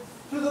worship,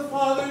 to the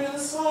Father, and to the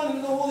Son, and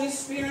to the Holy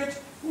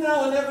Spirit,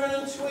 now and ever, and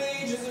unto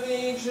ages of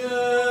ages.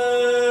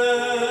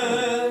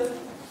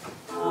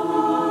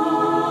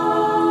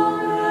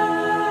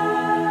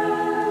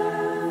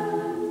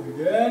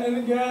 Again and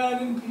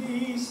again in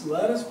peace,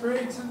 let us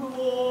pray to the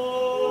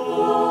Lord.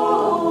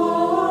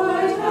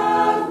 Lord,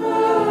 have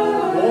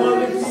mercy. For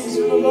the peace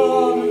from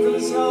above and for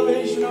the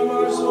salvation of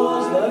our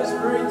souls, let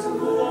us pray to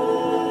the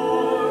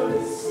Lord.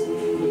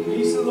 The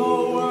peace of the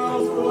whole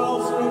world, for the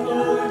welfare of the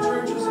holy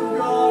churches of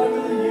God,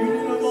 and for the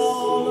union of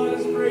all, let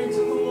us pray to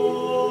the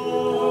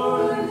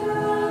Lord.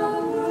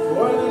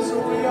 For this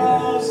holy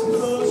house, and for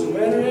those who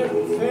enter it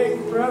with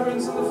faith,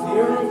 reverence, and the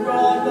fear of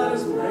God, let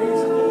us pray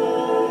to the Lord.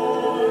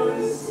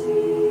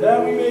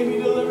 That we may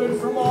be delivered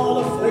from all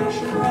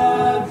affliction,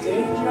 wrath,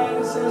 danger, and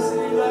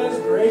necessity, let us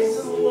pray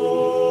to the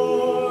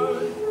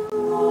Lord.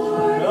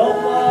 Help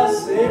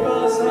us, save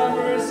us, have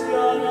mercy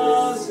on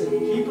us, and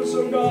keep us,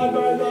 O God,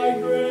 by thy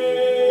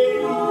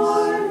grace.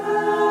 Lord,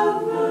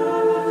 have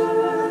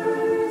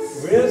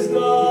mercy. Wisdom.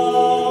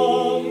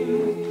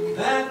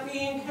 That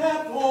being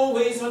kept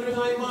always under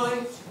thy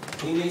might,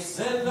 we may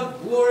send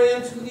up glory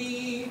unto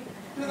thee,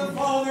 to the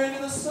Father, and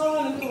to the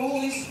Son, and to the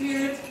Holy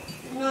Spirit,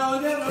 now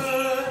and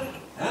ever,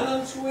 and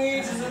unto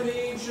ages of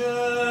ages.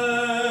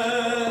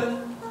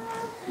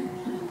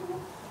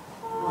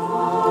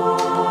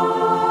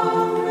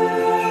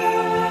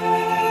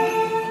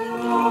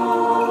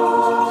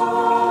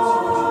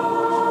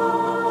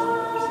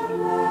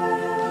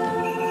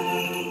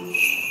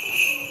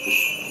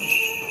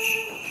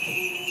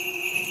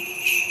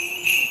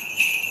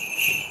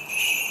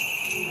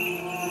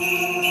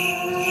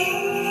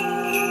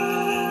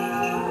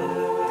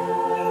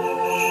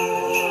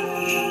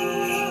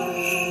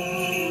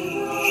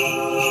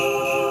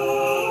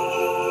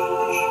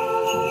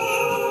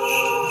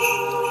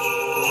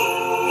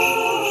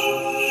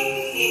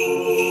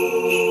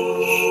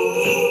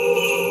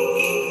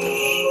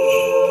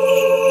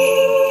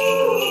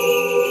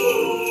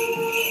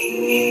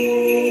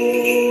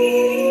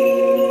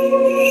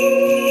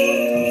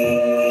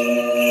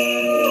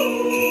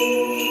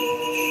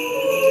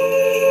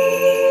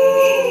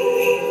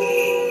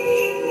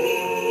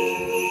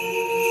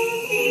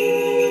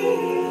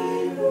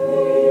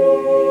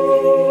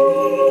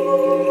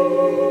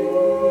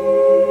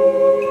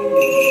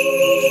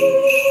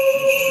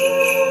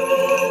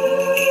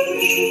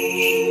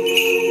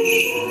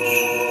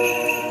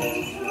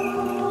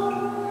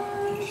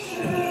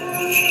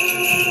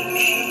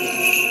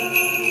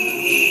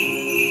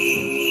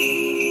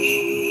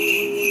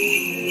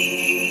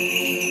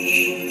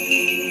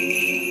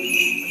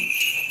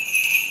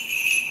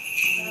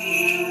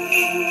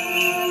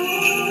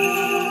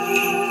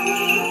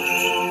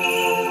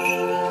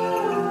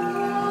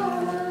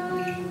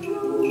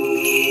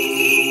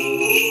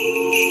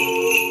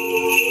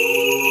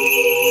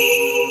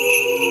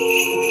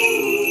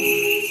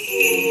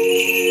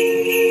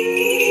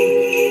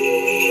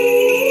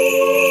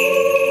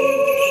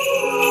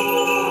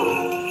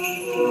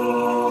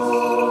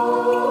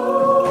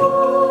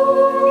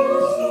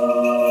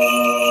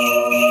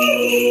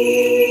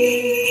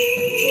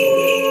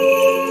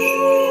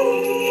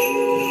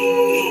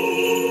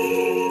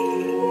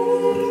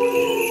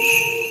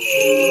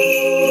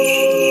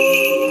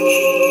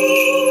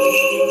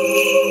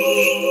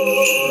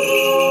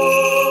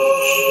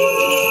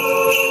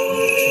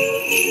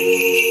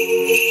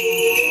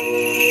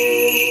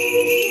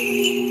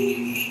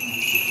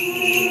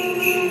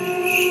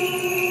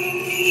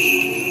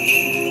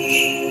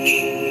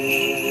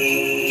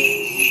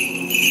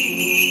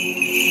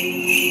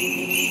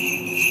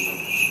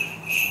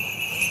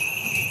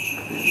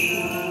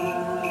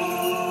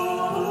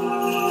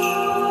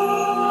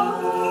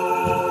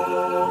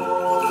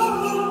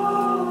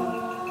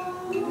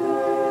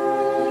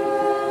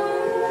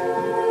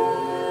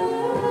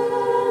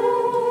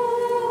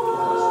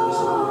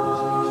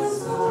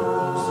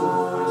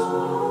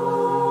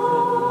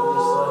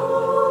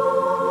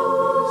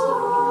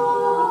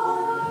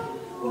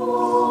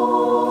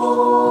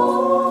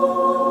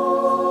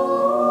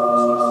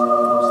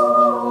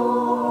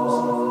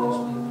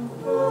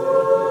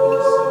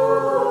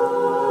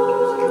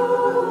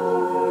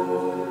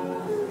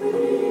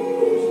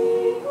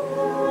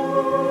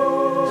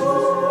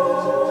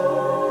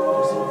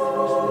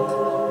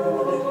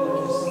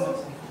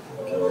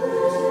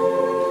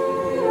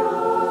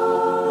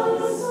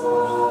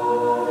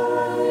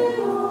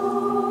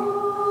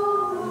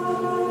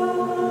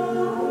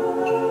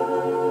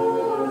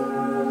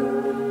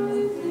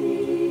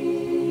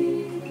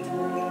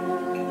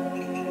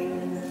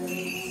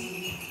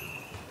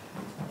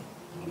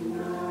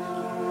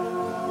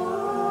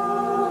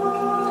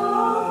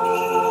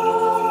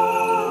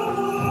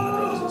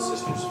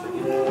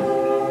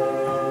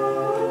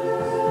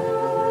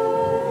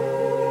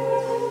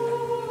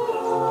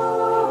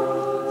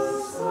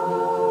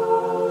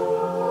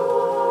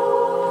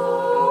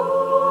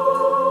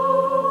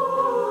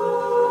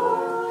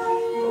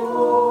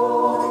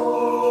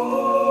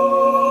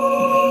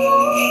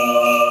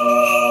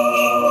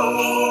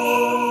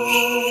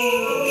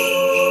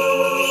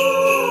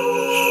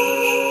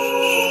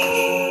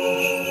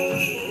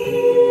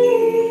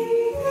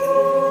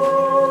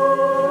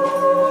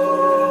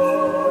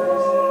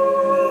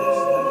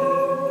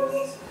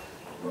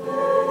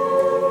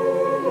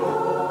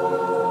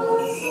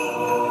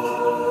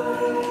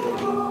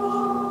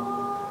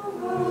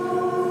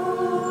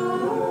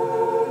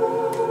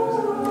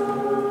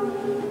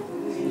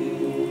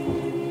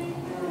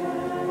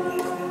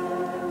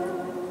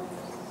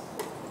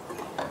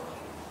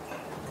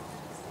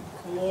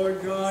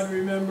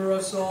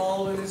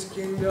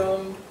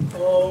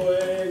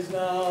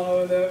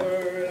 and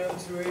ever, and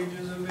unto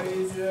ages of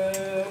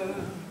ages.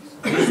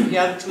 The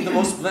attitude the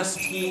most blessed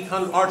he,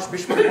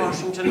 Archbishop of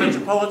Washington,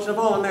 Metropolitan of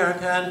all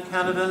America and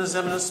Canada, and His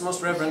Eminence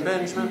Most Reverend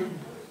Benjamin,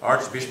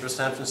 Archbishop of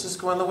San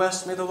Francisco and the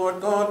West, may the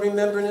Lord God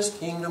remember in His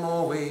kingdom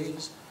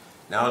always,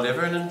 now and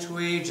ever, and unto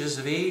ages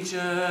of ages.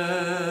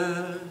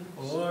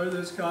 For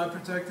this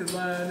God-protected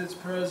land, its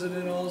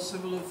president, all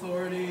civil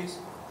authorities,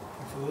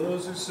 and for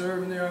those who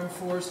serve in the armed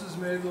forces,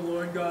 may the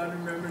Lord God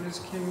remember in His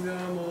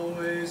kingdom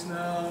always,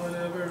 now and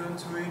ever, and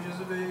unto ages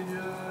of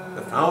ages.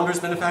 The founders,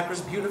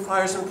 benefactors,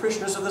 beautifiers, and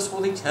parishioners of this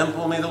holy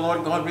temple, may the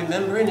Lord God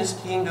remember in His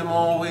kingdom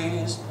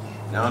always,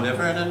 now and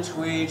ever, and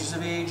unto ages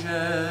of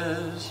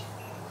ages.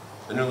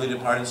 The newly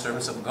departed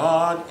servants of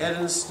God, Ed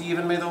and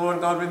Stephen, may the Lord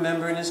God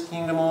remember in His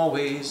kingdom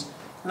always,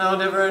 now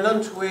and ever, and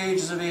unto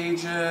ages of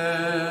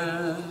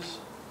ages.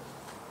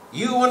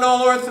 You and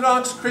all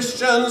Orthodox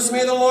Christians,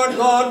 may the Lord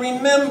God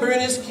remember in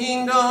His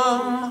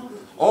kingdom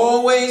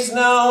always,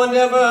 now and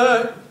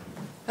ever,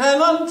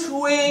 and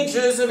unto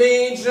ages of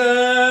ages.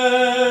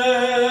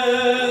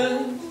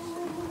 Amen.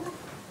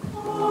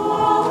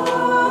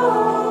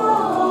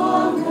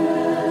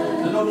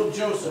 The noble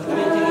Joseph,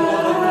 having taken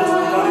all that was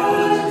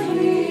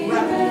provided,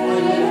 wrapped in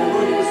fine linen,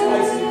 embroidered with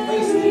spices, and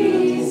placed it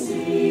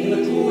in the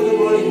tomb where the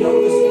body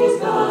doubtless was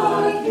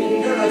God. In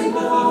paradise, with the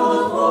thief on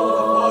the throne, with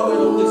the Father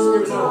and the Holy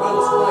Spirit, our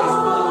boundless Christ,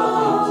 filling all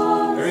things.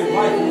 Bearing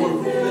life and more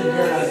fruitful than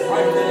paradise,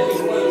 brighter than any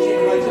royal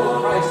chamber, right to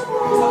Christ, is the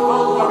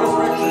fountain of our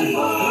resurrection. The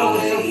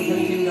noble Joseph,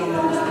 having taken down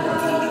that was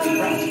provided,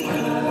 wrapped in fine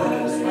linen,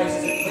 embroidered with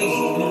spices, and placed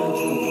it in the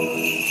tomb.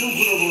 Too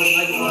good over at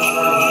night,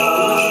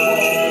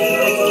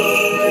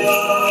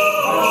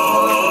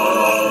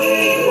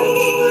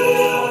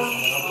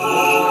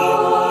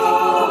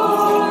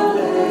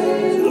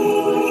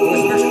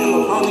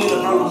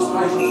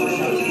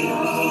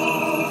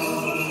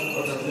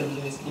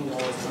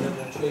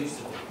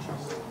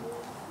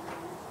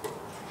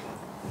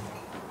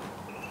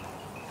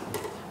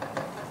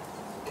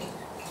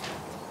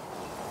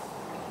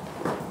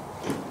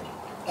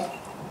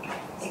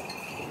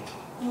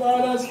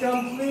 Let us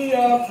complete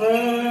our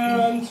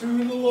prayer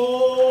unto the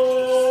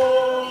Lord.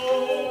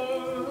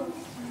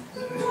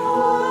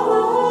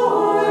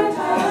 Lord,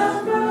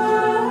 have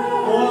mercy.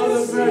 All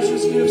the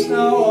precious gifts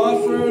now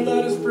offered,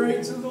 let us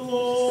pray to the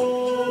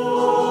Lord.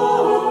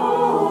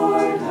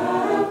 Lord,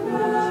 have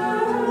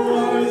mercy.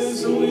 Lord,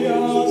 this holy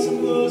house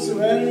and those who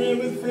enter it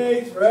with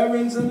faith,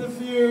 reverence, and the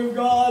fear of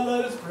God,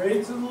 let us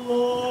pray to the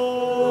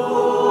Lord.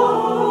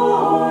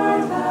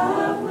 Lord,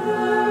 have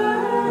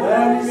mercy.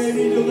 That we may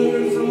be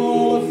delivered from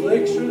all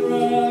affliction,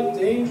 wrath,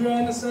 danger,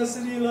 and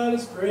necessity, let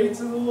us pray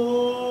to the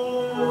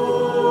Lord.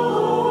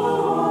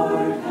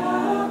 Lord,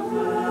 have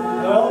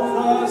mercy. Help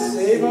us,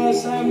 save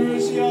us, have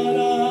mercy on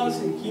us,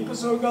 and keep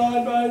us, O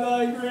God, by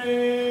thy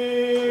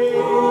grace.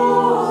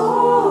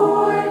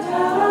 Lord,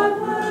 have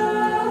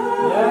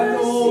mercy. That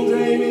the whole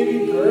day may be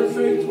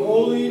perfect,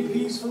 holy,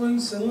 peaceful,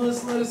 and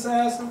sinless, let us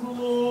ask of the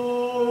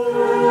Lord.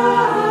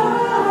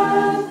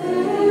 Grant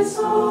this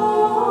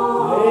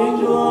all.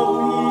 Angel of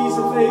peace, a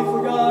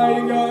faithful guide,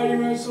 and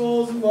guarding our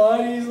souls and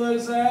bodies, let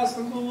us ask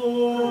of the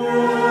Lord.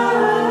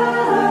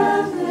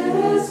 Grant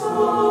this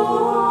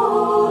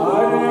all.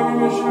 Pardon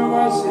and remission of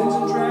our sins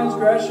and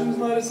transgressions,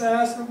 let us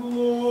ask of the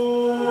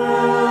Lord.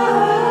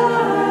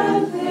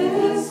 Grant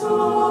this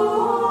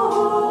all.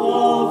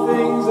 All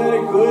things that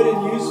are good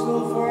and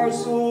useful for our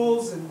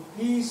souls and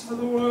peace for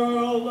the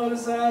world, let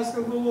us ask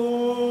of the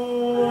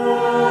Lord.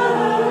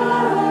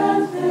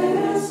 Grant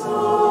this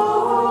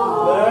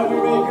all. That we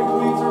may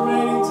complete the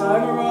remaining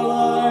time of our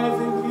life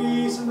in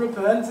peace and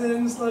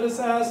repentance, let us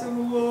ask of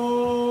the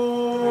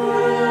Lord.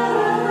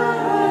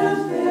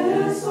 Grant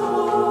this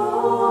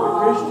all. A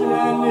Christian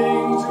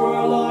ending to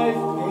our life,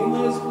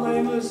 painless,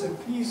 blameless, and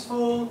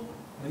peaceful,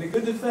 and a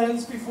good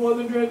defense before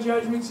the dread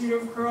judgment seat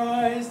of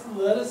Christ,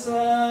 let us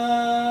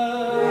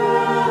ask.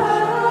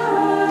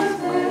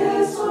 Grant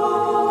this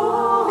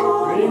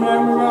all.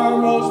 Remember our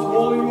most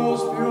holy,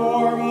 most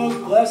pure, most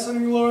blessed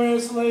and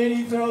glorious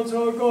Lady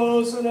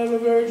Theotokos and ever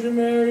Virgin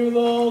Mary with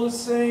all the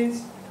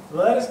saints.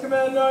 Let us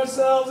commend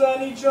ourselves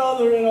and each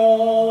other in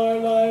all our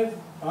life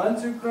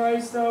unto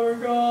Christ our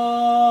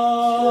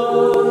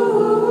God.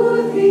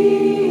 To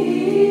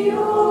thee, O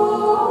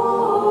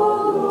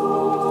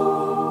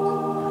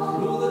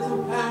through the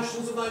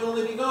compassions of thine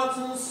only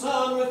begotten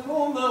Son, with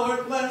whom thou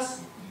art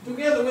blessed,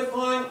 together with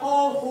thine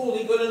all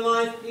holy, good, and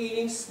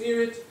life-leading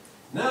Spirit,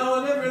 now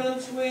and ever, and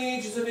unto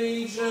ages of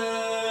ages.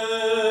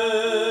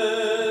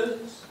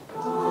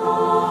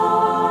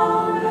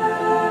 Amen.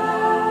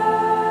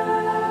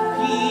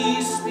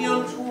 Peace be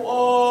unto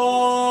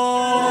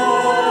all.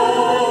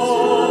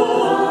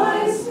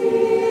 Thy spirit.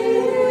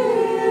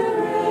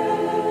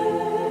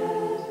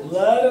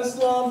 Let us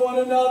love one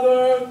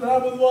another,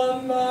 that with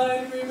one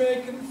mind we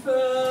may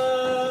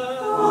confess.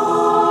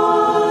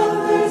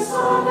 Father,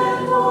 Son,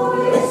 and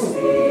Holy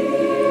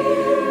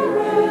Spirit,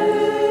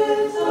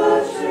 the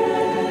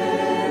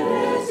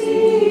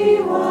Trinity.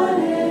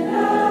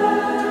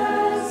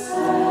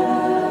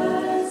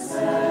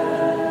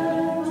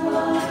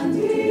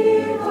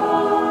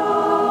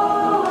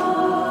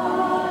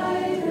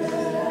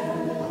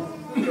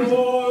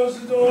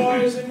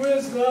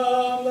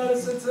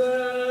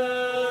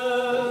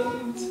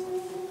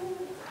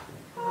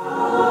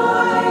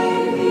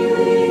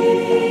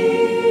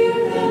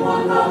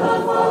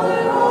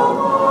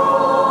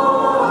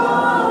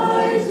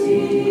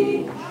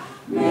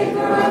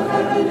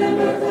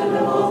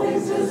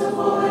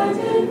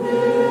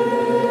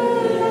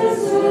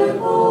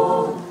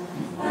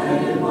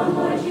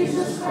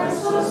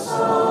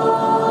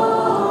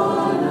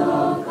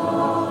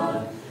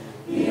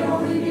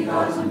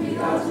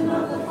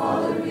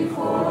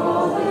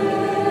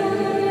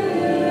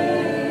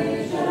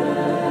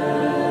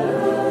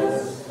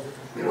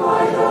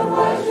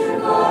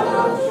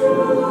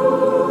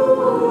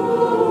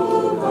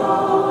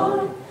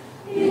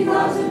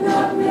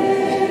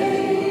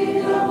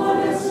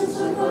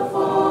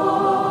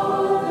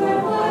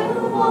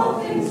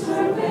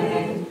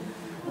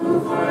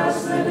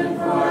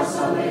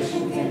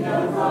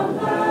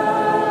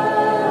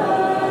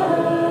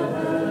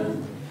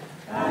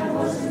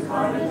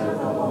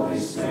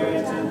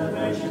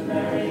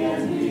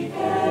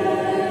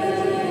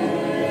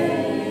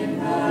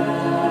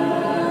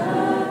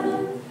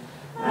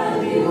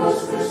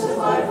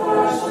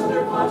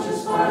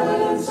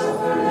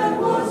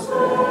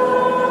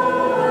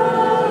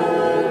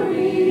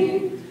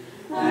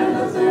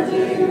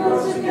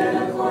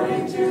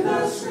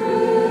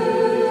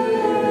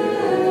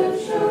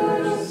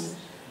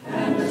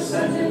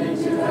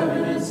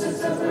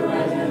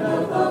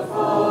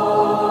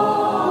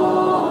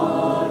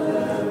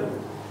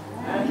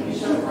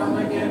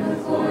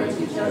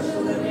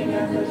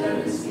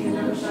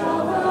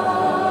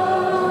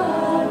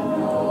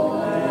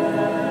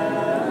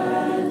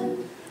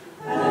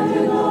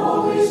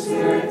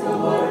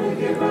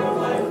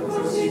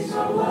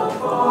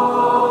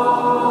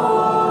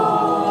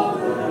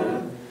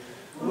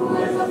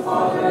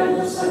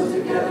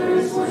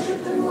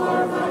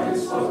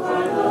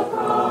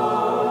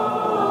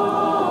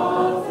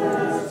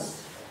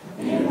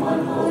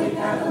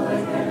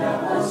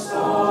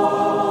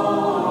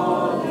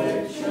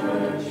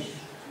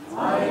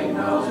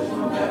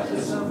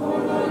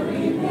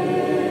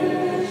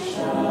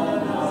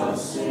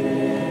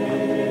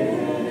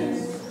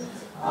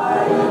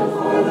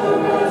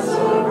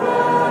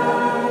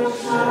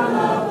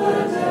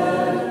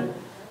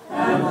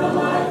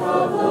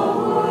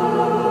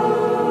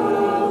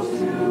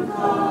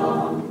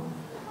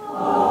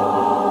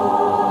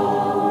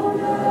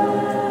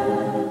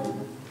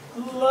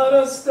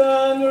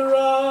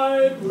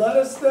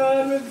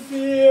 with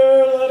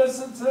fear, let us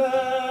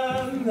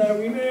attend, that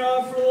we may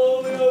offer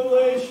holy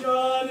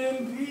oblation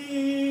in peace.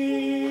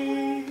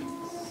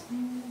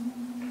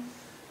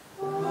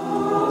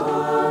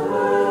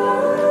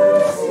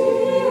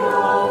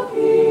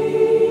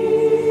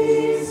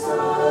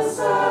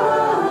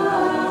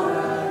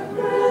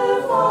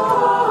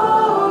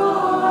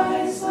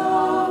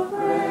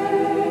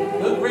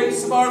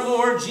 Our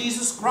Lord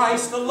Jesus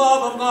Christ, the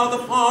love of God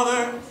the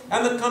Father,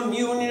 and the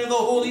communion of the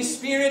Holy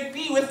Spirit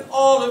be with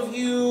all of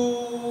you.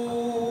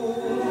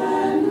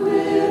 And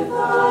with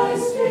thy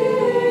spirit.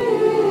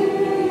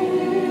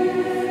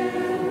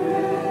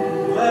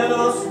 Let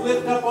us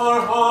lift up our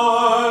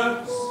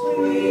hearts.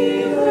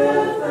 We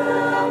lift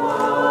them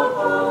up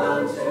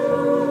unto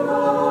the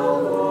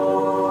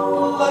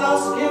Lord. Let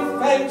us give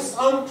thanks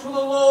unto the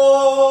Lord.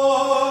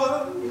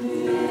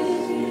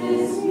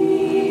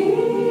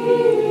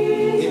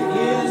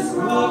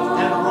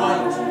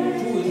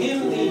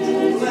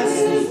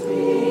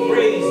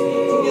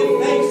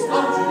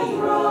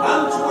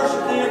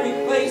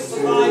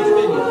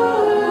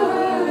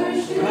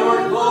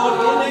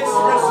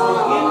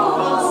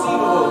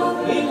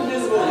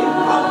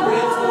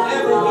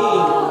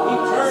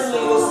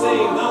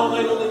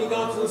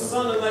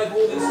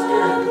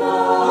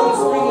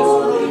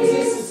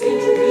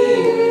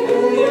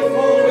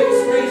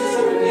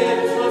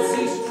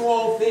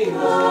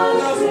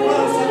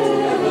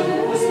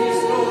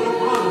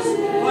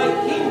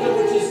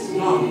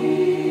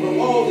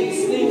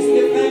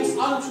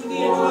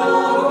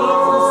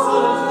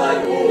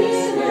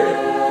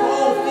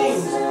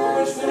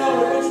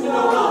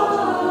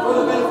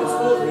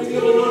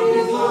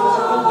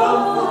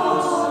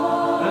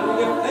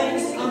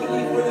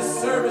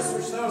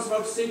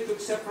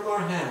 Except from our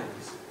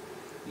hands,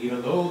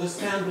 even though there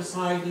stand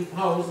beside thee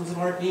thousands of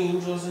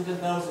archangels and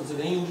 10,000s of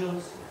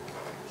angels,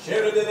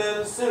 cherubim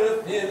and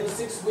seraphim,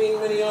 6-winged,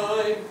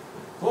 many-eyed,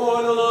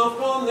 borne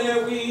aloft on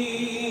their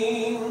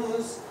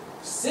wings,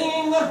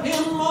 sing the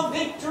hymn of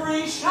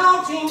victory,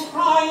 shouting,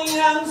 crying,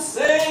 and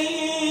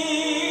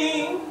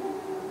saying,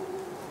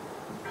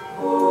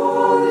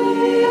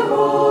 Holy,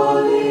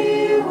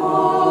 holy,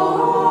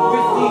 holy.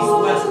 With these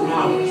blessed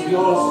powers, we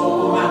also,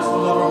 O Master,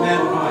 lover of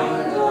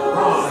mankind,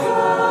 cry,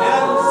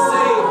 and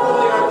say,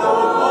 Holy art thou,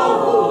 all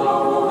holy,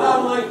 thou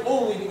my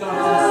only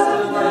begotten Son,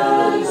 and thy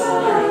Holy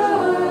Spirit.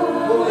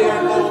 Holy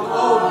art thou,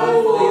 all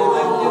holy, and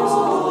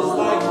magnificent is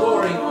thy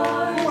glory,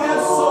 who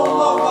hast so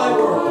loved thy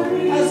world,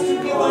 as to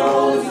give thy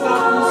only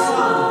begotten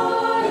Son,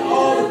 that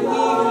all that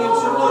believe in him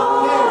should not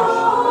perish,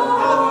 but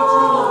have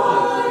eternal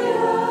life.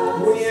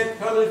 When he had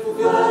come and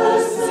fulfilled the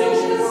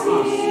dispensation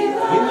for us,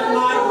 in the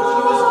night which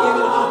he was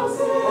given up,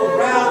 or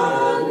rather,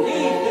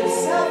 gave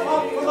himself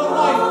up for the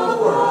life of the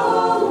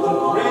world, the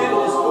bread in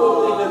his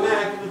holy and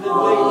immaculate and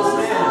blameless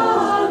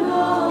hands.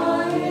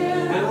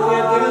 And when he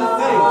had given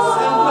thanks,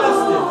 and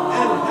blessed it,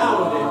 and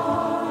hallowed it,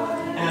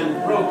 and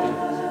broken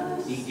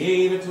it, he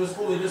gave it to his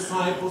holy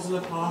disciples and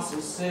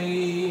apostles,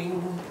 saying,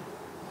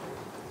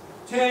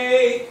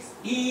 Take,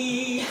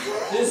 eat,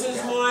 this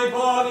is my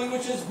body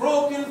which is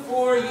broken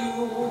for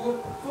you,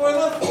 for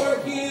the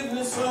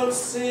forgiveness of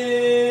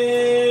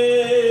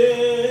sin.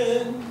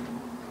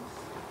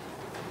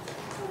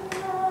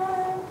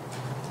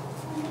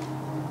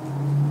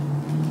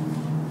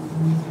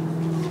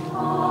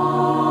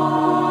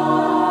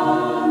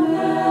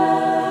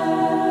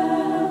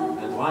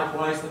 And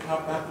likewise the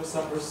cup after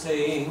supper,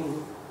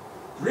 saying,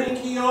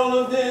 Drink ye all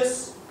of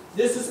this.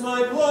 This is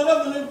my blood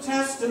of the New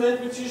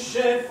Testament, which is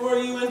shed for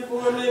you and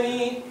for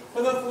many,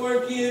 for the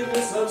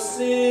forgiveness of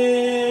sin.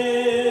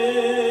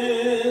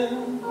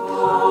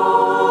 Amen.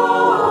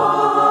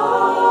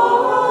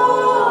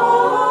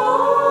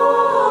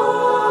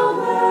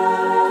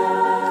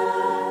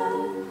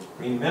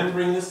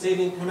 Remembering the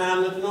saving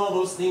commandment and all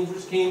those things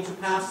which came to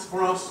pass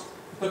for us,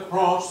 the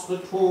cross, the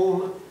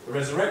tomb, the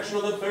resurrection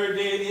on the third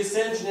day, the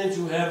ascension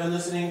into heaven, the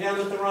sitting down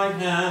at the right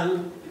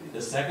hand,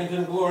 the second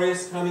and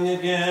glorious coming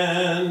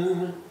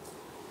again.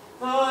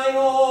 Thine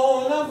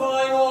own of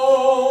thine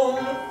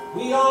own,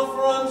 we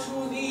offer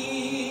unto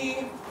thee,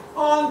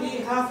 on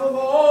behalf of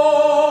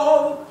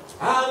all,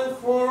 and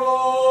for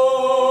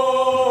all.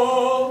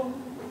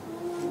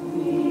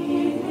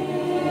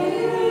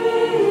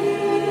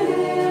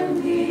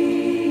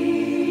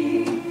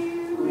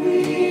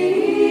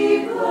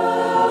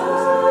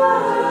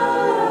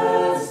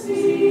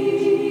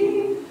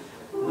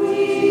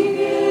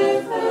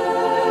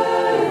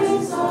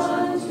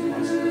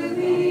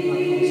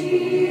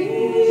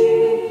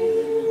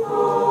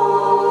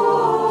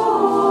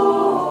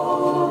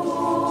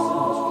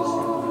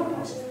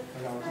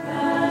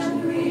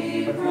 And we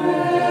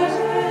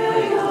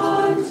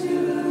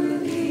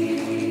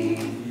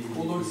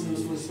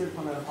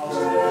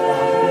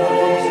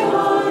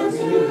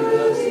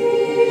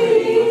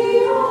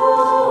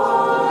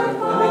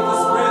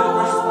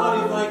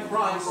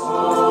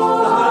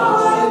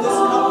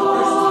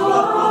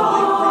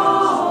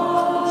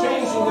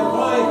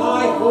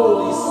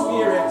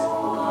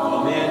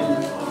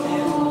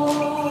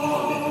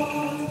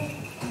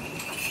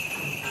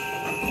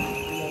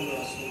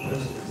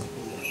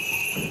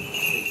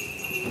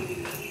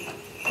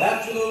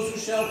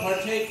shall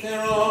partake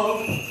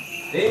thereof.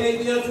 They may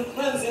be unto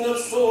cleansing of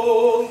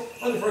soul,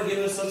 unto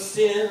forgiveness of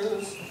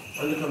sins,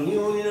 unto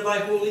communion of thy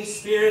Holy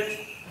Spirit,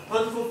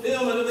 unto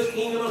fulfillment of the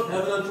kingdom of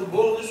heaven, unto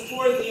boldness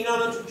toward thee,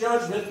 not unto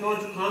judgment, nor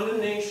unto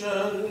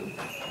condemnation.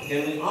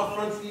 Can we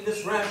offer unto thee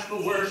this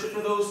rational worship for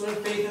those who in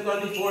faith have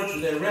gone before to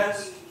their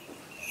rest?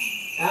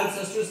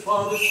 Ancestors,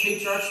 fathers,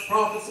 patriarchs,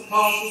 prophets,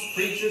 apostles,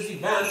 preachers,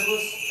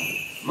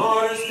 evangelists,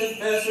 martyrs,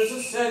 confessors,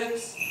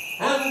 ascetics,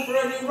 and for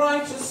every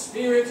righteous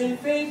spirit in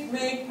faith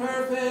made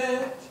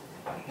perfect,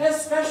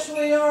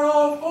 especially our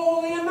all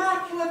holy,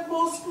 immaculate,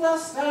 most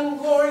blessed, and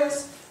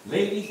glorious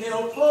Lady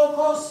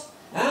Theotokos,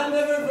 and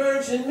ever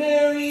Virgin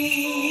Mary.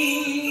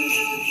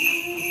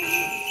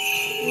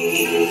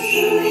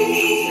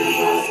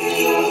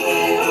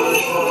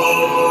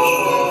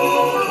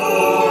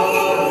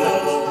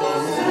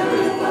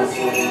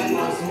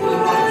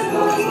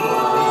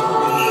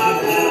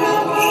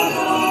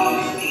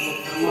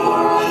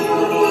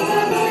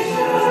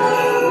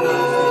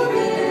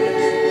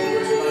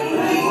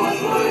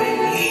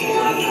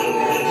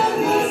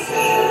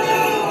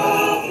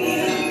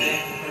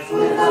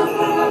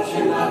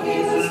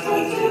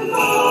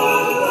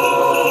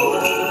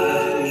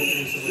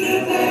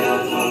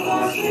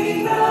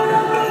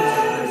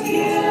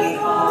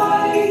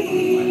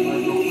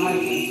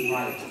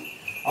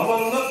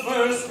 Among the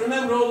first,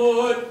 remember, O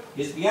Lord,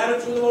 his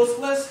beatitude, the most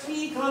blessed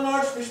Deacon,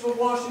 Archbishop of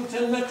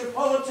Washington,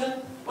 Metropolitan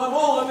of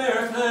all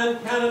America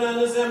and Canada,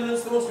 and his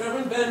eminence, the most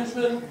Reverend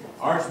Benjamin,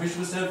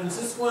 Archbishop of San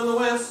Francisco and the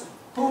West,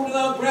 whom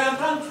thou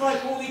grant unto thy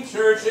holy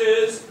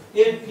churches,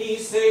 in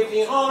peace,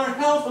 safety, honor,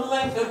 health, and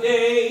length of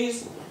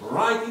days,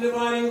 rightly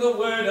dividing the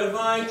word of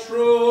thy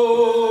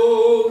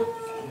truth.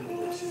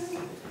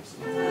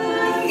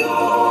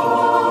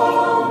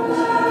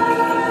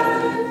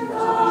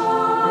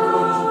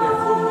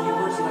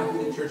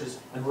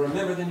 And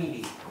remember the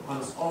needy, upon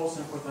us all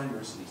send forth thy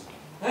mercies.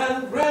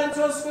 And grant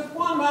us with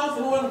one mouth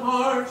and one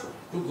heart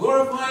to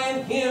glorify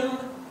in him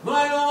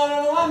thine honor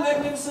in the one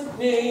magnificent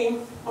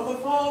name of the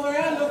Father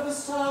and of the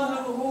Son and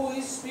of the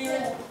Holy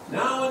Spirit,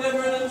 now and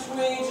ever and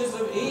unto ages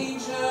of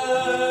ages.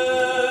 Amen.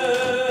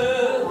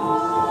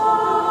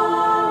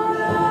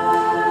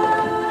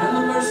 And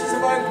the mercies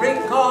of our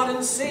great God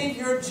and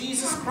Savior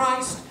Jesus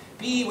Christ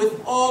be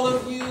with all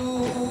of you.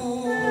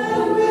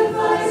 And with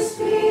thy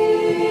spirit.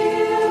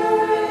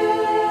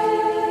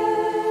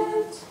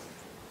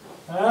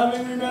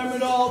 Having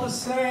remembered all the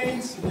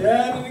saints,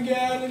 again and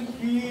again in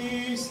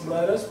peace,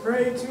 let us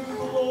pray to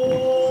the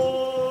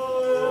Lord.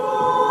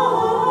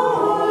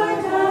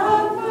 Lord,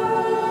 have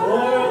mercy.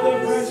 For the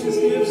precious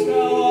gifts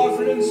now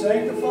offered and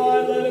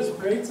sanctified, let us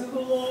pray to the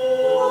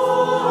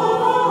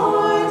Lord.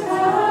 Lord,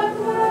 have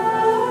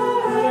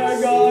mercy.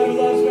 Our God, who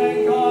loves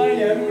mankind,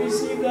 having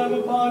received them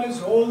upon his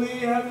holy,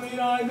 heavenly, and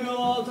ideal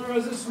altar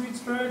as a sweet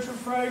spiritual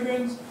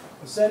fragrance,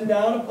 will send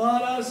down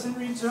upon us in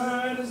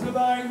return his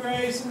divine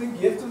grace and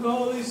the gift of the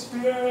Holy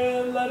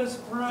Spirit. Let us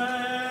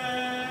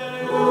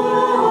pray.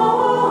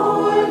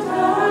 Lord,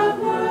 have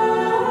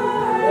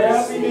mercy.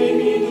 That we may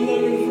be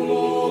delivered from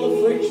all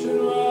affliction,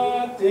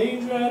 wrath,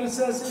 danger, and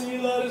necessity,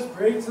 let us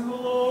pray to the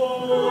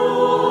Lord.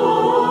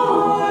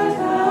 Lord,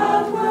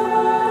 have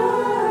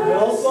mercy.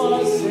 Help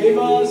us, save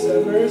us,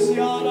 have mercy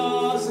on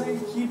us,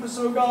 and keep us,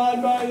 O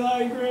God, by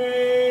thy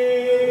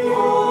grace.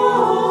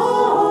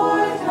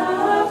 Lord,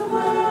 have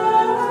mercy.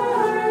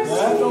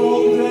 That the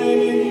whole day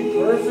may be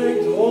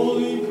perfect,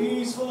 holy,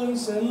 peaceful, and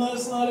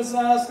sinless, let us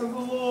ask of the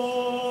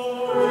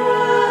Lord.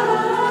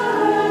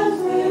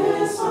 Grant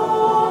this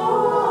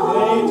all. The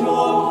angel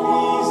of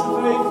peace and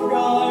faithful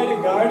guide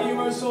and guardian of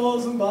our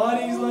souls and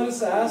bodies, let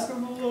us ask of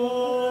the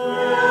Lord.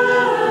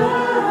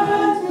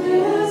 Grant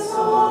this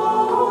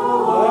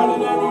all.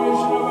 Pardon and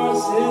remission of our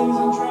sins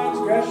and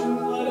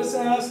transgressions, let us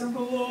ask of the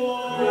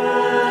Lord.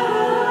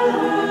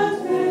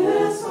 Grant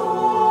this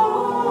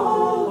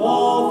all.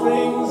 All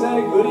things that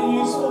are good and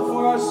useful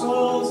for our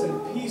souls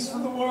and peace for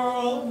the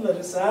world, let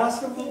us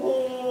ask of the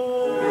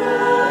Lord.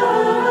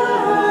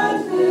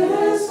 Grant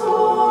this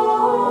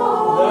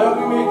all. That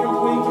we may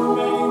complete the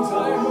remaining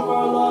time of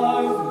our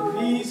life in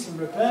peace and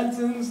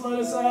repentance, let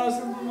us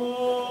ask of the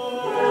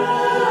Lord.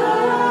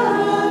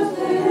 Grant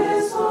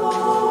this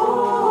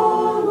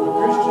all. A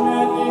Christian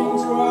ending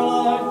to our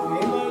life,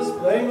 painless,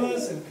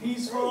 blameless, and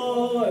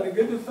peaceful, and a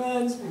good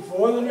defense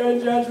before the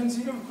dread judgment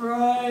seat of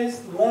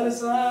Christ, let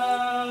us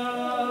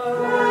ask.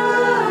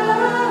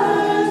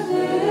 Grant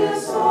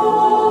this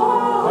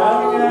all.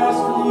 Having asked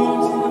for the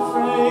unity of the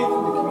faith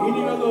and the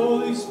communion of the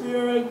Holy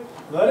Spirit,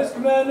 let us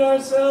commend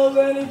ourselves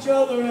and each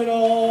other in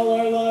all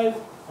our life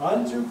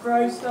unto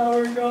Christ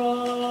our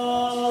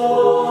God.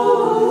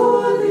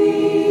 To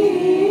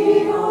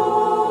thee, O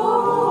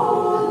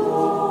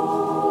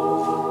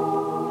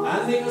Lord.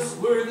 And make us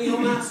worthy, O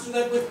Master,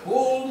 that with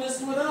boldness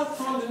and without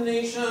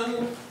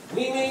condemnation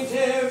we may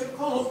dare to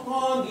call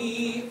upon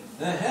thee,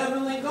 the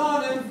heavenly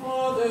God and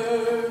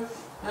Father,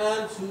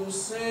 and to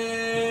say,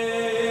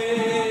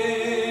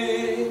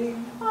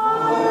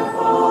 Our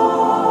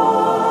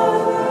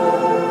Father,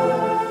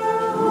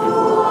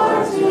 who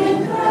art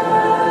in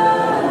heaven,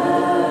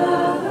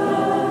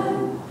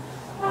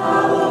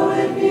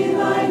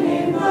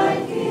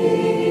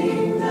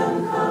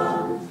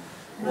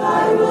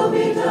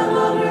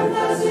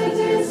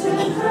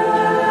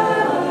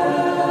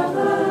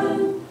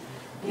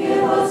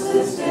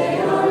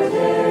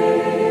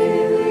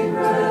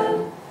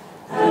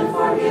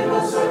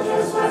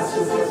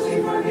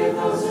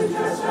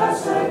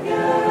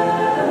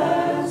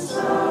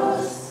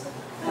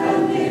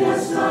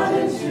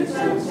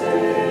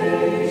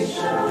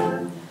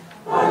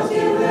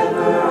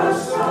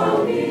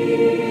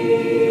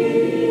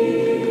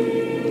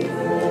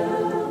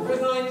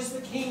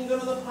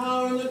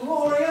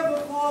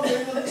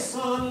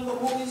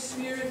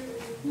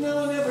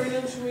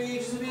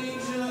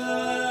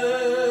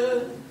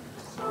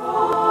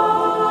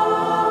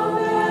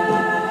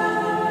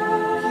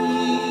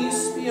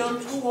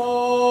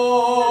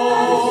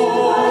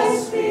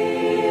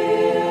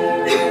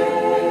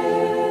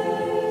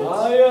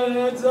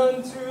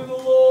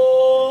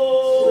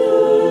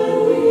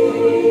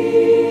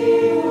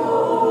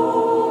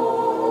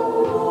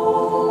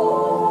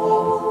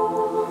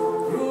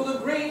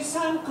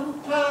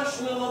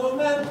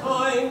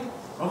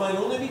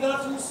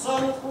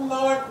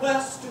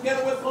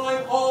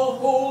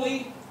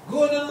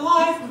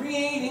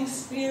 creating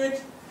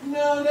Spirit,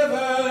 now and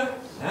ever,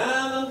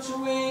 and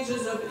unto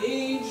ages of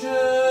ages.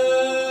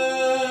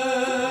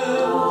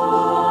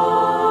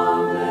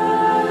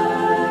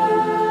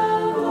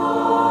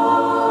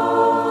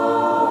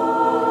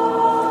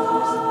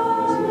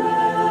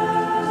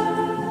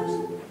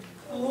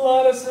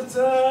 Let us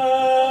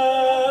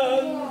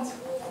attend.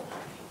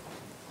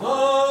 The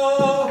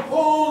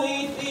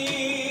holy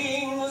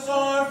things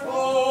are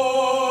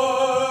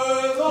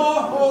for the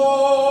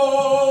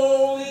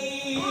holy.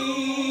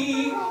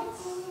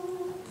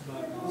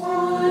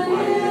 One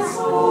is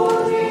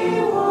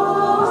holy,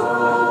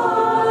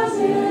 one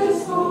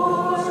is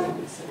Lord,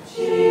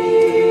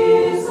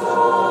 Jesus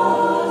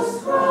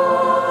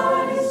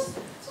Christ,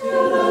 to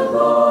the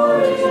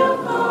glory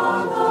of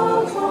God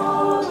the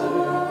Father.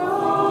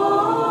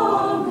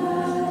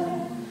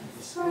 Amen.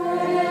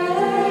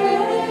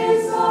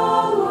 Praise the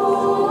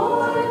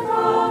Lord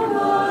from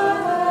the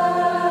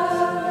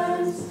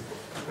heavens.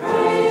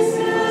 Praise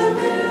Him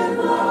in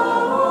the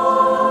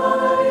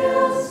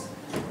highest.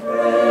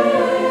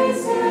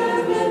 Praise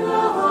Him in the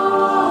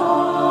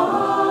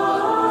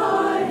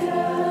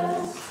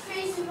highest.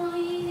 Praise Him, all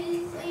ye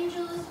His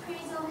angels,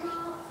 praise Him, all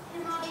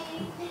ye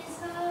His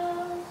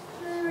hosts.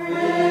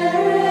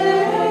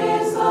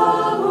 Praise the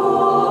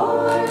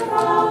Lord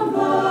from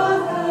the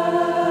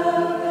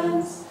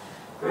heavens.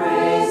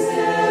 Praise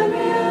Him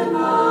in the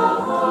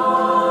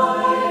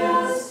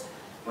highest.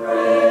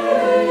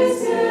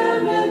 Praise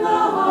Him in the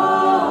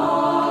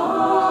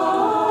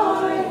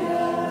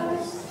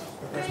highest.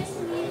 Praise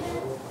Him, ye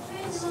heavens,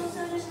 praise Him, all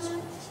sun and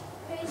moon,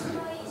 praise Him,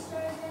 all ye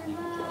stars and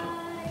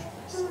light.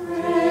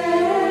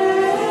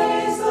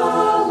 Praise the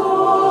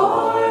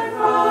Lord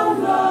from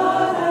the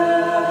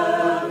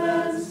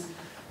heavens.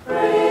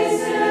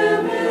 Praise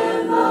Him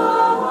in the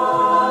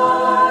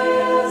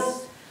highest.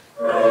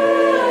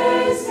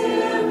 Praise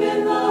Him in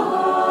the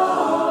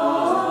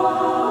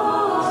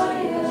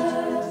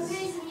highest.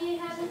 Praise Him, ye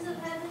heavens of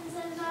heavens,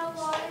 and the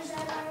waters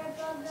that are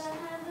above the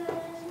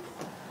heavens.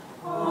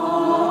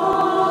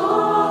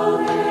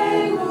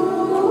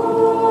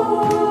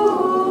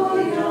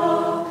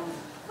 Alleluia.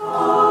 Alleluia.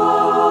 Alleluia.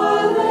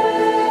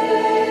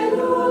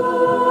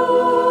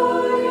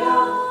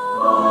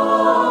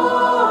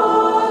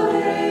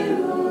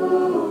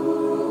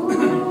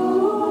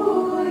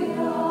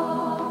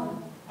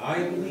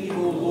 I believe,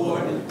 O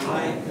Lord, and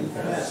I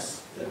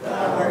confess that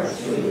thou art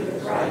truly the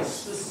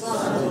Christ, the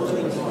Son of the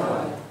living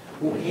God,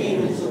 who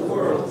came into the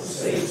world to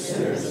save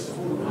sinners, of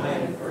whom I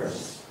am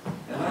first.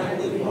 And I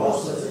believe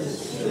also that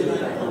this is truly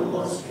thine own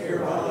most pure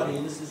body,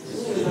 and this is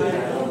truly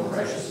thine own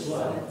precious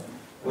blood.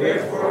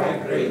 Wherefore I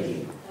pray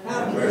thee,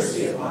 have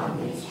mercy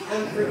upon me,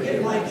 and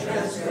forgive my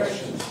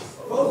transgressions,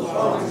 both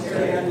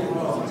voluntary and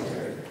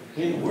involuntary,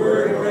 in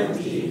word or in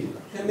deed,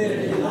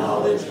 committed in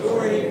knowledge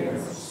or in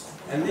ignorance,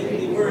 and make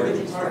me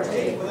worthy to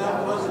partake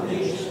without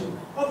condemnation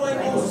of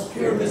thy most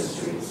pure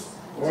mysteries,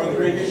 for the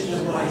remission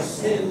of my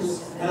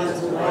sins and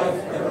unto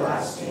life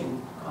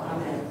everlasting.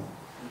 Amen.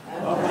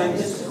 Of thy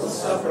mystical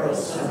supper, O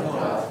Son of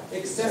God,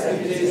 accept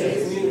me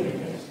today's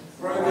communion,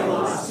 for I will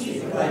not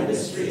seek thy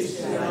mysteries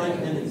to thine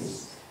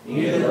enemies.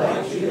 Neither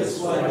like Judas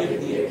will I give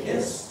thee a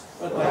kiss,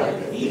 but like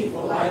a thief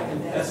will I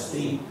confess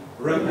thee.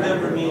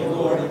 Remember me,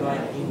 Lord, in thy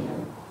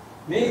kingdom.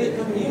 May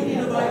the communion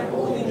of thy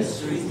holy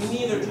mysteries be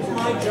neither to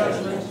my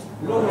judgment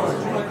nor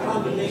to my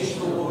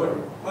condemnation, O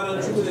Lord, but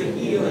unto the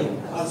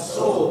healing of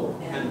soul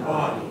and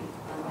body.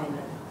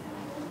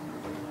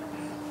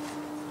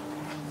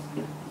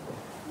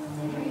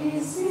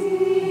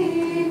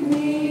 Receive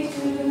me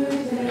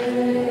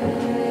today,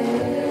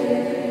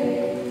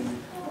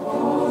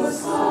 O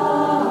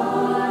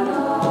Son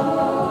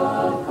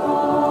of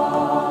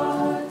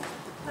God,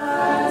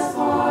 as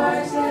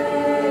partaker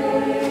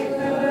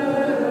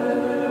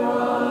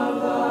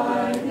of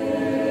thy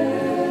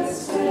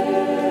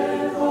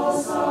mystical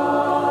supper.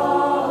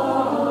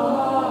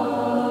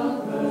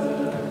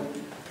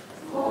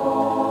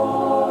 For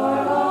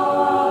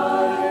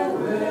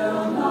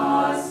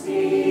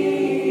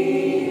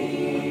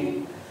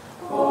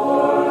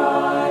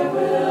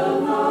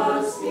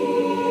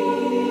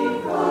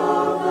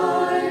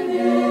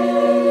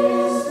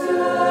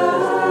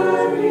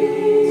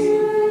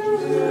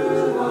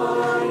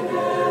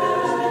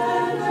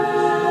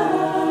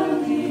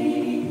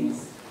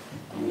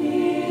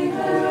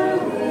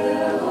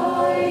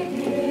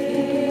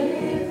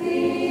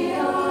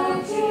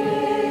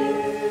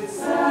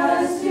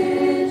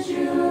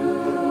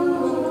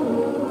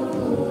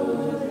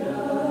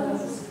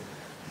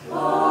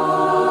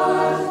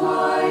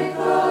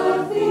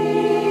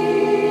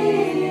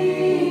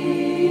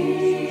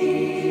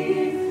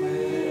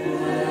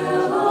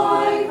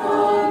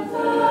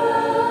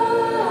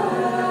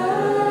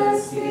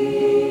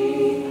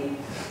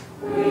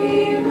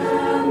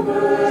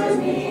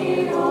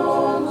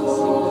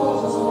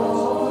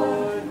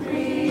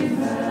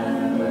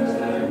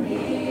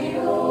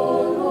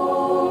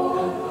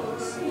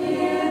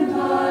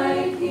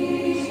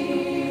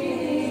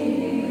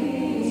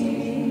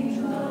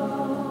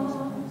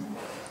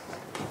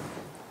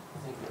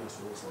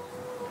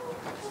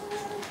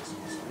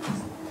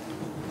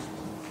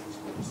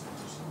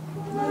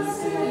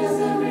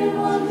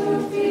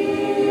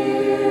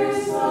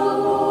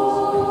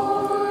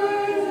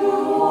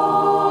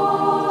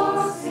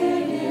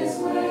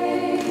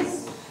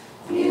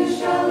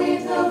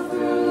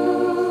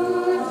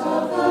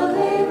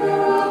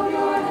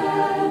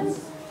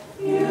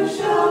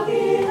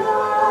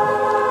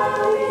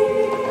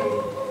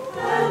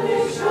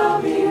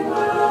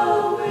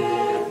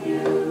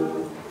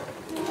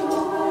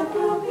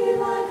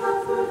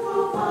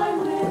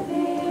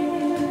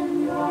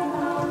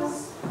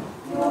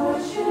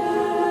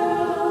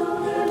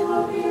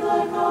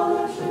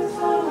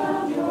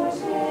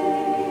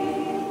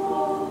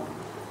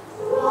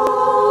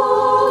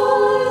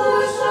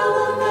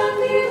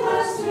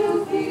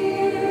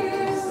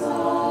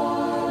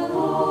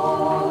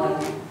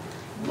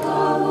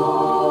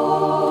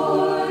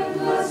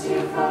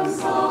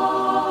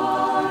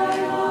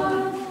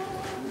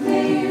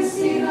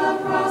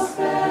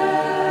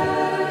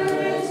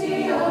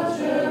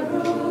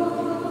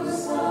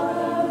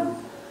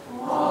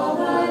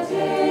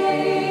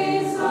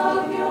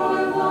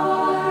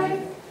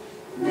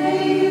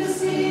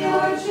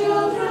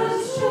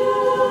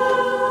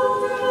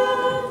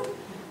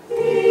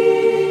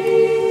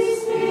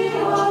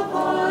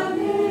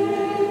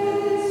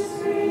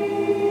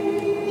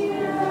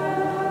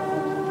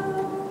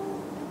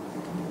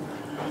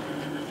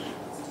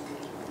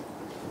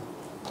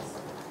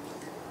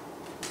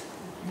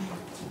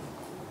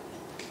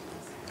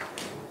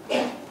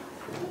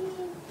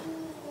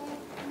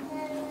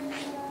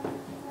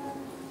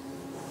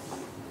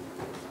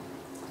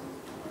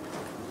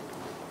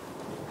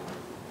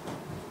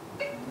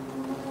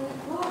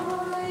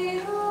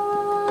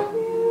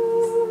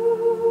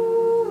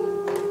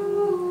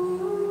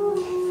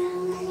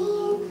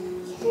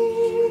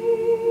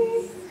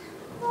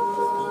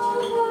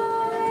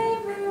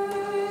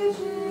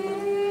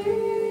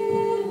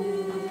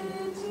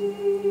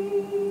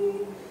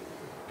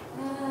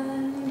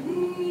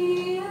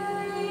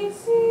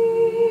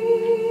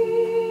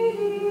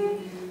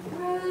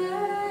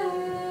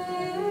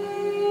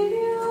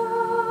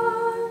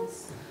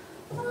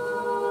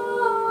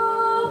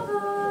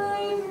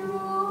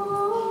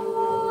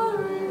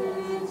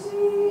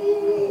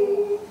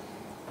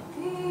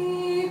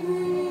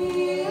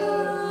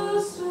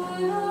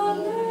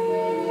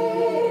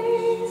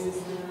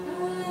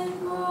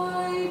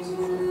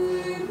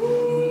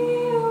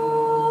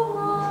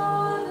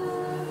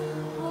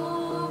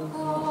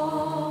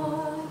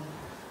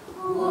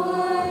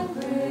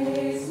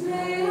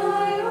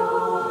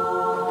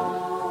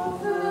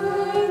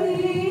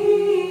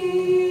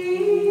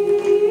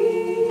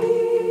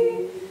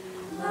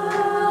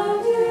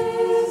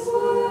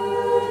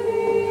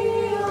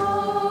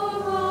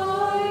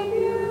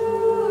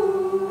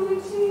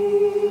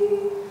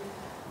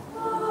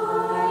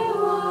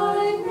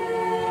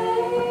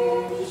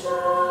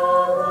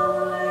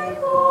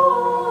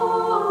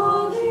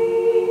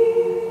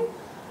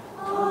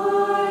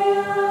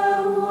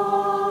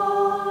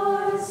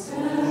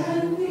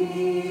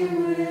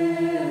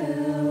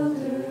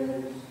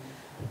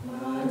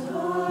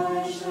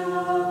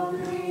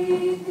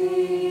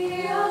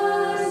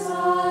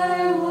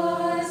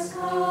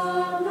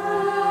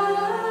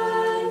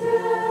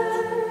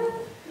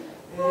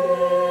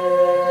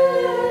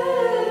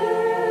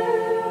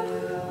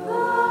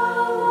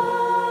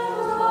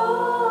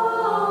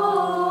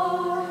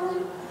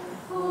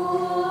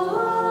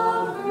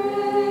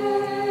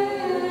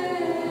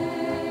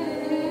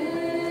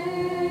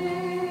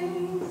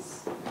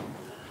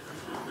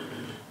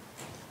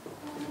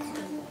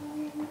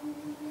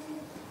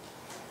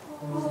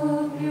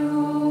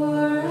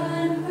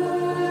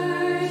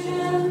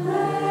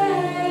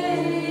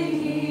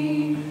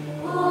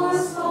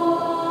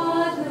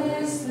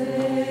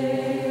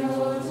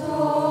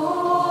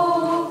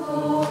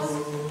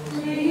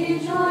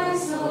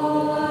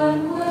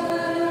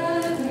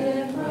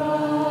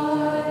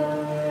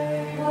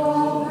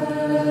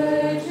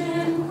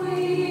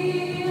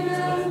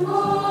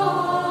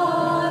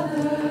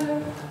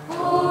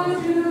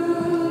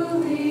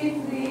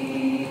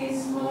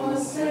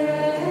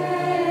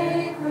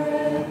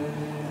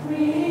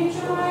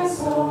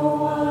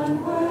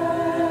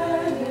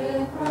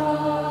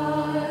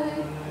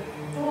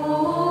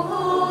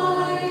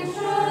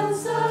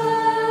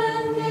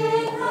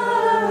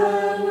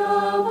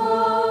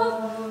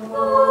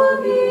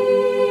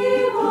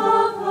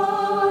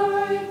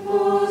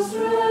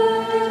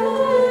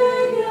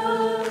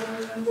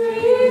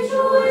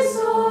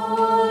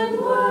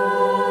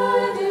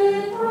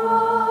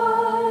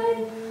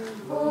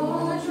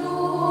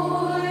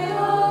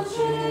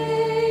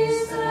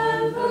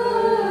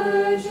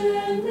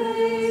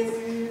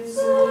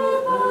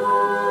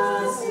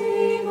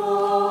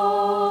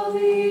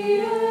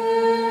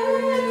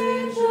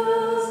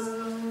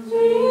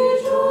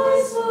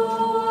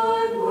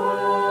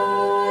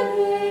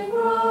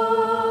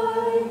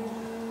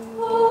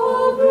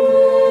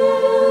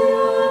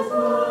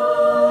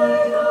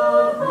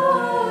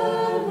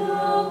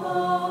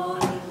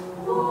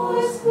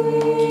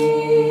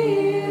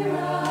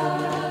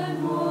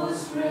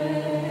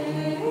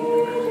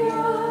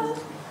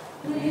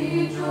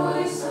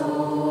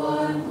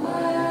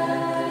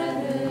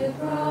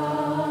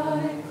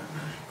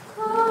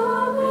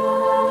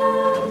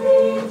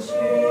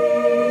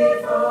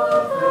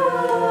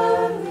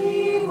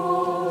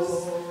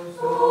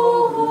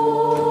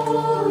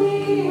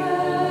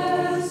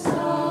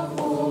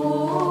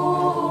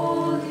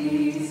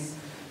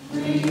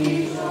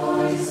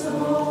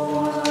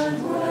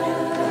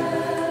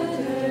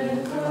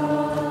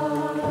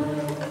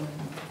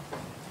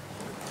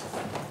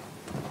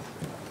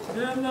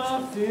in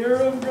the fear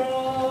of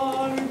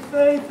God, with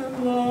faith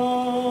and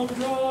love,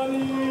 draw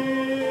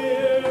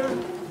near.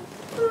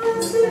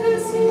 Blessed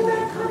is he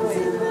that comes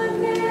in the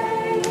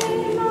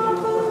name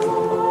of the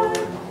Lord.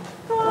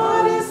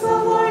 God is the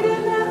Lord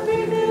and hath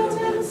revealed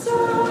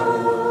himself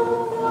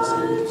unto us.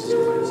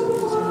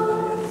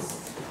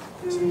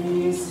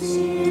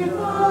 Receive the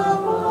body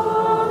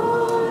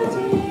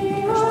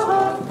of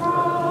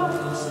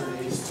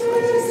Christ.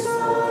 Taste the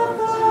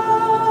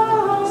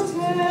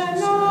fountain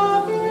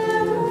of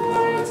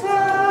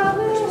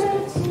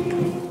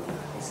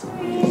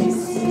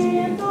immortality.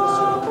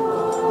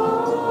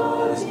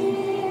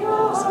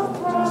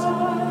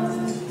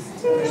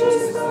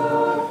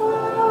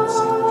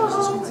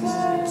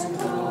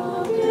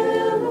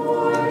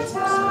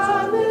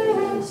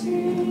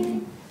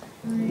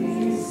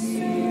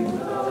 Receive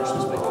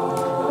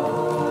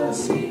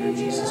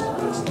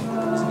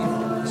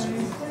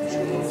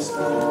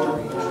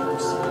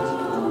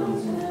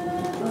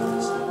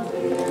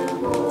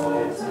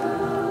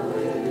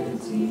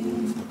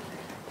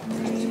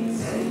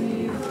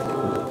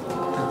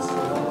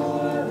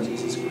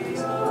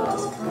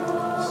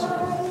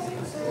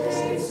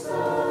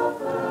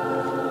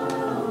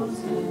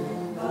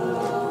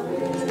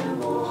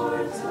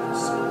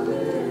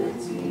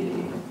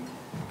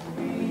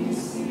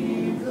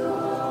the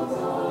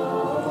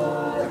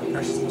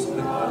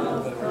body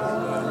of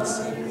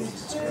Christ.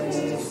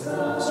 Taste the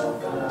fountain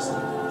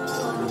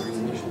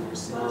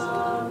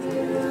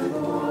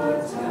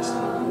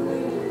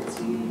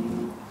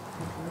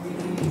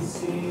of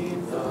immortality.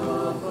 Receive the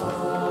body of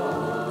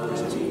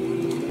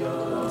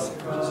Jesus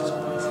Christ.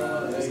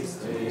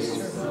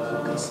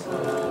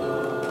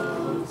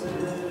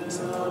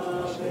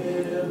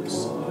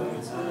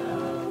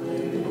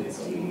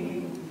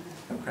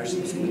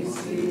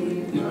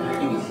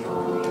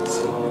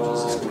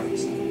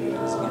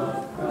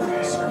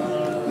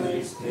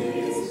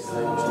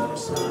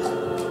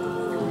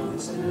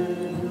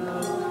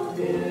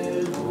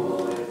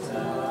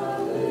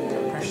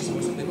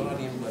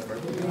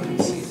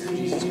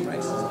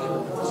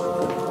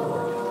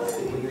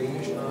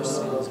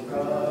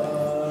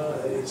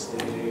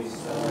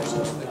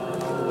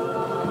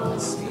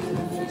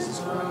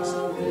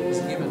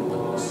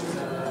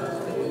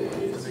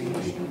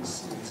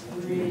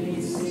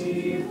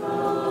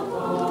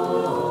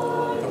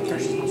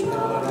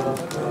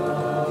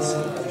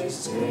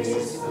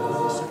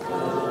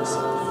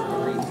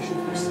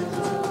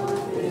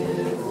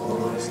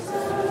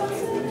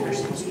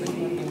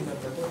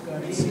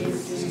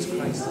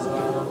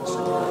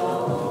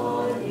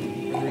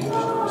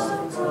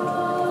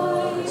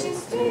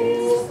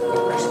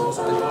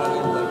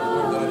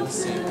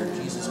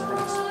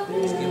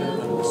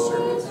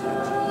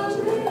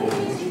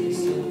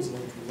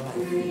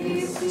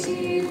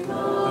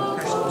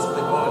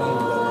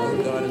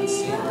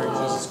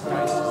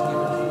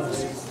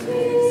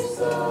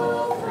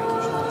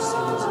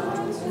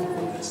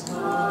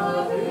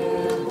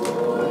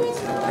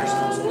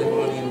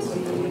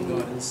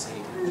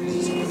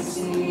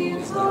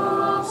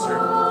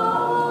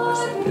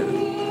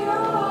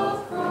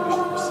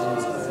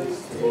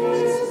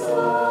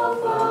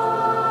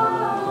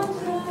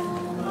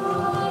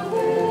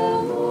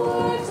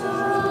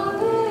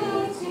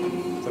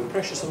 the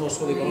precious and most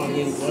holy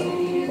body and blood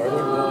of our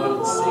Lord God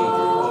and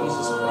Savior,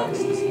 Jesus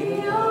Christ, is given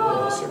in the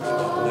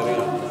service of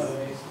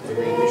the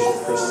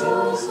remission for sins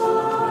and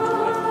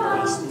life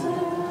everlasting.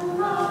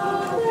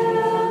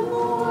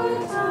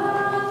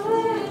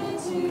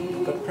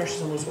 The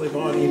precious and most holy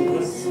body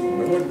and blood of our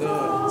Lord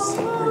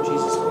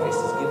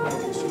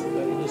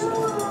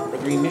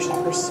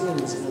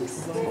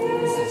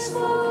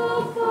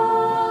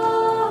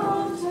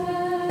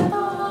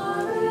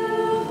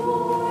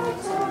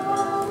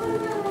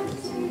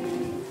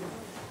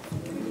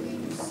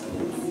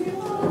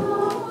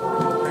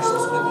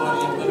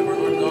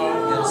God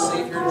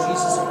and Savior,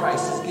 Jesus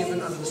Christ, is given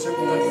in the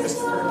service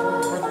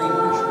for the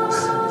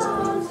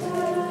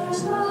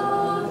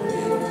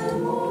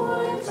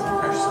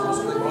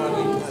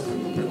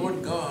remission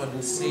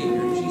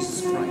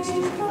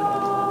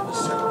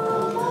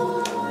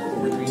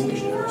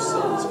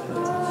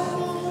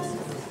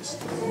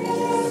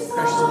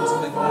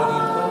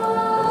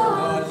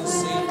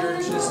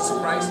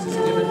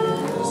for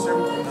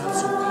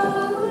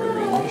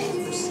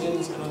sins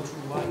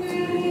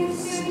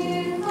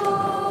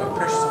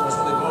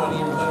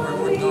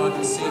and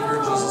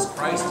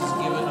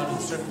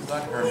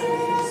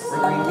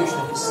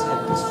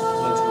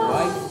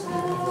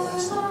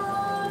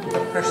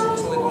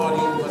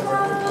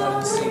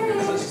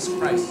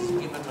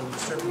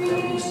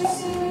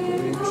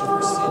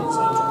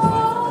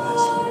life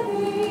everlasting.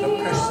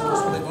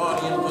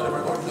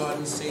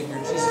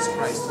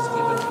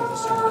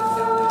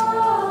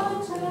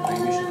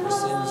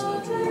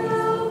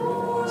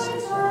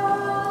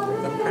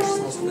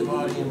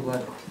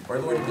 Our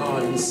Lord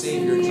God and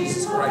Savior,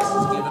 Jesus Christ,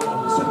 is given unto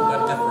the Son of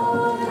God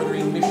Ephraim for the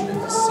remission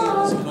of his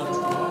sins and unto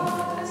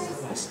life.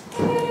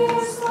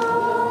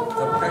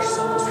 The precious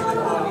and most holy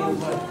body and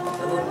blood,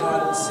 our Lord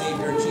God and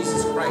Savior,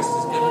 Jesus Christ,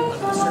 is given unto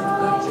the servant of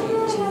God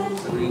James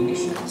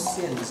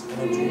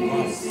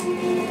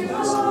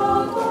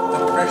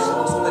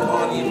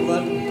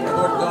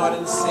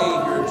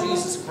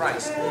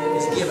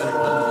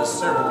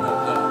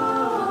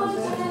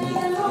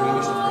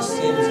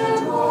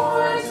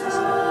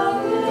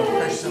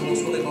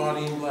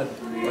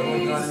blood, our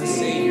Lord God and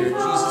Savior,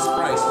 Jesus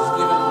Christ, was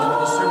given unto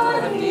the servant of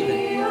God David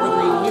for the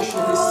remission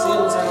of his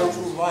sins and unto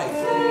life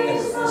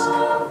everlasting.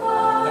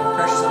 The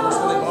precious and most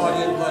holy body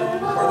and blood,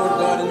 our Lord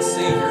God and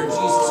Savior,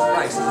 Jesus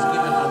Christ, was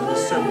given unto the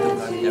servant of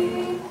God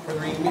David for the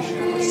remission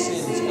of his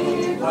sins and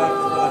unto life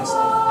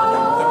everlasting. The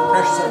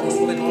precious and most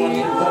holy body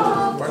and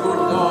blood, our Lord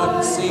God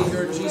and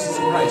Savior, Jesus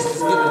Christ,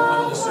 was given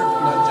unto the servant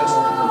of God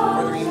Justin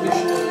for the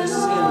remission of his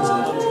sins and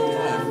unto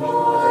life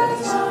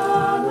everlasting.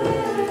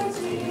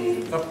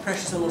 The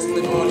precious and most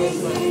holy body and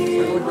blood, our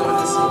Lord God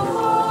and Savior,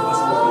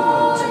 blessed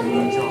be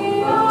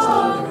God,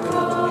 John, the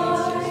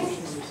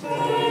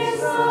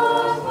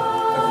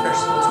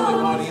precious and most holy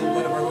body and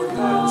blood of our Lord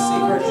God and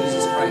Savior,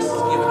 Jesus Christ,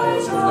 is given unto the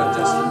servant of God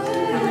Justin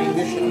for the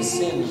remission of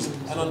sins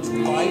and unto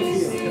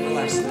life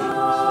everlasting.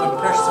 The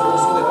precious and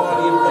most holy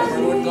body and blood of our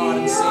Lord God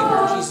and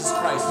Savior, Jesus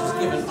Christ, is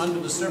given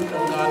unto the servant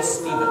of God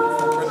Stephen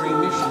for the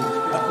remission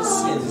of his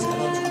sins and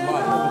unto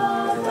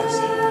life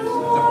everlasting.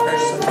 The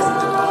precious and most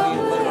holy body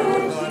and blood of our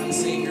Lord God and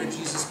Savior,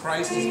 Jesus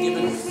Christ, is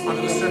given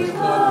unto the servant of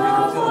God, the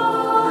greater Philip,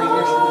 for the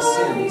remission of his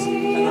sins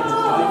and unto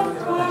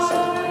life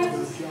everlasting.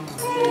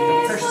 The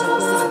precious and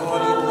most holy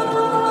body and blood of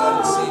our Lord God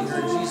and Savior,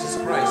 Jesus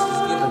Christ, is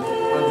given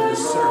unto the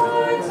servant of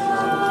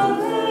God for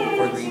the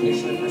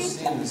remission of his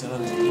sins and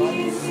unto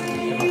life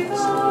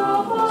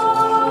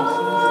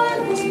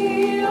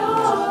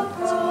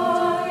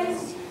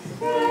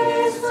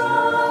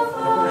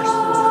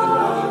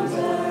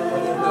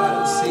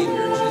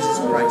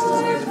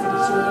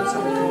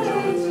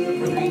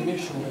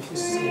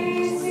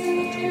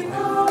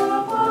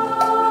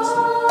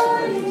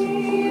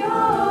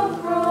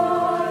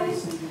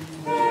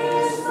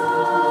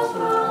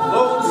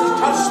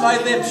thy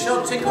lips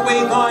shall take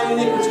away thy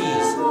iniquities,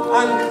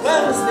 and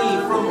cleanse thee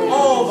from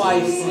all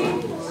thy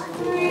sins.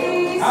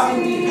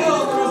 Having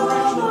beheld the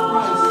resurrection of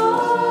Christ,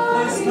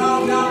 let's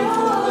bow down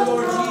before the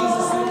Lord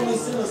Jesus, the only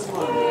sinless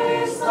one.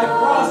 Thy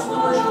cross, the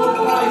worship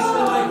of Christ,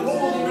 and thy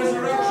holy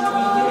resurrection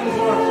we give and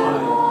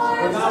glorify.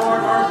 For thou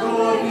art our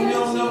God, we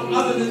know no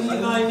other than thee,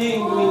 thy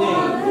name do we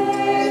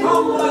name.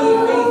 Come, mighty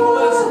faithful,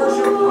 let us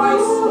worship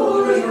Christ's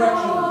holy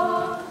resurrection.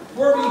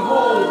 For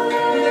behold,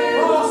 in the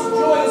cross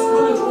joy is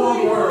come into all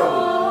the world.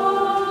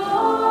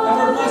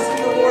 Ever blessing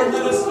the Lord,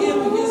 let us hymn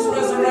his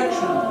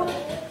resurrection.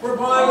 For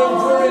by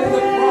enduring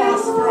the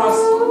cross for us,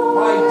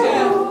 by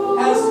death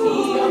has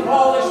he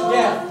abolished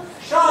death.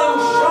 Shine,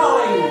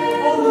 shine,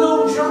 O New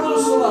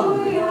Jerusalem,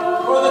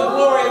 for the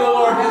glory of the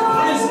Lord hath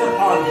risen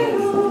upon you.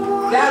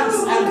 Dance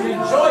and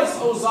rejoice,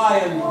 O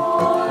Zion,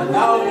 and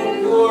thou, O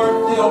pure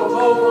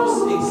Theotokos,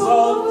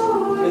 exult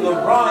in the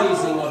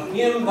rising of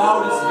him thou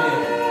didst bear.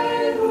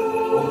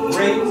 O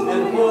great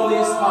and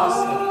holiest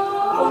Apostle, O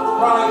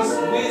Christ,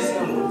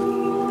 wisdom,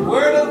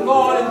 Word of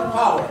God and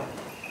power,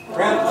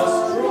 grant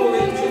us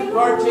truly to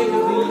partake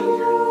of thee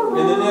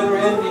in the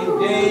never-ending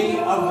day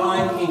of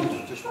thy kingdom.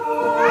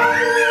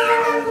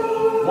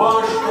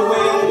 Wash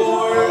away,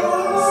 Lord,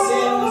 the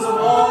sins of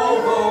all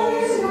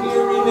those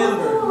here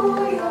remembered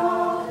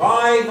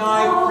by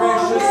thy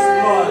precious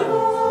blood,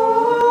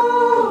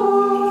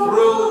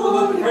 through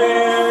the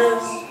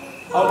prayers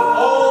of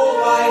all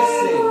thy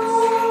saints.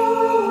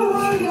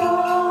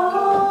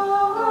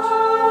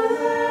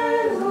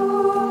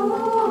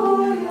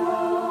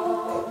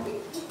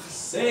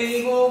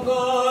 Save, O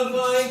God,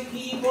 thy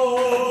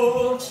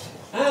people,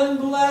 and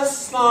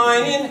bless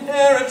thine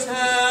inheritance.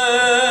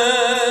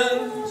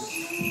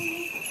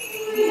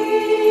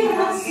 We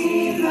have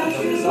seen the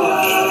true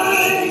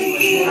light,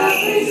 we have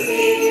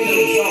received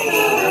the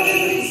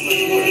heavenly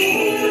spirit,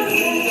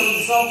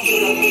 we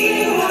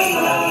have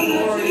found the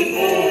true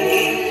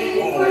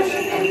faith,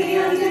 worship in the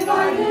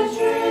undivided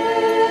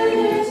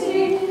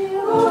Trinity,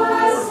 who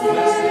has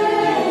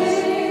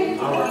saved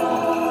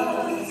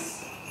us.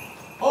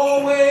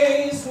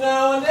 Always,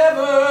 now and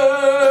ever,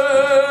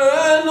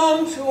 and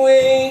unto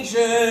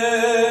ages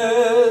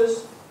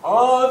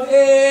of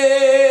ages.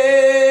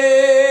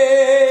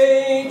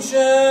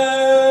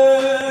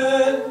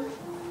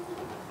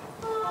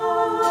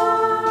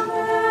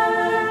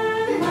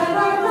 Let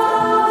our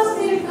mouths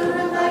be filled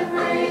with thy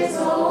praise,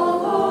 O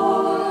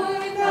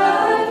Lord,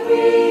 that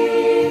we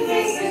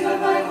may sing of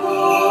thy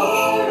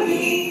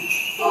glory.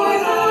 For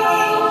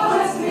thou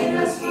hast made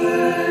us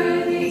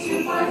worthy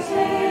to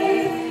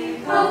partake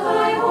of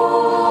thy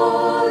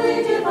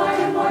holy,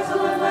 divine,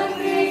 immortal, and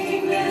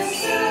life-creating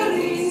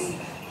mysteries.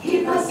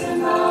 Keep us in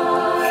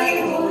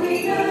thy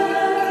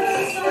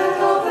holiness, that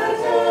all the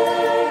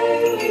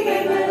day we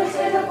may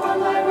meditate upon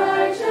thy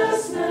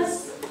righteousness.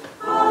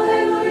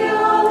 Alleluia,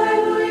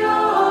 alleluia,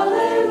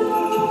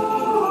 alleluia.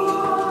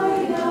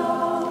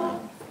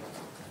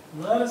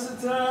 Let us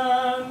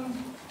attend,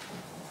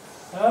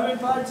 having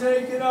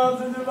partaken of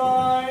the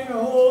divine,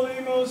 holy,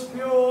 most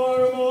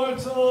pure,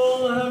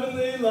 immortal,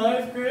 heavenly,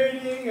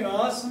 life-creating, and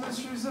awesome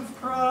mysteries of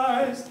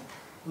Christ,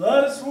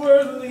 let us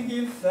worthily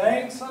give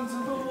thanks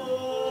unto the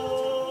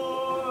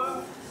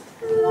Lord.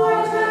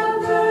 Lord,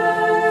 have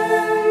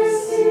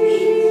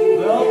mercy.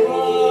 Help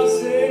us,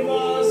 save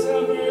us,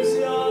 have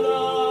mercy on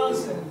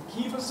us, and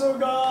keep us, O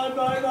God,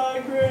 by thy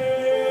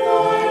grace.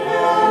 Lord,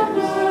 have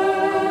mercy.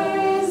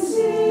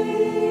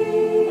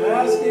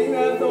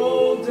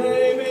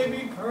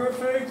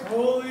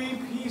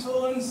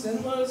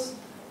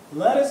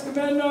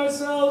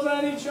 ourselves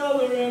and each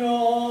other in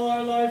all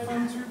our life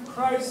unto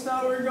Christ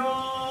our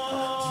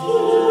God.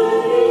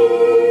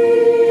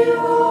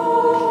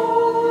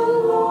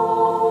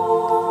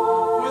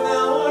 For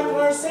thou art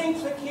our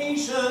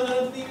sanctification, and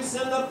unto thee we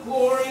send up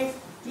glory,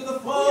 to the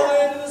Father,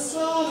 and to the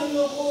Son, and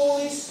the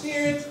Holy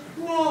Spirit,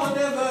 now and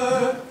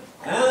ever,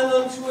 and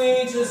unto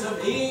ages of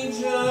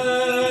ages.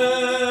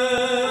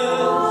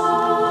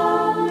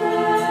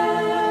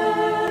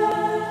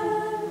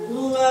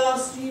 Let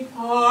us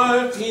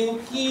depart in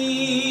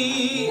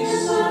peace.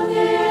 In the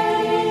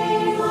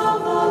name of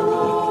the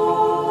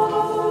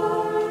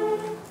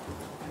Lord.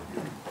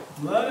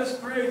 Let us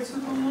pray to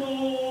the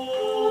Lord.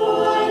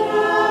 Lord,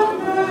 have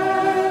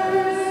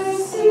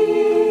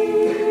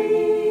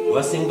mercy.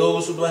 Blessing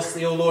those who bless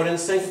thee, O Lord, and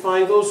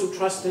sanctifying those who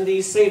trust in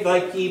thee, save thy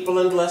people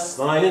and bless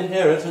thine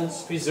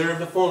inheritance. Preserve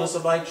the fullness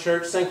of thy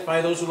church,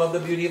 sanctify those who love the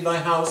beauty of thy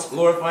house,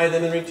 glorify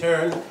them in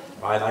return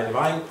by thy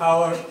divine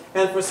power,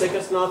 and forsake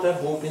us not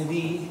that hope in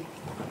thee.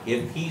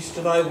 Give peace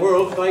to thy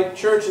world, to thy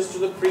churches, to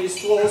the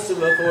priests, to all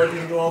civil authority,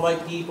 and to all thy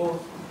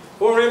people.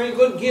 For every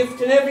good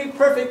gift and every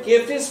perfect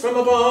gift is from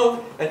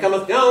above, and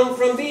cometh down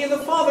from thee, the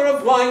Father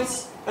of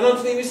lights. And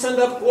unto thee we send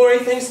up glory,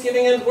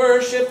 thanksgiving, and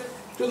worship,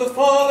 to the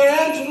Father,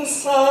 and to the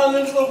Son,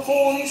 and to the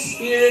Holy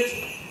Spirit,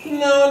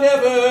 now and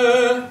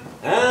ever,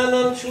 and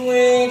unto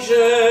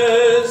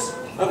ages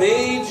of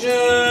ages.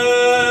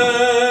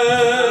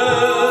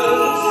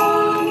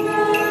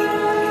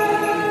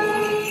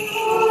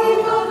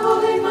 Holy God,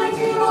 holy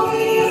mighty,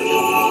 holy is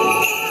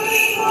Lord.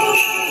 God,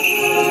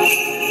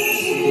 have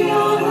mercy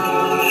on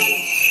us.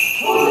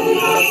 Holy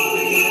God,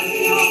 holy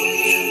mighty,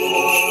 holy is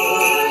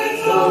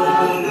Lord. God,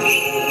 have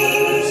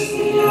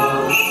mercy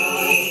on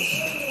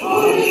us.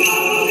 Holy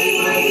God,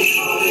 holy mighty,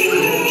 holy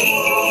is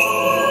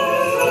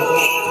Lord.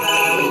 God,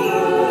 have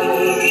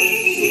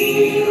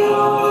mercy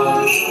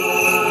on us.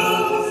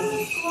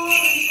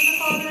 Glory to the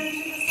Father, and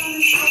to the Son, and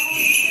to the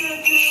Holy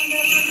Spirit, now and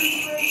ever, and to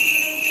ages of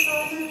ages.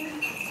 Amen.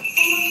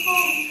 O most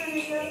holy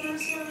Trinity, have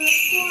mercy on us.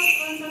 Lord,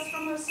 cleanse us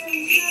from our sins,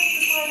 and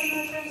justify in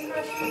our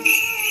transgressions.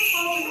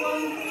 Holy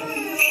One, who live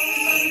in your own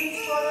abundance,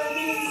 for our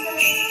name's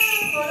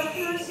sake. Lord, have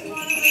mercy,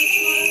 Lord, have mercy,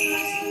 Lord, have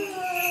mercy.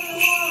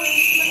 Glory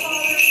to the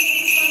Father, and to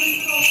the Son, and to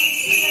the Holy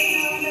Spirit,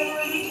 now and ever,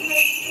 and to ages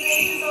of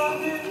ages.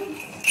 Amen.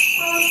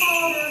 Our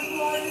Father,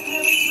 who art in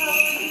heaven,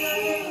 hallowed be thy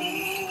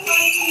name.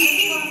 Thy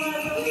kingdom come, thy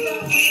will be done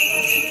on earth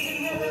as it is in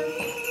heaven.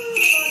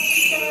 Give us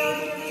this day our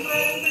daily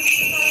bread, and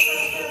forgive us our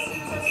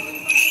trespasses, as we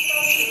forgive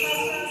those who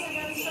trespass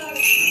against us.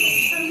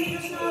 And lead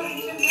us not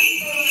into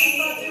temptation,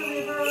 but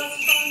deliver us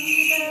from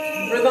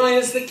evil. For thine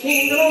is the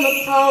kingdom, and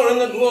the power, and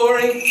the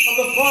glory of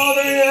the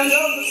Father, and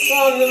of the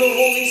Son, and of the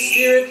Holy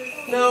Spirit,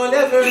 now and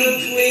ever, and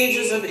unto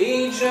ages of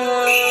ages.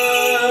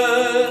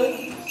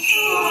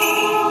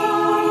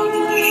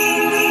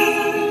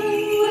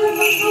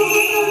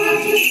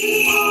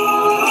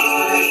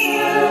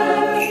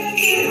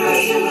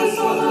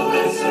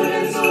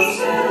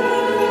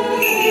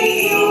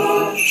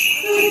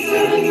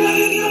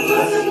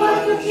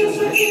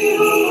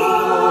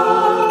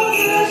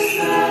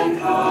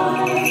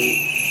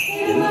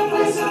 In the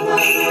place of thy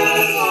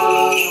rest, O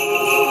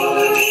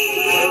Lord,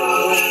 where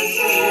all thy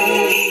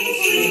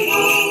saints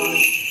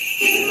repose.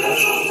 Give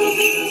rest also to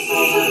the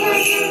souls of thy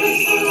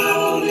servants, for thou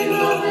only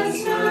love and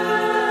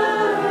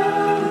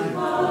stand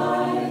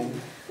by.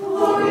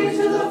 Glory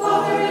to the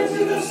Father, and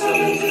to the Son,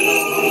 and to the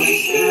Holy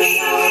Spirit,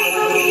 now and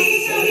ever,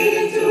 descended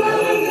into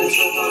heaven, and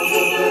so forth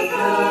of the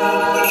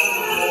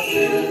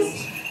captives.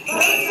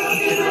 Rise up,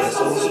 give rest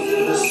also to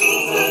the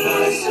souls of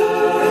thy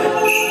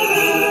servants.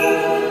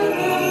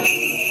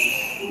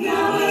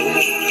 Now and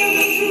ever, and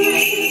unto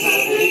ages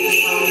of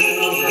ages.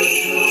 Amen. O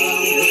virgin, O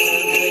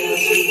holy,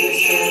 us who can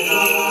stand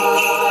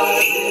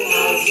God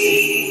without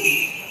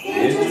cease.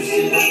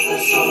 Intercede that the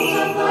souls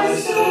of thy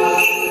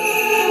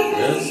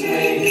servants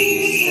may be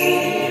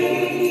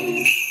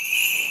saved.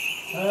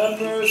 Have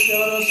mercy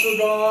on us, O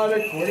God,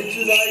 according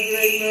to thy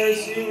great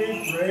mercy,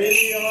 we pray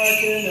thee,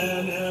 hearken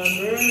and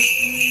have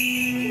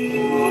mercy.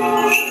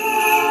 Lord,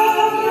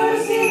 have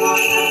mercy, Lord,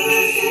 have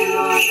mercy,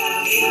 Lord,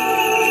 have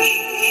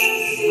mercy.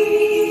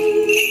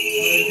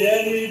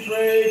 Again we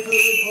pray for the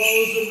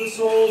repose of the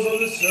souls of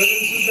the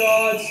servants of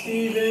God,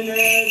 Stephen,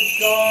 Ed,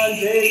 John,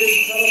 David,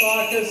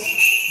 Telemachus,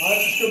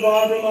 Matushka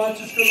Barbara,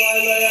 Matushka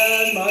Lila,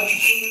 Ann,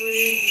 Matushka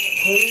Marie,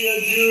 Maria,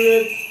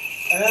 Judith,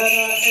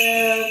 Anna,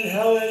 Ann,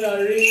 Helen,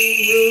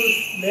 Irene,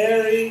 Ruth,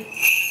 Mary,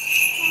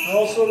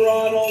 also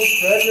Ronald,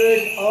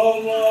 Frederick,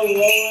 Alma,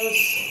 Lois,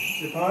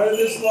 depart of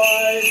this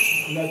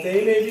life, and that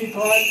they may be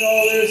pardoned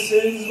all their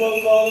sins,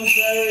 both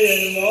voluntary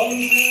and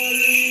involuntary.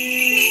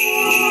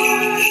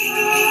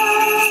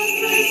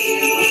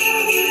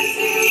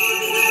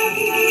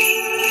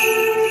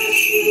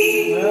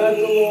 That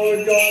the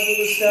Lord God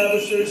will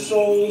establish their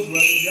souls with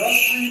a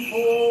just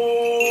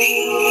repose.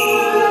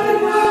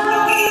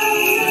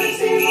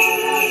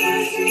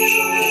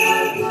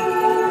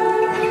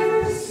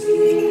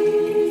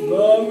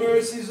 The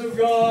mercies of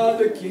God,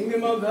 the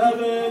kingdom of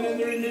heaven, and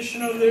the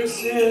remission of their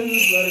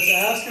sins, let us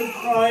ask of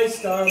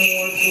Christ, our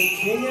mortal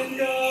King and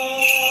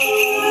God.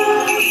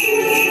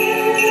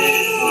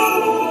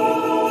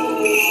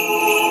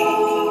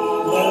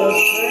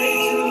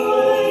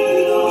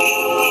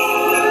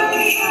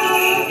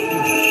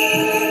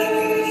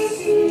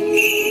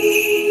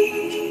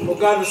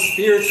 God of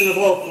spirits and of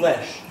all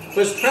flesh, who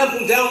has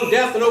trampled down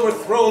death and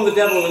overthrown the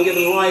devil and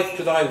given life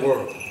to thy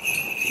world.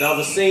 Thou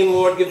the same,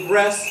 Lord, give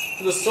rest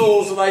to the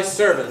souls of thy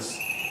servants,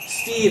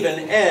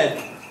 Stephen,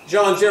 Ed,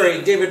 John,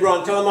 Jerry, David,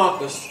 Ron,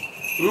 Telemachus,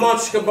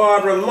 Machka,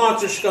 Barbara,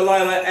 Matushka,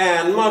 Lila,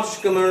 Ann,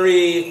 Machka,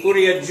 Marie,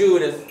 Huria,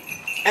 Judith,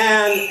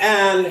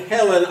 Anne,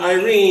 Helen,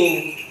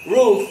 Irene,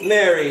 Ruth,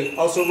 Mary,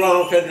 also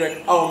Ronald,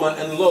 Frederick, Alma,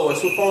 and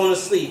Lois, who have fallen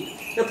asleep,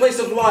 in a place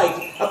of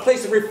light, a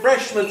place of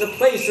refreshment, a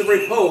place of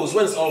repose,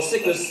 whence all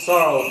sickness,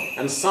 sorrow,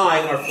 and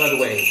sighing are fled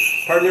away.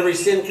 Pardon every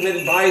sin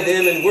committed by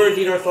them in word,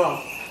 deed, or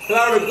thought. For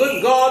thou art a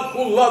good God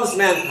who loves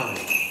mankind.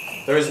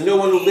 There is no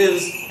one who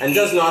lives and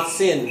does not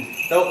sin.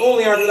 Thou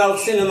only art without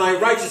sin, and thy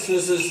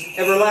righteousness is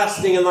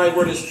everlasting, and thy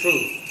word is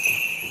truth.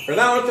 For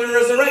thou art the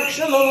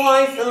resurrection, the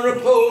life, and the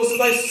repose of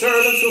thy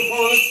servants who have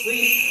fallen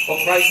asleep, O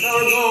Christ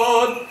our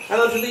God,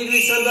 and unto thee do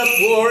we send up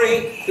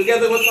glory,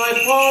 together with thy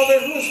Father,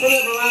 who is from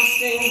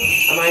everlasting,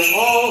 and thine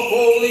all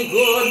holy,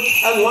 good,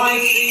 and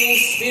life-giving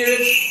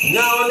Spirit,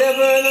 now and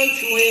ever, and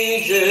unto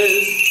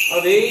ages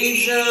of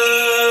ages.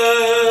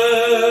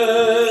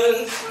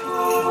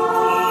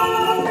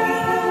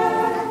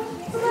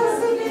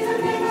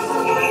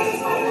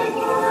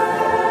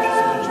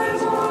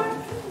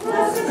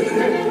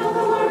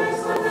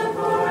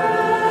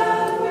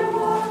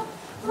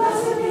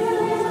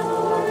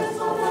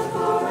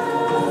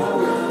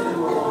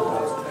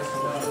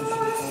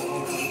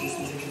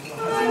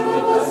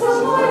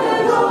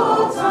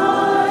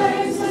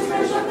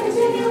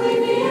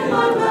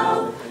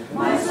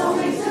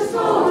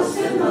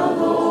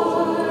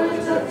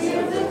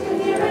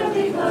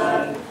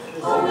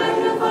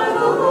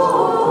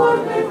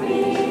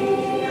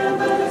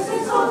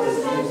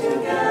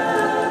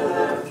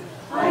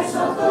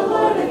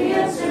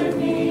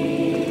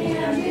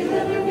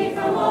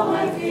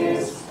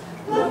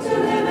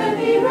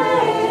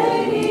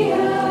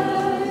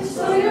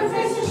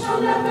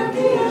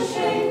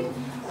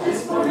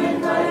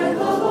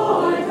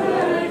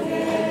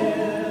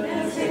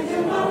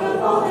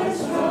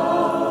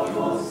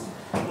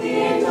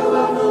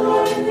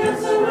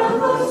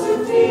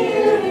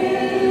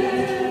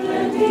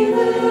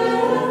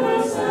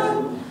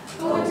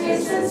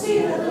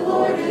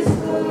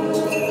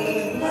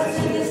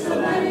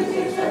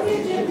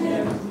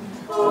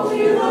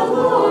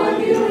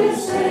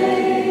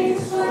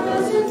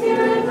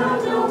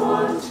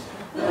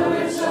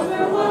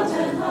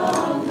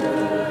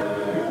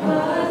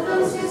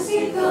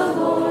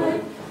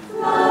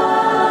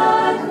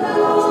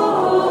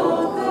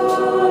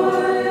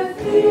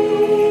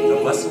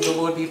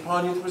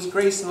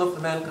 Grace and love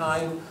for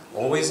mankind,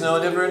 always now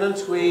and ever and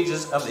unto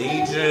ages of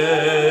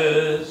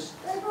ages.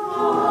 Amen.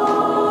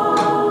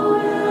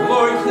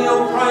 Glory to thee,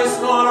 O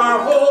Christ, God our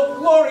hope,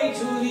 glory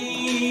to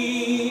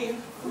thee.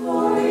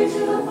 Glory to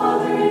the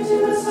Father, and to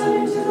the Son,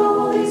 and to the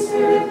Holy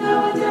Spirit,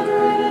 now and ever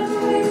and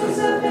unto ages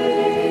of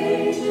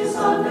ages.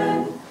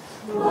 Amen.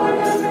 Lord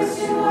have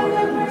mercy, Lord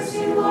have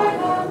mercy, Lord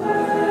have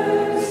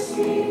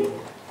mercy.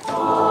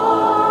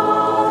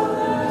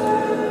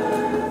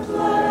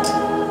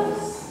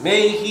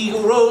 May he who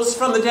rose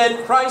from the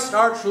dead, Christ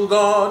our true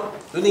God,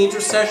 through the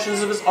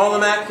intercessions of his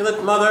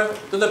all-immaculate Mother,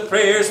 through the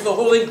prayers of the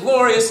holy,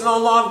 glorious, and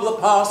all-laudable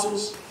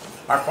apostles,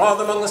 our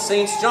Father among the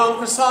saints, John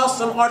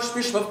Chrysostom,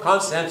 Archbishop of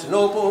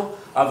Constantinople,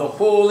 of the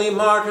holy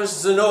martyrs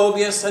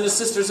Zenobius and his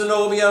sister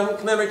Zenobia, who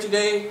commemorate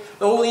today,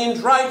 the holy and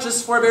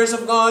righteous forebears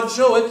of God,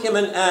 Joachim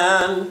and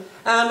Anne,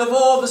 and of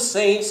all the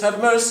saints,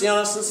 have mercy on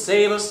us and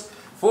save us,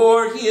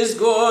 for he is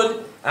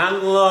good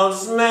and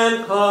loves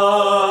mankind.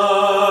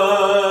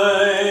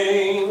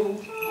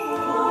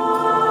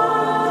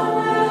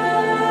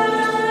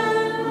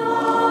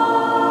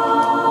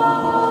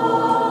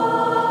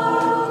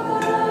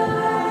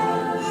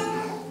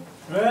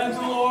 Grant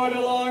the Lord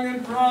a long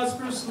and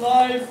prosperous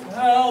life,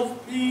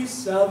 health, peace,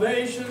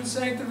 salvation,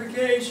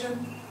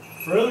 sanctification,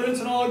 furtherance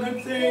in all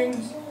good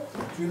things,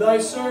 to thy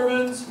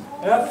servants,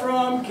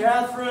 Ephraim,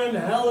 Catherine,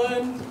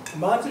 Helen,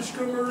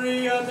 Matushka,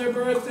 Maria on their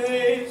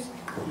birthdays,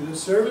 to the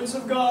servants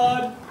of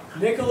God,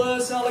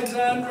 Nicholas,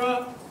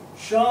 Alexandra,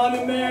 Sean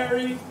and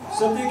Mary,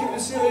 Subdeacon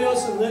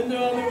Vasilios and Linda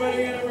on their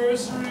wedding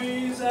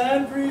anniversaries,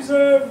 and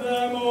preserve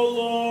them, O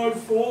Lord,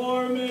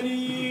 for many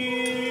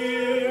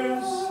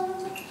years.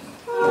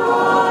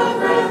 God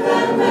grant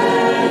them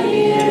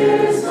many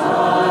years,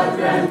 God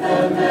grant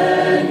them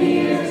many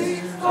years,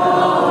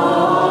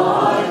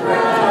 God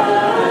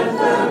grant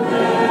them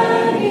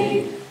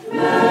many,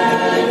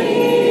 many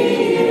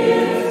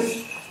years.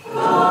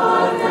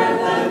 God grant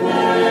them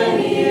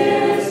many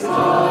years,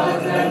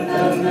 God grant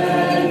them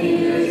many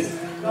years,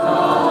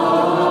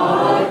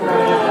 God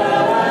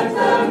grant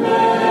them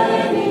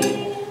many,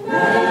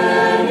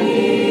 many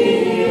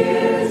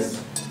years.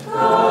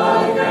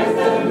 God grant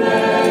them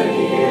many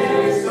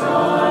years,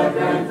 God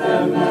grant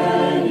them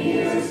many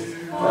years,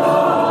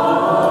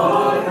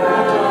 God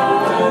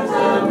grant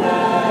them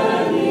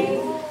many,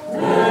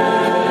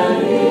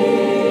 many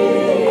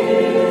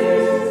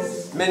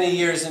years. Many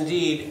years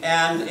indeed,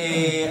 and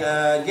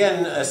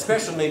again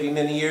special maybe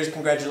many years.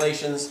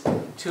 Congratulations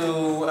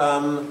to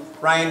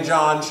Ryan,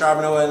 John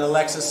Charbonneau, and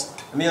Alexis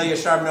Amelia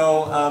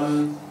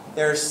Charbonneau.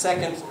 Their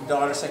second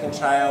daughter, second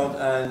child,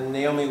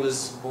 Naomi,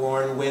 was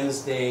born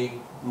Wednesday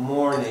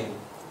morning.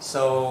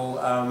 So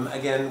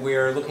again,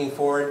 we're looking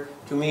forward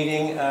to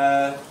meeting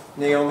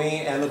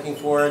Naomi and looking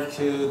forward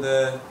to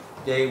the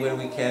day when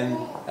we can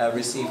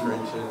receive her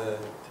into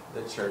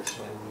the church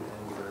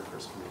and give her her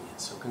first communion.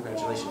 So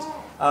congratulations.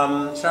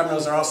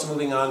 Charbonneaus are also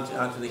moving on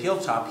to the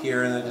hilltop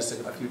here in just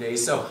a few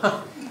days, so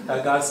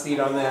Godspeed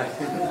on that.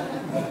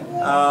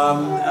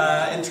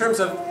 In terms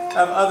of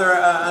other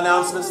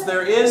announcements,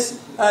 there is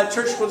a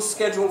church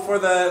scheduled for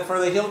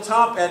the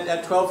hilltop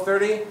at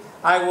 12:30.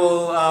 I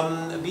will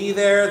be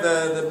there.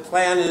 The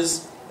plan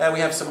is that we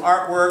have some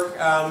artwork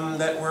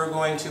that we're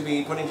going to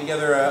be putting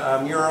together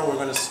a mural. We're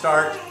going to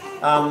start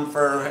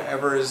for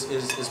whoever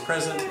is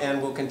present,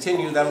 and we'll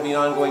continue. That'll be an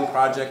ongoing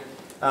project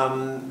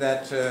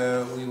that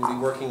we will be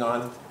working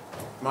on.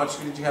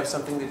 Machka, did you have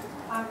something that...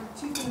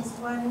 Two things.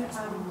 One,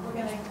 we're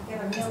going to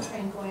get a meal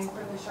train going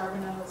for the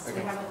Charbonneaus. Okay.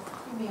 They have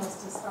 2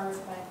 meals to start,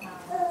 but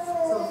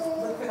so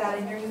look for that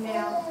in your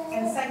email.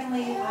 And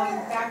secondly,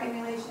 back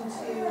in relation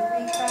to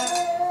Greek Fest,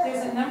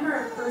 there's a number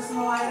of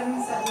personal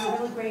items that we're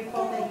really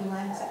grateful that you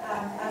lent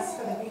us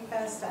for the Greek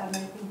Fest. I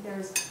think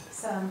there's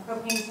some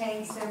propane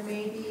tanks. There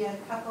may be a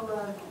couple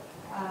of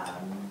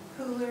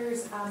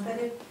coolers. But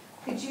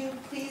could you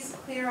please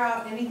clear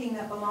out anything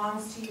that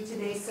belongs to you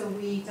today so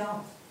we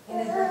don't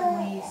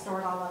inadvertently store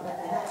it all up at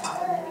the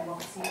top and then we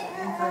won't see it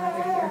again for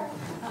another year.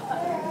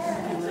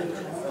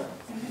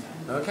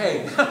 Okay.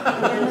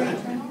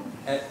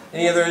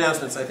 Any other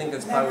announcements? I think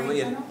that's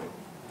probably it.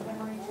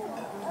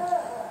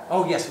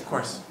 Oh, yes, of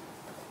course.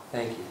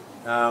 Thank you.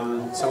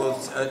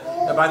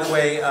 By the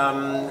way,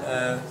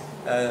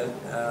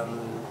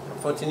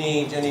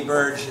 Fotini, Jenny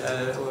Burge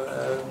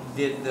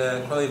did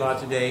the Corvallis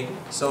today,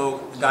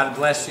 so God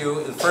bless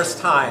you. The first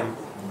time,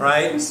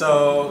 right?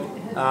 So,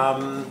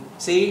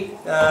 see,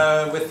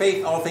 with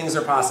faith, all things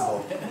are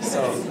possible.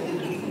 So,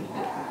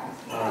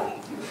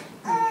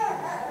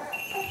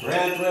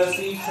 grant rest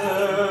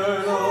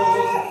eternal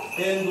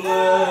in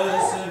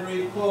blessed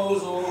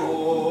repose, O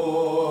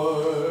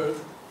Lord,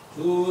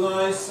 to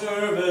thy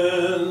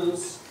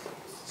servants,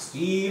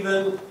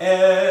 Stephen,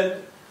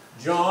 Ed,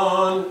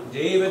 John,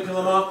 David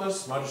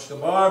Telemachus, Machka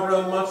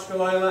Barbara, Machka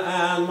Lila,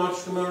 and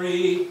Machka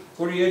Marie,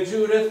 Korea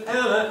Judith,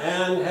 Anna,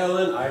 and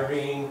Helen,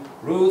 Irene,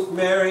 Ruth,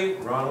 Mary,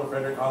 Ronald,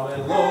 Frederick, Alma,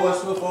 and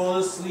Lois will fall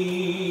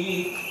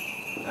asleep,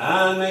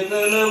 and make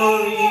their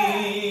memory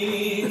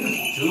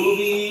to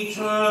be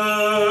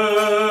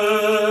eternal.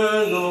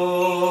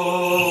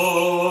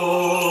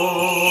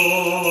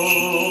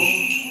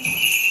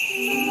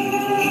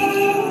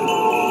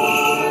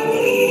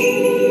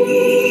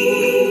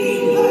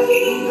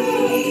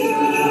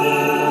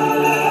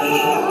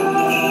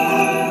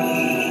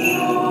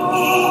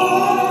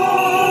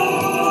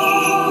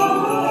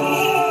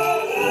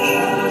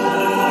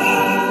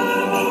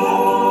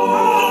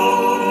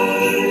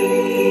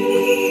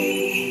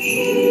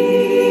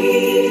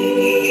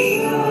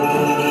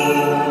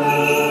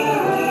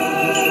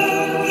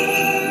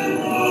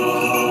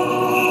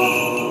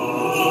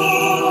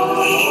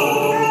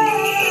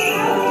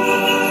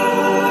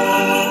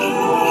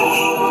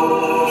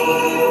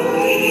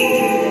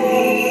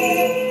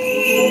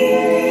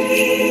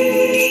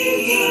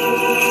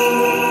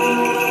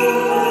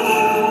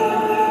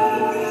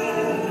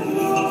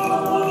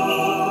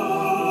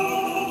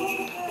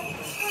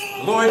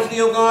 Glory to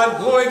thee, O God,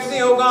 glory to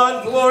thee, O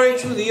God, glory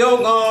to thee, O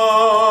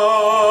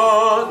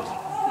God.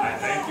 I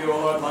thank you, O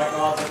Lord my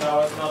God, that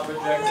thou hast not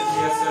rejected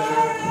me a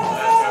sinner, and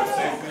hast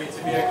vouchsafed me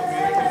to be a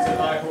communicant of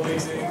thy holy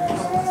things.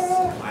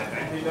 I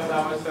thank thee that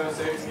thou hast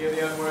vouchsafed me the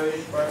unworthy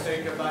to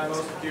partake of thy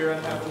most pure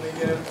and heavenly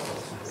gifts.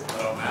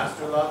 But, O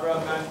Master, lover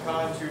of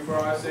mankind, who for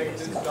our sake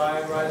didst die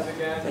and rise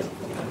again,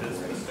 and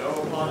didst bestow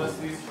upon us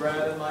these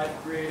bread and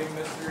life-creating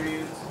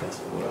mysteries,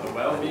 for the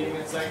well-being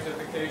and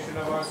sanctification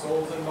of our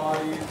souls and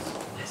bodies,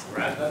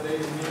 grant that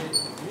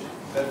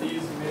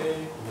these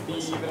may be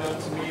even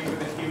unto me for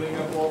the healing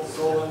of both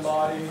soul and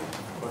body,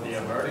 for the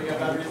averting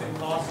of everything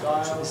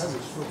hostile,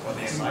 for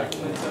the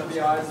enlightenment of the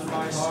eyes of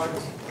my heart,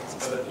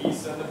 for the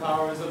peace and the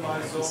powers of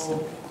my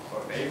soul, for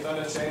faith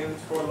unashamed,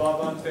 for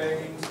love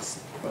unfeigned,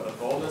 for the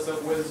fullness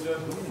of wisdom,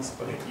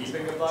 for the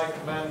keeping of thy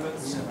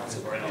commandments,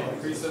 for an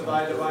increase of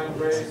thy divine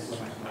grace,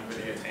 and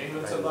for the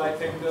attainments of thy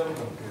kingdom,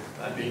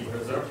 and being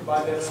preserved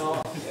by them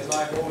in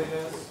thy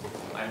holiness,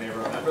 I may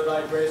remember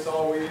thy grace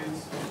always,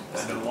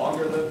 and no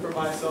longer live for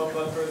myself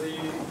but for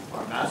thee,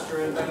 our master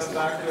and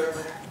benefactor.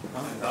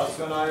 And thus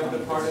when I have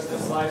departed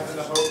this life in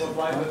the hope of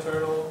life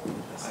eternal,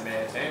 I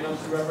may attain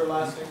unto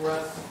everlasting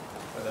rest.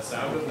 For the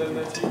sound of them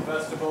that keep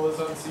festival is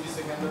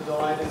unceasing, and the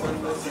delight is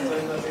endless in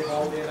them that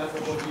behold the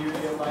ineffable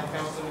beauty of thy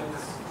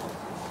countenance.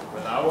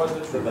 For thou art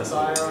the true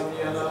Messiah and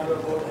the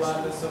unutterable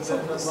gladness of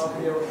them that love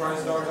thee, O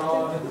Christ our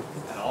God,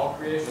 and all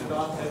creation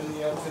doth hymn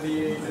thee unto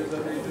the ages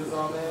of ages.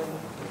 Amen.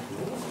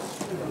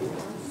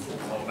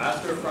 O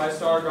Master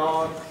Christ our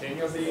God, King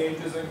of the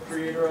ages and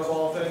Creator of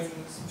all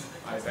things,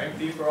 I thank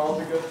thee for all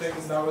the good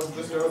things thou hast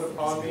bestowed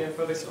upon me and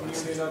for the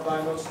communion of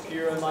thy most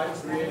pure and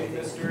life-creating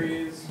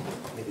mysteries.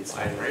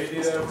 I pray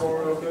thee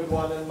therefore, O good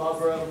one and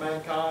lover of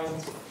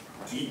mankind,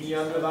 keep me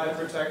under thy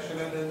protection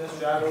and in the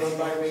shadow of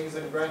thy wings,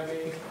 and grant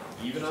me,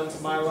 even unto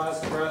my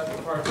last breath,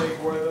 to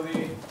partake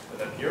worthily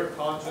with a pure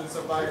conscience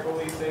of thy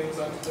holy things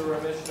unto the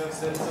remission of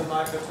sins and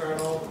life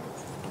eternal.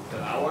 For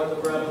thou art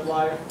the bread of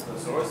life, the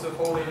source of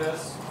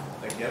holiness,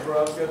 the giver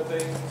of good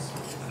things.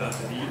 And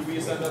unto thee do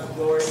we send up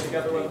glory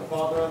together with the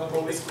Father and the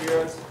Holy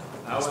Spirit,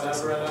 now and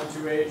ever and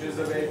unto ages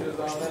of ages.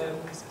 Amen.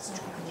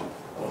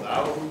 O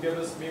thou who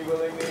givest me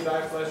willingly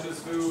thy flesh's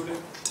food,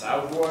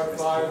 thou who art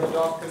fire that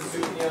doth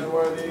consume me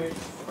unworthy,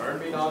 burn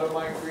me not, O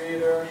my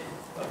Creator,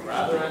 but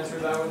rather enter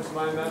thou into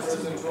my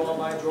members, into all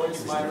my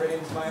joints, my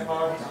reins, my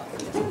heart.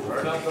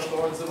 Burn up the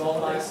thorns of all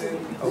my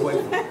sins.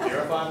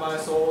 Purify my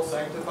soul,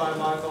 sanctify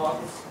my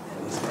thoughts.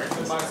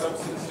 Strengthen my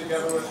substance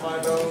together with my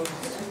bones.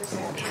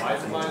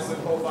 Enlighten my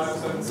simple five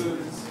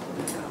senses.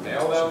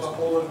 Nail down the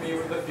whole of me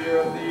with the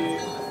fear of thee.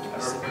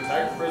 Ever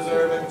protect,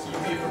 preserve, and keep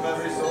me from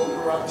every soul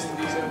corrupting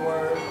deed and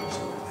word.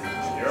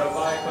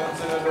 Purify,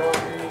 cleanse, and adore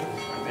me.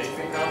 Make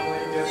me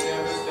complete, give me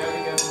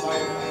understanding and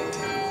enlightenment.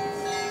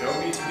 Show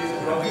me to be the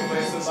dwelling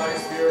place of thy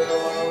Spirit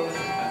alone,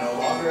 and no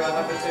longer a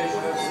habitation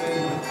of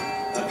sin.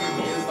 That for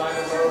me is thine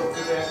abode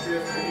to the entry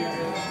of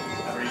communion.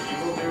 Every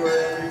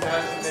evildoer, every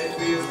passion made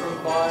flee is from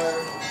fire.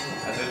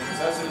 As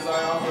intercessors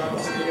I offer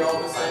unto thee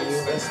all the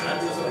saints, the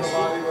commanders of the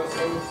bodiless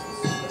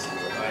hosts,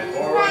 thy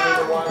forerunner,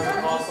 the wise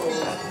apostles,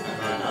 and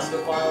thine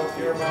undefiled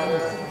pure mother,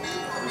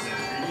 whose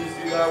entreaties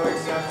do thou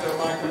accept, O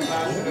my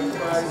compassion of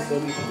Christ,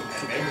 and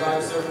make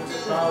thy servant a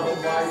child of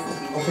light.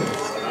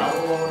 For thou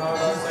alone art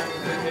our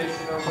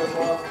sanctification, O good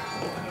one,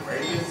 and the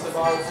radiance of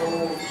our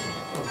souls.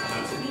 And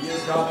unto thee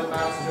as God and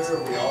Master,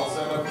 we all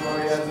send up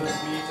glory as is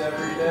meet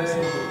every day.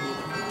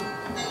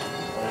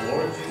 O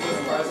Lord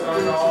Jesus Christ our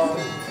God,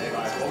 may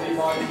thy holy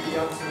body be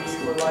unto me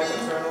for life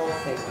eternal,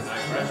 and thy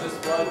precious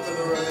blood for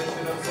the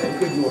remission of sins.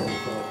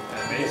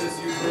 And may this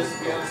Eucharist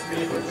be unto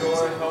me for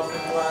joy, health,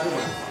 and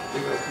gladness.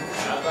 And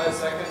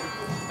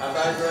at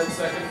thy dread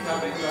second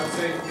coming, thou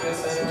save me a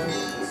sinner,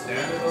 to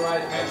stand at the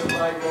right hand of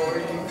thy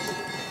glory,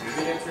 through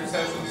the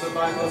intercessions of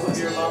thy most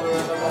dear Mother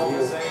and of all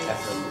the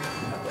saints.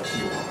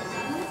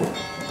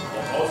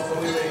 Most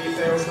Holy Lady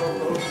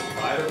Theotokos,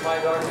 light of my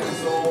darkened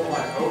soul,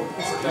 my hope,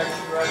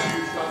 protection,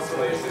 refuge,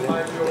 consolation,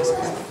 my joy.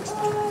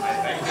 I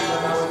thank thee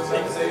that thou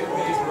hast saved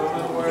me from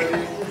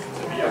unworthy,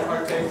 to be a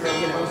partaker of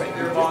the most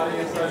pure body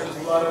and precious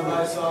blood of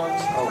thy Son.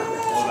 O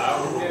thou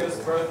who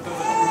gavest birth to the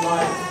true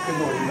light,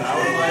 thou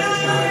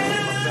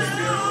enlightenest the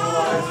spiritual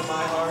eyes of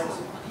my heart.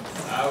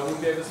 Thou who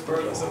gavest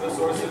birth to the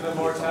source of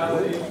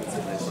immortality,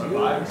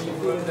 revive me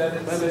who am dead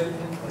in sin.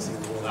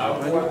 Thou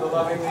who art the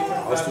lovingly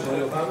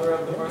compassionate Mother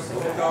of the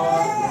merciful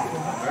God,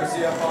 have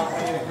mercy upon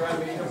me and grant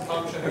me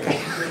compunction and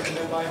contrition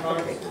in my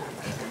heart,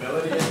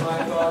 humility in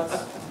my thoughts,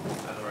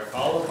 and the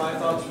recall of my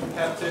thoughts from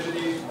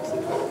captivity,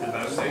 and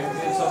vouchsafe me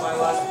until my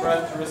last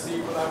breath to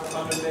receive without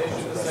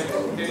condemnation the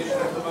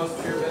sanctification of the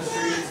most pure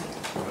mysteries,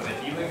 for the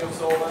healing of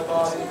soul and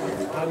body.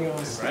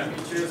 Grant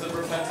me tears of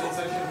repentance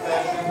and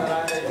confession, that I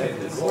may take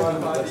and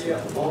glorify thee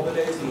all the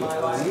days of my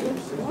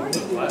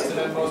life. Blessed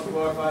and most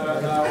glorified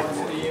art thou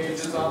unto the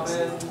ages.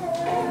 Amen.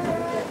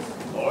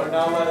 Lord,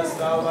 now lettest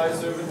thou thy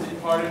servant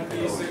depart in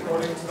peace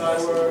according to thy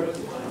word.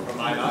 For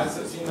mine eyes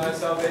have seen thy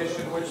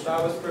salvation, which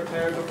thou hast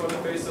prepared before the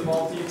face of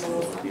all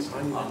people,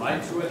 a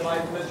light to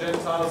enlighten the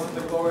Gentiles and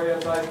the glory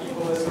of thy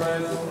people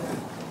Israel.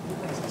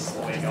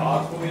 Holy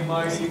God, holy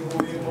mighty,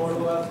 holy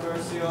immortal, have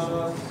mercy on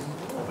us.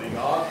 Holy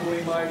God,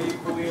 holy mighty,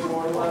 holy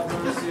immortal, have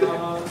mercy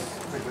on us.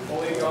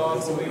 Holy God,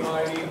 holy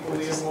mighty,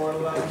 holy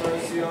immortal, have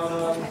mercy on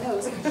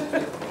us.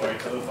 Glory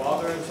to the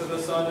Father, and to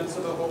the Son, and to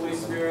the Holy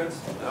Spirit,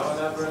 now and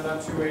ever, and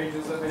unto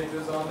ages of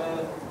ages.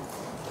 Amen.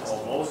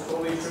 O most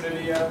holy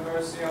Trinity, have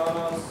mercy on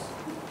us.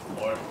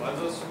 Lord, cleanse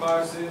us from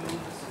our sins.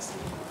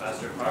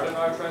 Master, pardon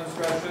our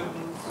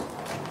transgressions.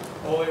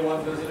 Holy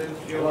One, visit and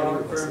heal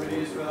our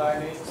infirmities for thy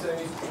name's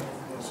sake.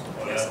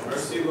 Lord have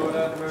mercy, Lord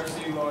have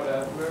mercy, Lord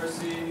have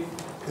mercy.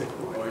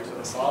 Glory to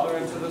the Father,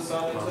 and to the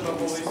Son, and to the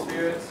Holy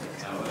Spirit,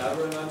 now and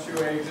ever, and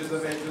unto ages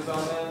of ages.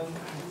 Amen.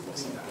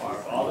 Our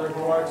Father,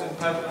 who art in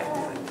heaven,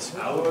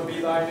 hallowed be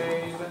thy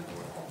name.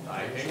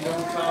 Thy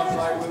kingdom come,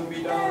 thy will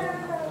be done,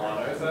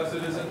 on earth as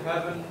it is in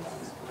heaven.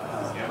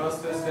 Give us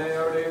this day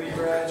our daily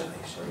bread,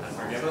 and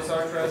forgive us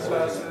our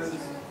trespasses,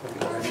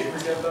 as we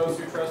forgive those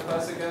who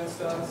trespass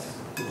against us.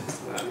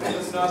 And lead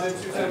us not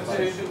into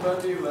temptation,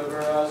 but deliver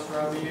us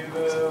from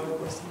evil.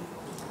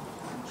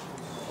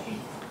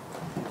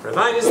 For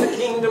thine is the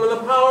kingdom, and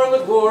the power, and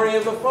the glory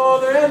of the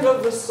Father, and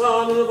of the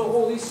Son, and of the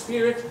Holy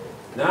Spirit,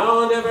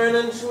 now and ever, and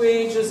unto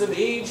ages of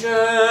ages.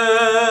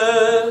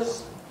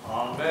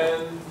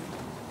 Amen.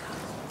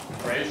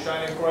 Praise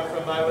shining forth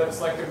from thy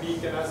lips like a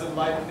beacon has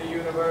enlightened the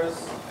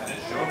universe, and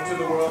has shown to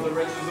the world the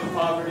riches of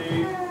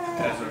poverty,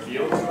 and has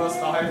revealed to us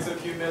the heights of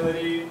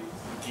humility,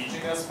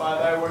 teaching us by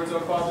thy words, O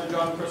Father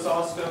John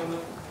Chrysostom,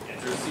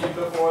 intercede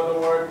before the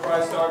Word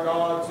Christ our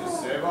God to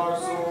save our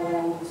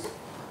souls.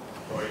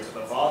 Glory to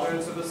the Father,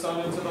 and to the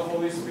Son, and to the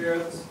Holy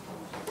Spirit.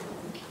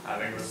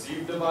 Having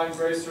received divine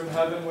grace from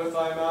heaven, with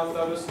thy mouth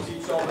thou dost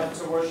teach all men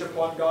to worship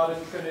one God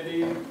in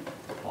Trinity.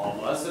 All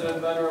blessed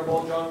and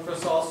venerable John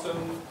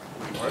Chrysostom,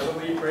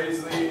 worthily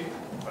praise thee,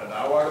 for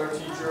thou art our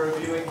teacher,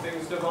 revealing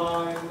things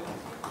divine,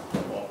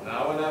 both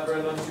now and ever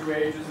and unto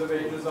ages of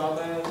ages.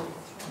 Amen.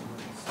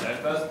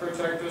 Steadfast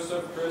protectress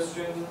of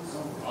Christians,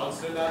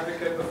 constant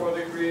advocate before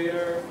the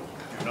Creator,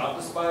 do not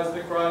despise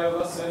the cry of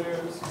us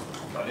sinners,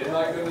 but in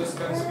thy goodness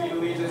come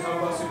speedily to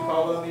help us who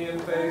call on thee in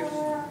faith.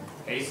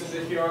 Hasten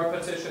to hear our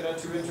petition and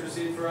to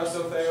intercede for us,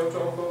 O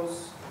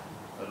Theotokos,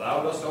 for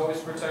thou dost always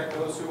protect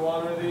those who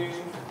honor thee.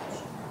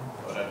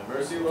 Lord have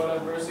mercy, Lord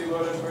have mercy,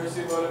 Lord have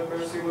mercy, Lord have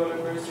mercy, Lord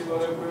have mercy,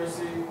 Lord have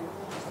mercy.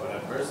 Lord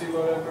have mercy,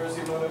 Lord have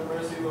mercy, Lord have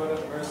mercy, Lord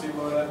have mercy,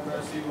 Lord have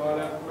mercy, Lord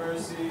have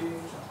mercy.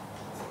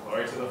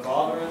 Glory to the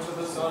Father, and to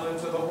the Son, and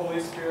to the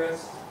Holy Spirit,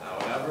 now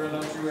and ever and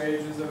unto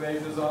ages of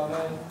ages.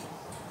 Amen.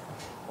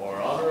 More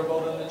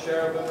honorable than the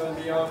cherubim, and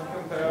beyond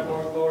compare,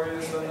 more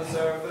glorious than the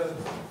seraphim.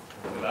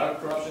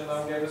 Without corruption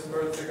thou gavest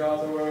birth to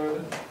God the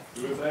Word.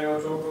 Through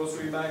Theotokos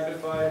we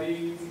magnify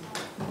thee.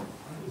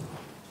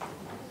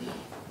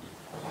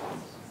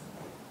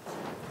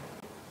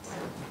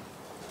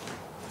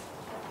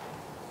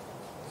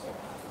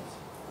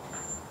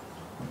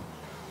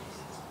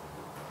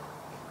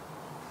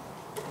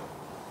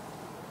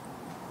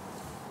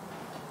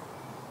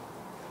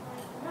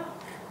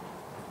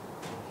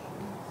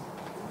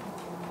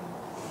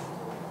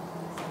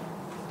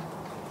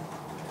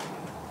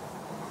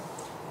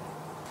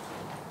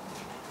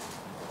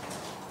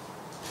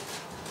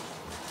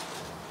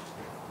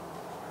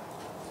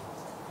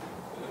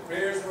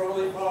 Prayers of our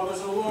Holy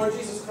Fathers, O Lord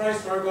Jesus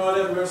Christ, our God,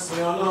 have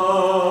mercy on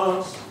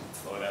us.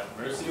 Lord have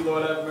mercy,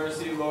 Lord have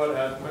mercy, Lord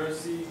have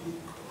mercy.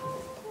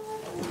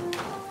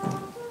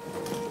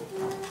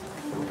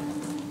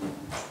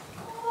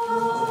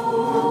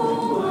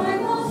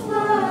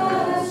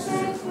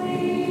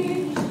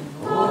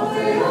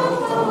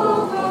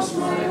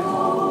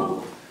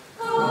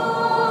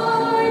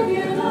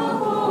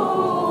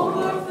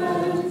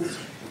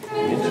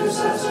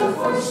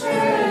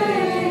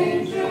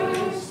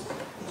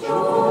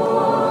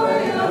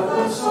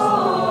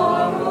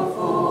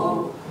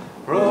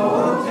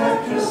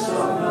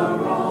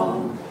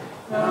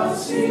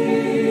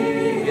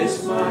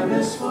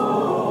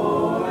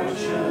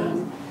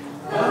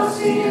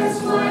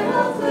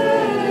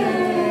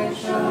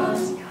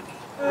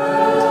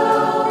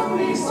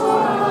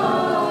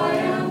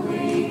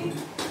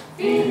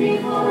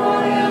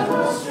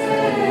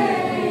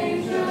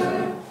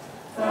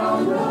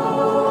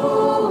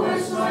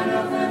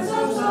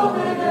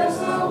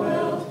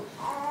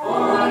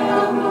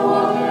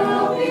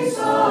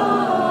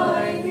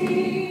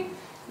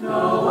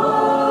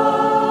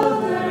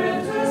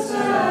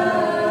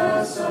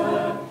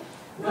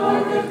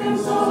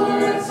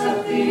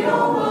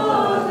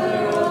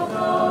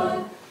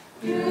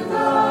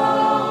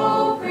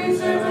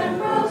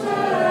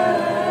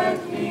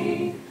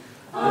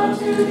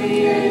 To the